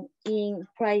attention in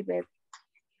private.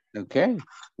 Okay,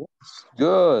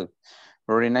 good.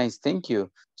 Very nice, thank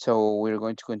you. So we're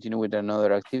going to continue with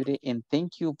another activity and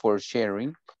thank you for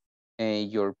sharing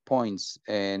your points.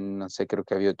 No sé, creo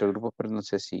que había otro grupo, pero no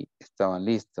sé si estaban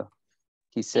listos.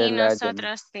 Gisela. Y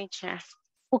nosotros, teacher.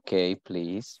 Okay,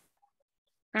 please.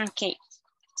 Ok,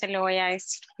 se lo voy a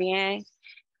decir bien.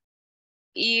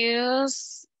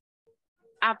 Use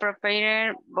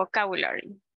appropriate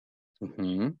vocabulary.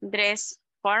 Dress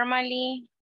formally.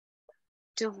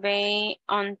 To be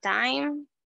on time.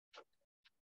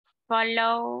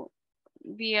 Follow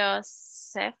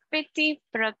biosafety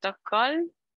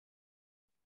protocol.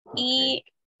 Y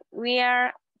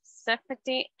wear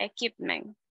safety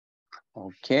equipment.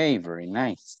 Okay, very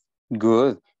nice.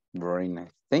 Good, very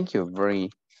nice. Thank you,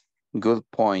 very good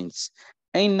points.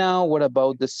 And now, what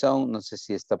about the sound? No sé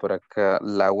si está por acá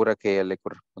Laura, que ya le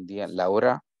correspondía.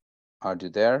 Laura, are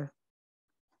you there?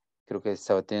 Creo que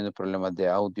estaba teniendo problemas de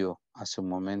audio hace un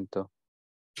momento.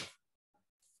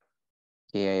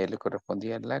 Y a ella le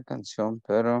correspondía la canción,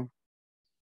 pero...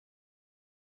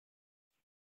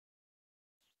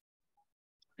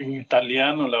 En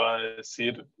italiano la va a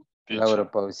decir. Laura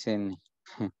Pausini.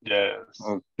 Yes.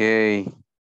 Ok.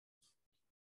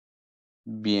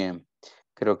 Bien.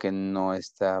 Creo que no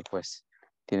está, pues,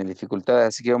 tiene dificultades.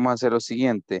 Así que vamos a hacer lo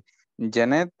siguiente.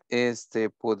 Janet,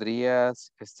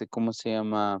 ¿podrías, cómo se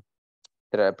llama,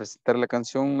 presentar la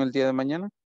canción el día de mañana?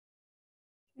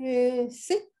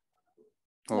 Sí.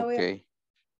 Ok.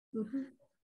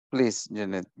 Please,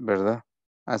 Janet, ¿verdad?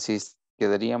 Así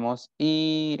quedaríamos.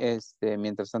 Y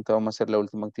mientras tanto vamos a hacer la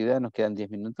última actividad. Nos quedan 10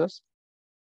 minutos.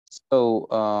 So,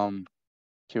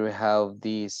 here we have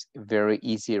this very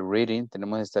easy reading.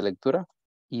 Tenemos esta lectura.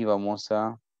 Y vamos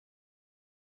a...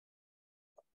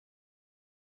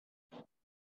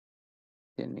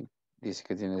 Dice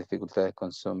que tiene dificultades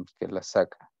con Zoom, que la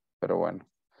saca. Pero bueno.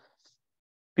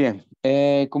 Bien.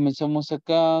 Comenzamos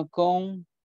acá con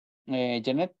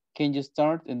Janet. Can you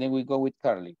start? And then we go with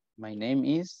Carly. My name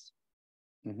is...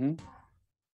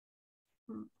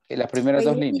 Las primeras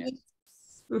dos líneas.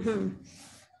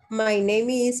 My name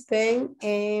is Ben.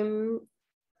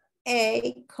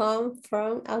 I come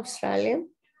from Australia.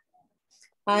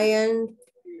 I am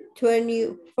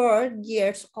 24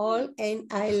 years old and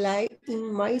I live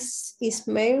in my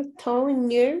small town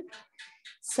near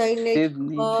Sydney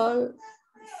called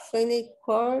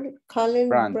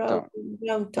Brampton.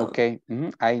 Okay,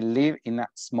 I live in a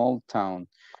small town.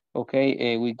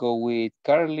 Okay, we go with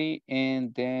Carly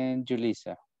and then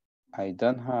Julissa. I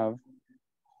don't have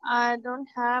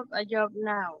a job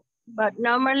now, but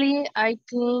normally I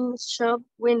clean shop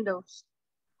windows.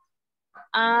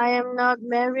 I am not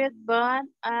married, but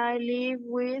I live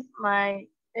with my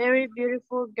very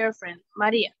beautiful girlfriend,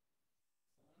 Maria,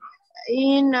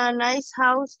 in a nice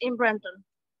house in Brenton.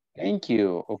 Thank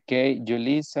you. Okay,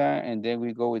 Julissa, and then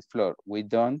we go with Flor. We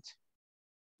don't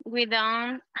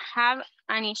have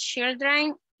any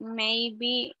children,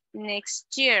 maybe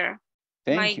next year.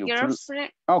 Thank you.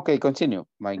 Girlfriend. Okay, continue.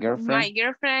 My girlfriend. My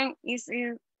girlfriend is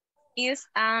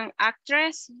an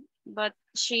actress, but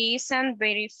she isn't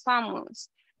very famous.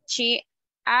 She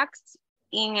acts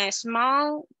in a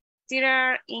small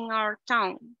theater in our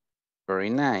town. Very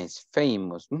nice.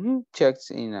 Famous.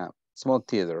 Checks in a small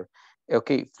theater.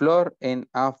 Okay, Flor, and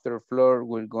after Flor,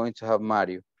 we're going to have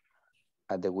Mario.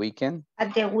 At the weekend?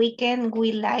 At the weekend,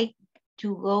 we like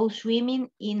to go swimming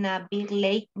in a big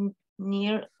lake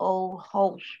near our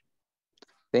house.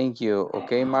 Thank you.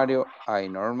 Okay, Mario, I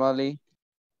don't know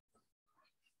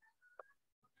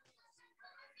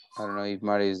if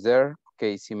Mario is there.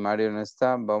 Okay, si Mario no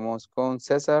está, vamos con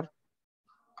César.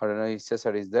 I don't know if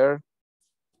César is there.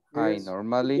 Yes.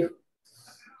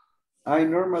 I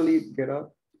normally get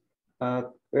up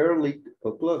at early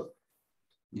o'clock.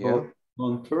 Yeah. But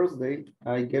on Thursday,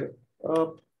 I get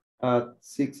up at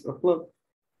 6 o'clock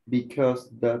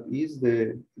because that is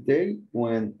the day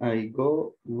when I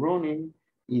go running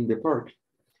in the park.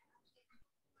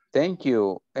 Thank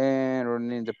you. And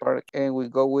running in the park. And we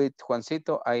go with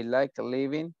Juancito. I like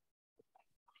living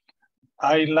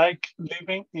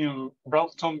in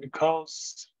Broughton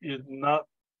because it's not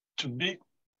too big.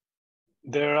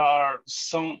 There are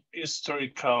some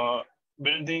historical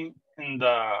buildings in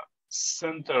the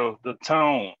center of the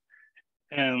town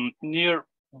and near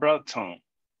Broughton.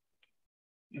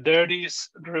 There is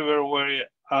a river where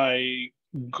I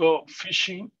go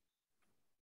fishing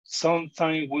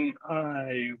sometime when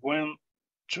I want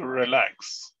to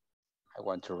relax. I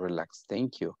want to relax.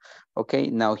 Thank you. Okay,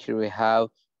 now here we have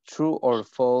true or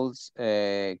false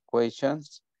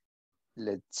questions.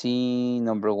 Let's see,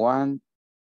 number one.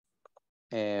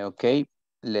 Okay,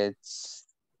 let's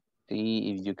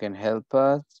see if you can help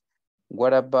us.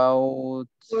 What about?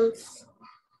 False.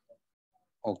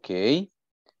 Okay.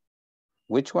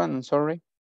 Which one? Sorry.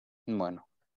 Bueno,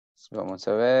 vamos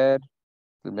a ver.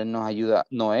 Tal vez nos ayuda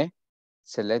Noé.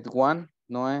 Select one,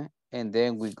 Noé, and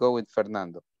then we go with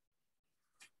Fernando.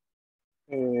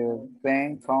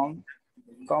 Ben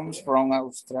comes from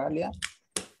Australia,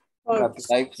 but False.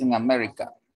 lives in America.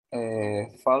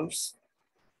 False.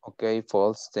 Okay,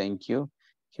 false. Thank you.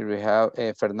 Here we have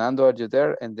Fernando, are you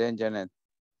there? And then Janet.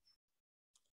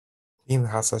 Tim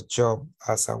has a job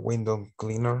as a window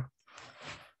cleaner.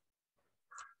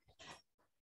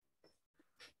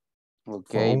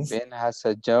 Okay, False. Ben has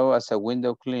a job as a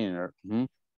window cleaner.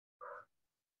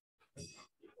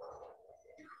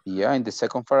 Yeah, in the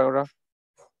second paragraph.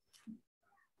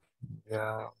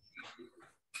 Yeah.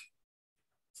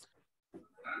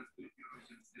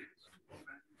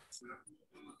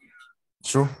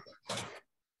 True.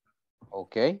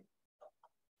 Okay.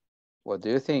 What do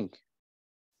you think?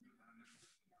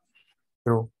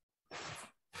 True.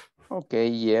 Okay,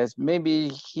 yes, maybe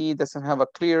he doesn't have a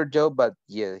clear job, but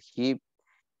yeah, he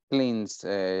cleans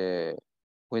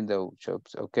window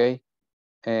shops, okay?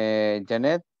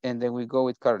 Janet, and then we go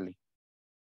with Carly.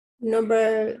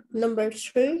 Number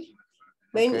 3.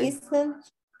 Ben Okay.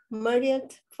 isn't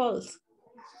married. False.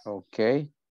 Ok.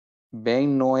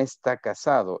 Ben no está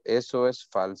casado. ¿Eso es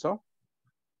falso?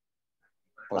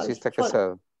 ¿O sí está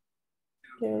casado?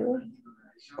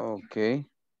 Ok.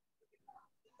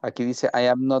 Aquí dice, I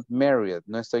am not married.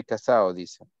 No estoy casado,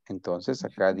 dice. Entonces,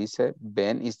 acá dice,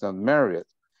 Ben is not married.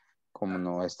 Como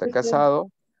no está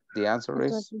casado, the answer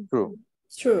is true.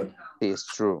 True. It's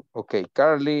true. Okay,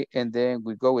 Carly, and then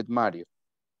we go with Mario.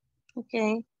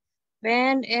 Okay.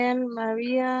 Ben and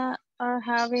Maria are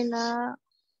having a...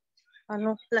 Ah,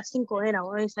 no, las 5 era,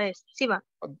 o esa es. Sí, va.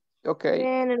 Okay.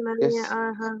 Ben and Maria Yes.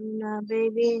 are having a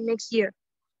baby next year.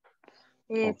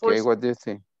 Okay, false. what do you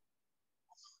think?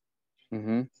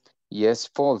 Yes,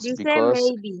 false, Dice because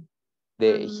maybe.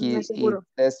 it seguro.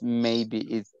 says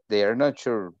maybe they are not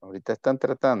sure. Ahorita están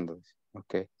tratando.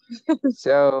 Okay.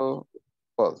 So,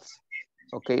 false.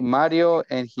 Okay, Mario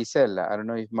and Gisela. I don't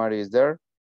know if Mario is there.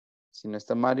 Si no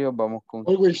está Mario, vamos con...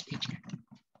 Always.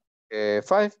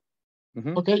 5.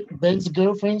 Okay, Ben's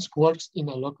girlfriend works in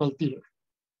a local theater.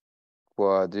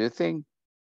 What do you think?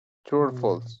 True or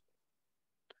false?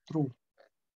 True.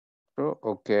 True,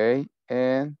 okay.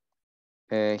 And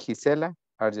Gisela,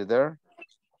 are you there?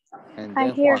 And I'm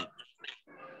then here.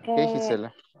 Juan. Okay,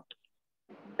 Gisela.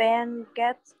 Ben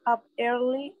gets up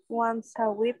early once a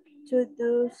week to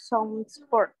do some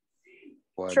sport.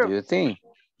 What True. do you think?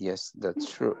 Yes,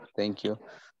 that's true. Thank you.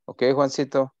 Okay,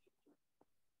 Juancito.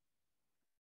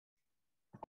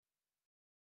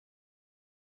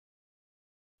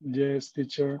 Yes,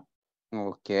 teacher.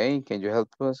 Okay, can you help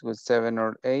us with 7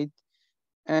 or 8?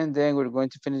 And then we're going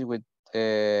to finish with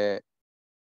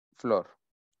Flor.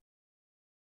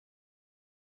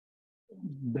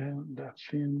 Then the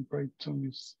thin Brighton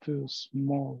is too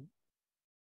small.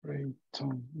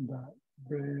 Brighton, that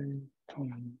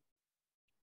Brighton.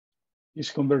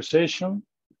 Is conversation,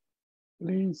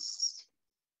 please.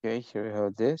 Okay, here we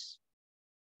have this.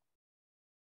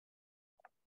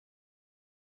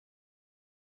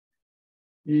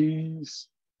 Is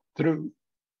true.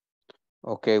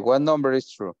 Okay, what number is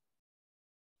true?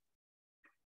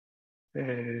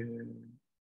 7.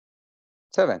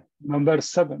 Number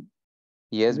 7.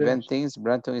 Yes, Ben thinks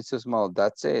Branton is too small.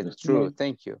 That's it. It's True. small.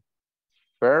 Thank you.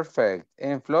 Perfect.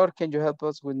 And Flor, can you help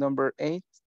us with number 8?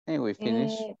 And we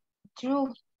finish.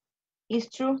 True. It's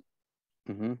true.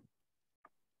 Mm-hmm.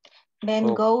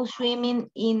 Ben goes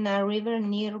swimming in a river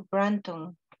near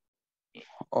Branton.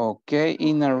 Okay,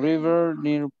 in a river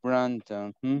near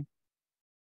Branton.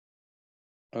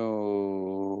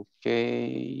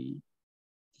 Okay.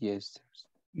 Yes.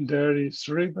 There is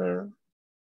river.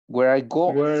 Where I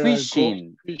go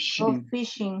fishing. Go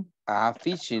fishing.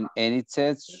 Fishing. And it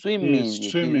says swimming. Y aquí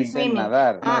dice Swimming.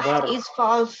 nadar. It's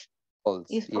false. False.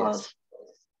 It's Yes. false.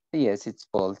 Yes, it's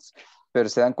false. Pero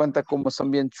se dan cuenta cómo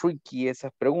son bien tricky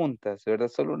esas preguntas, ¿verdad?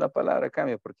 Solo una palabra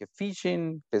cambia, porque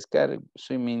fishing, pescar,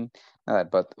 swimming, nada,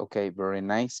 but okay, very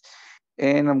nice.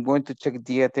 And I'm going to check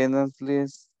the attendance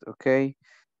list, okay?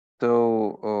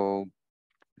 So,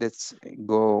 let's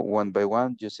go one by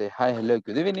one. You say hi, hello,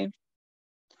 good evening.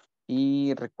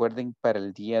 Y recuerden, para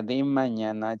el día de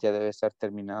mañana ya debe estar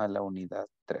terminada la unidad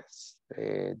 3.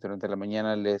 Durante la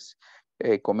mañana les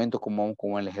comento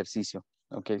como el ejercicio,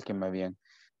 ok, el que me habían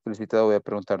solicitado. Voy a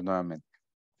preguntar nuevamente.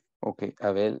 Ok,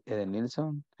 Abel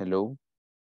Edenilson, hello.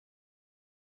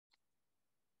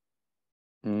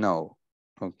 No.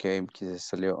 Ok, quizás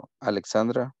salió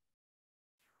Alexandra.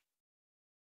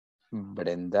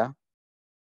 Brenda.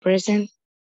 Present.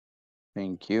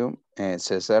 Thank you.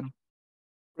 César.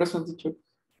 Present, teacher.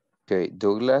 Ok,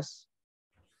 Douglas.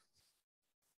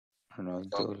 No,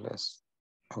 Douglas.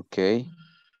 Ok.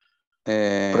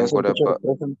 Present, teacher,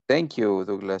 present. Thank you,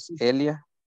 Douglas. Elia.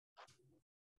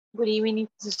 Good evening,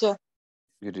 teacher.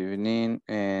 Good evening.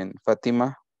 And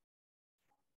Fatima.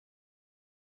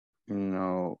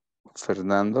 No.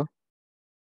 Fernando.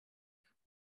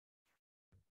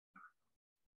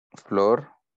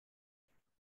 Flor.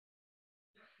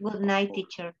 Good night,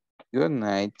 teacher. Good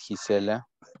night, Gisela.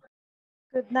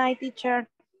 Good night, teacher.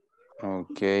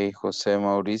 Ok, José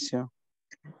Mauricio.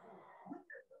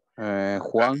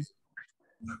 Juan.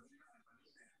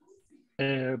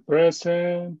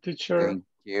 Present, teacher.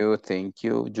 Thank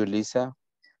you. Julissa.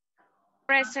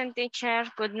 Present, teacher.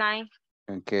 Good night.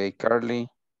 Okay, Carly.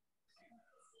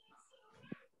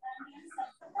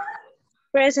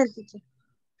 Present, teacher.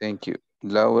 Thank you.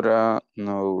 Laura,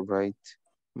 no, right.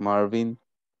 Marvin.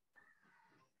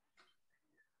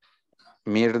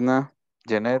 Mirna.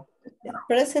 Janet.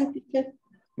 Present, teacher.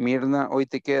 Mirna, hoy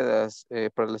te quedas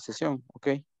para la sesión, ok.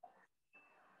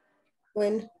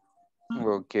 Bueno.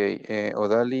 Ok,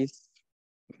 Odalis.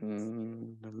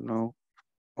 No.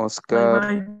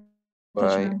 Oscar.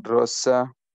 Bye.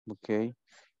 Rosa. Ok.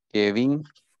 Kevin.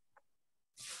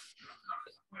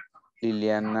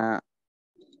 Liliana.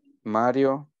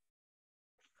 Mario.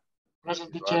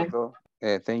 Present, teacher.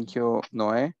 Thank you,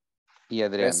 Noé. Y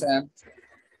Adriana. Present.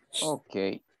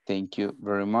 Ok, thank you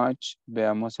very much.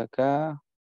 Veamos acá.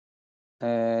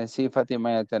 Sí,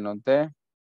 Fátima, ya te anoté.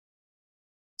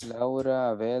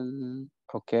 Laura, Abel,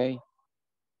 ok.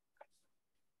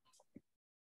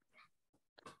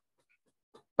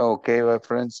 Ok, my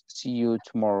friends, see you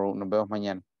tomorrow. Nos vemos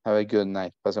mañana. Have a good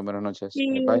night. Pasen buenas noches.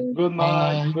 Bye bye. Good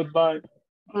night. Goodbye.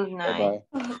 Good Bye night.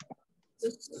 bye.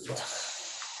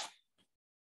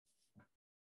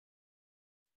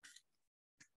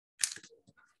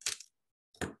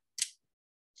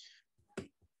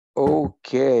 Ok,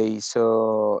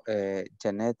 so,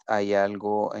 Janet, ¿hay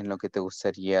algo en lo que te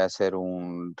gustaría hacer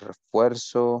un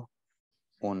refuerzo?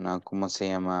 ¿Cómo se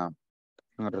llama?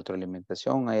 Una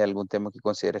retroalimentación. ¿Hay algún tema que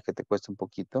consideres que te cuesta un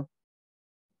poquito?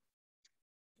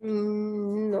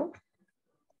 No.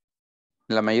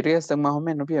 La mayoría están más o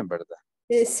menos bien, ¿verdad?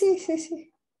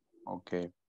 Sí. Ok.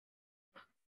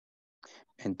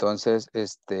 Entonces,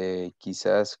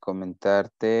 quizás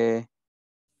comentarte,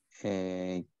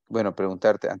 bueno,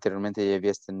 preguntarte, anteriormente ya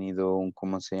habías tenido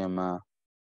 ¿cómo se llama?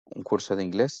 Un curso de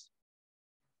inglés.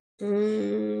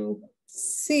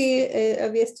 Sí,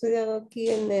 había estudiado aquí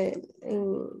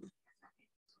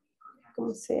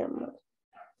 ¿cómo se llama?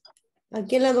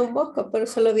 Aquí en la Don Bosco, pero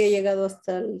solo había llegado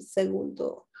hasta el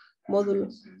segundo módulo.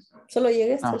 Solo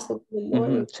llegué hasta el Ah, segundo ujú,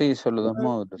 módulo. sí, solo 2 Ajá,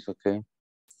 módulos, ok.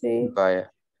 sí.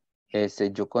 Vaya.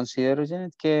 Yo considero,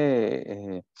 Janet,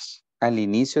 que al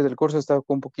inicio del curso estaba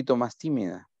un poquito más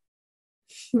tímida.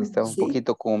 Estaba un Sí,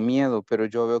 poquito con miedo, pero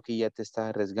yo veo que ya te estás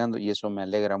arriesgando y eso me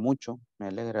alegra mucho. Me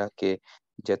alegra que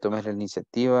ya tomes la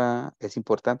iniciativa. Es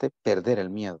importante perder el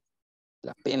miedo.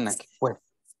 La pena que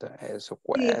cuesta, eso sí,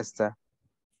 cuesta.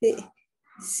 sí.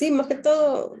 Sí, más que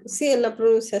todo, sí, en la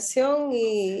pronunciación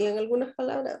y en algunas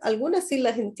palabras, algunas sí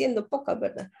las entiendo, pocas,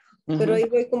 ¿verdad? Pero Ujú. ahí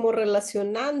voy como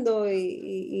relacionando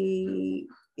y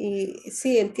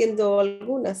sí, entiendo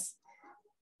algunas,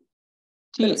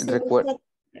 pero Sí, sí me gusta.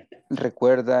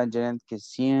 recuerda, Janet, que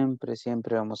siempre,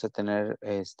 siempre vamos a tener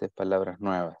palabras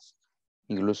nuevas.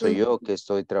 Incluso Mm, yo que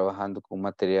estoy trabajando con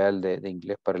material de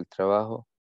inglés para el trabajo,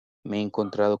 me he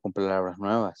encontrado con palabras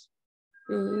nuevas.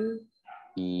 mm,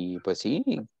 Y pues sí,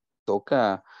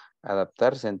 toca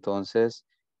adaptarse. Entonces,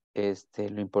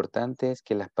 lo importante es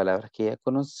que las palabras que ya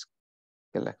conoces,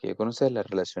 las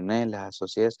relaciones, las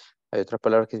asocias. Hay otras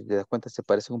palabras que si te das cuenta se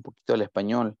parecen un poquito al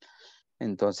español.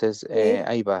 Entonces, sí.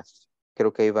 ahí vas.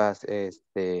 Creo que ahí vas,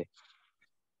 de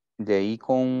ahí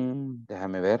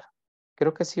déjame ver.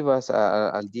 Creo que sí vas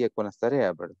al día con las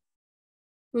tareas, ¿verdad?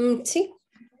 Sí,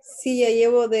 sí, ya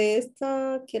llevo de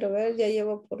esta, quiero ver, ya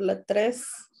llevo por la 3.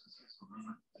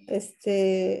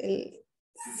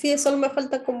 Sí, solo me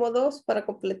falta como 2 para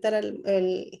completar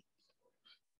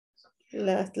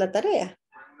la tarea.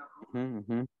 Ujú,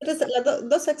 ujú.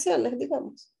 Dos secciones,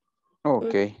 digamos.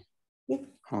 Ok,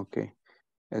 Sí. ok.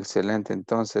 Excelente.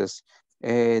 Entonces,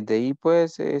 de ahí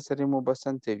pues estaremos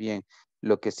bastante bien.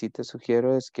 Lo que sí te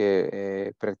sugiero es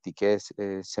que practiques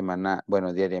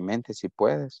bueno, diariamente si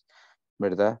puedes,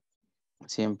 ¿verdad?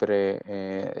 Siempre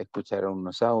escuchar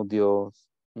unos audios,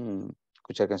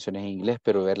 escuchar canciones en inglés,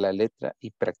 pero ver la letra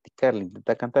y practicarla.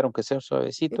 Intentar cantar aunque sea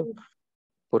suavecito,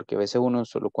 porque a veces uno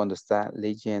solo cuando está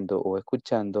leyendo o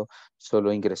escuchando,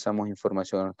 solo ingresamos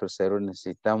información a nuestro cerebro.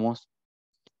 Necesitamos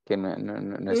que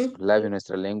nuestros labios, Ujú,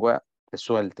 nuestra lengua te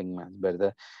suelten más,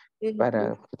 ¿verdad?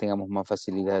 Para ujú. que tengamos más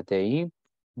facilidad de ahí.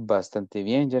 Bastante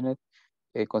bien, Janet.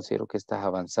 Considero que estás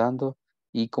avanzando.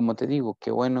 Y como te digo,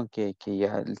 qué bueno que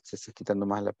ya se está quitando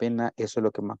más la pena. Eso es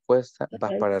lo que más cuesta.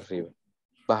 Vas Ay, para arriba.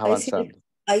 Vas Ahí sí, avanzando.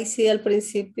 ahí sí, al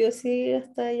principio sí,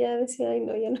 hasta ya decía, ay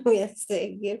no, ya no voy a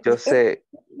seguir. Yo sé,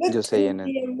 Me yo sé, Janet.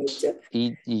 entendía mucho.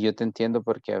 Y yo te entiendo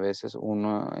porque a veces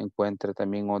uno encuentra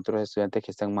también otros estudiantes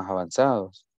que están más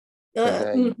avanzados,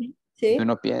 ¿verdad? Ujú, Y sí.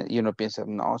 uno piensa,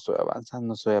 no, estoy avanzando,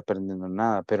 no estoy aprendiendo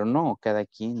nada, pero no, cada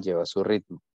quien lleva su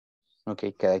ritmo, ¿ok?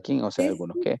 Cada quien, o sea, Sí,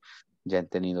 algunos sí. que ya han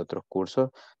tenido otros cursos,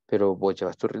 pero vos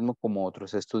llevas tu ritmo como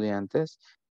otros estudiantes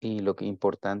y lo que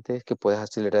importante es que puedas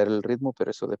acelerar el ritmo,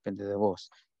 pero eso depende de vos,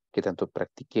 que tanto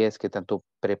practiques, que tanto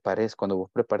prepares, cuando vos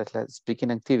prepares las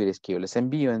speaking activities que yo les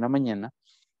envío en la mañana,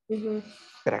 Ujú,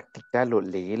 practicalo,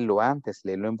 léelo antes,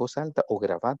 léelo en voz alta o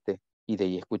grabate y de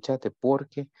ahí escúchate,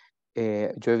 porque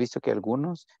yo he visto que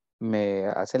algunos me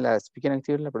hacen la speaking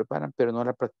activity, la preparan, pero no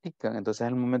la practican. Entonces, en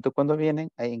el momento cuando vienen,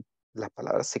 ahí las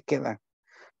palabras se quedan.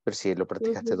 Pero si lo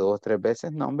practicaste ujú, 2 o 3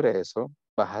 veces, no, hombre, eso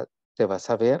te vas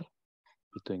a ver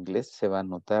y tu inglés se va a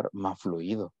notar más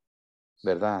fluido,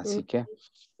 ¿verdad? Así ujú, que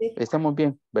sí. estamos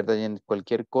bien, ¿verdad? Y en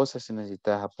cualquier cosa, si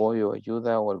necesitas apoyo,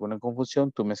 ayuda o alguna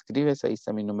confusión, tú me escribes, ahí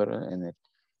está mi número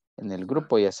en el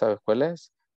grupo, ya sabes cuál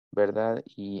es, ¿verdad?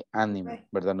 Y ánimo, Ay,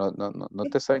 ¿verdad? No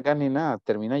te salgas ni nada,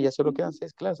 termina, ya solo quedan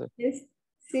 6 clases,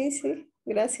 sí, sí,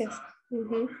 gracias.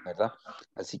 Ujú. ¿verdad?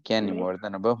 Así que ánimo, Ay.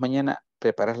 ¿verdad? Nos vemos mañana,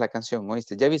 preparas la canción,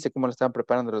 ¿oíste? Ya viste cómo la estaban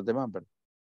preparando los demás, ¿verdad?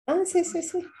 Sí, sí,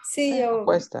 sí. Sí, No yo.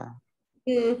 cuesta.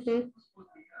 Ujú.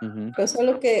 Ujú. Con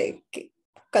solo que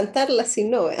cantarla, si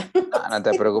no, vea. No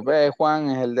te preocupes, Juan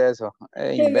es el de eso,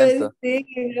 invento. Sí,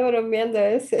 yo bromeando a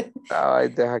veces. Ay,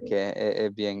 deja que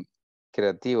es bien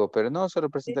creativo, pero no, solo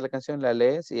presenta la canción, la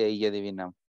lees y ahí ya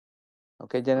adivinamos.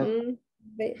 ¿Ok, Janet?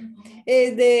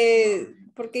 Ve.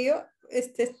 Porque yo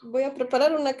voy a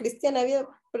preparar una cristiana, había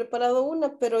preparado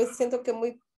una, pero siento que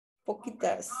muy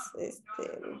poquitas,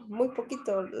 muy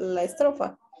poquito la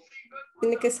estrofa.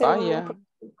 Tiene que ser Ah, un. ya.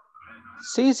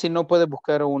 Sí, si no puedes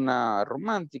buscar una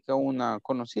romántica, una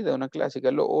conocida, una clásica,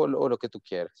 o lo que tú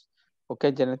quieras. Ok,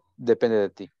 Janet, depende de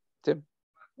ti. ¿Sí?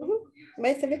 Ujú, va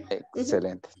a estar bien. Ujú.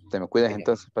 Excelente. Te me cuidas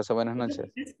entonces. Pasa buenas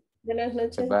noches. Buenas Bye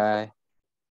noches. bye.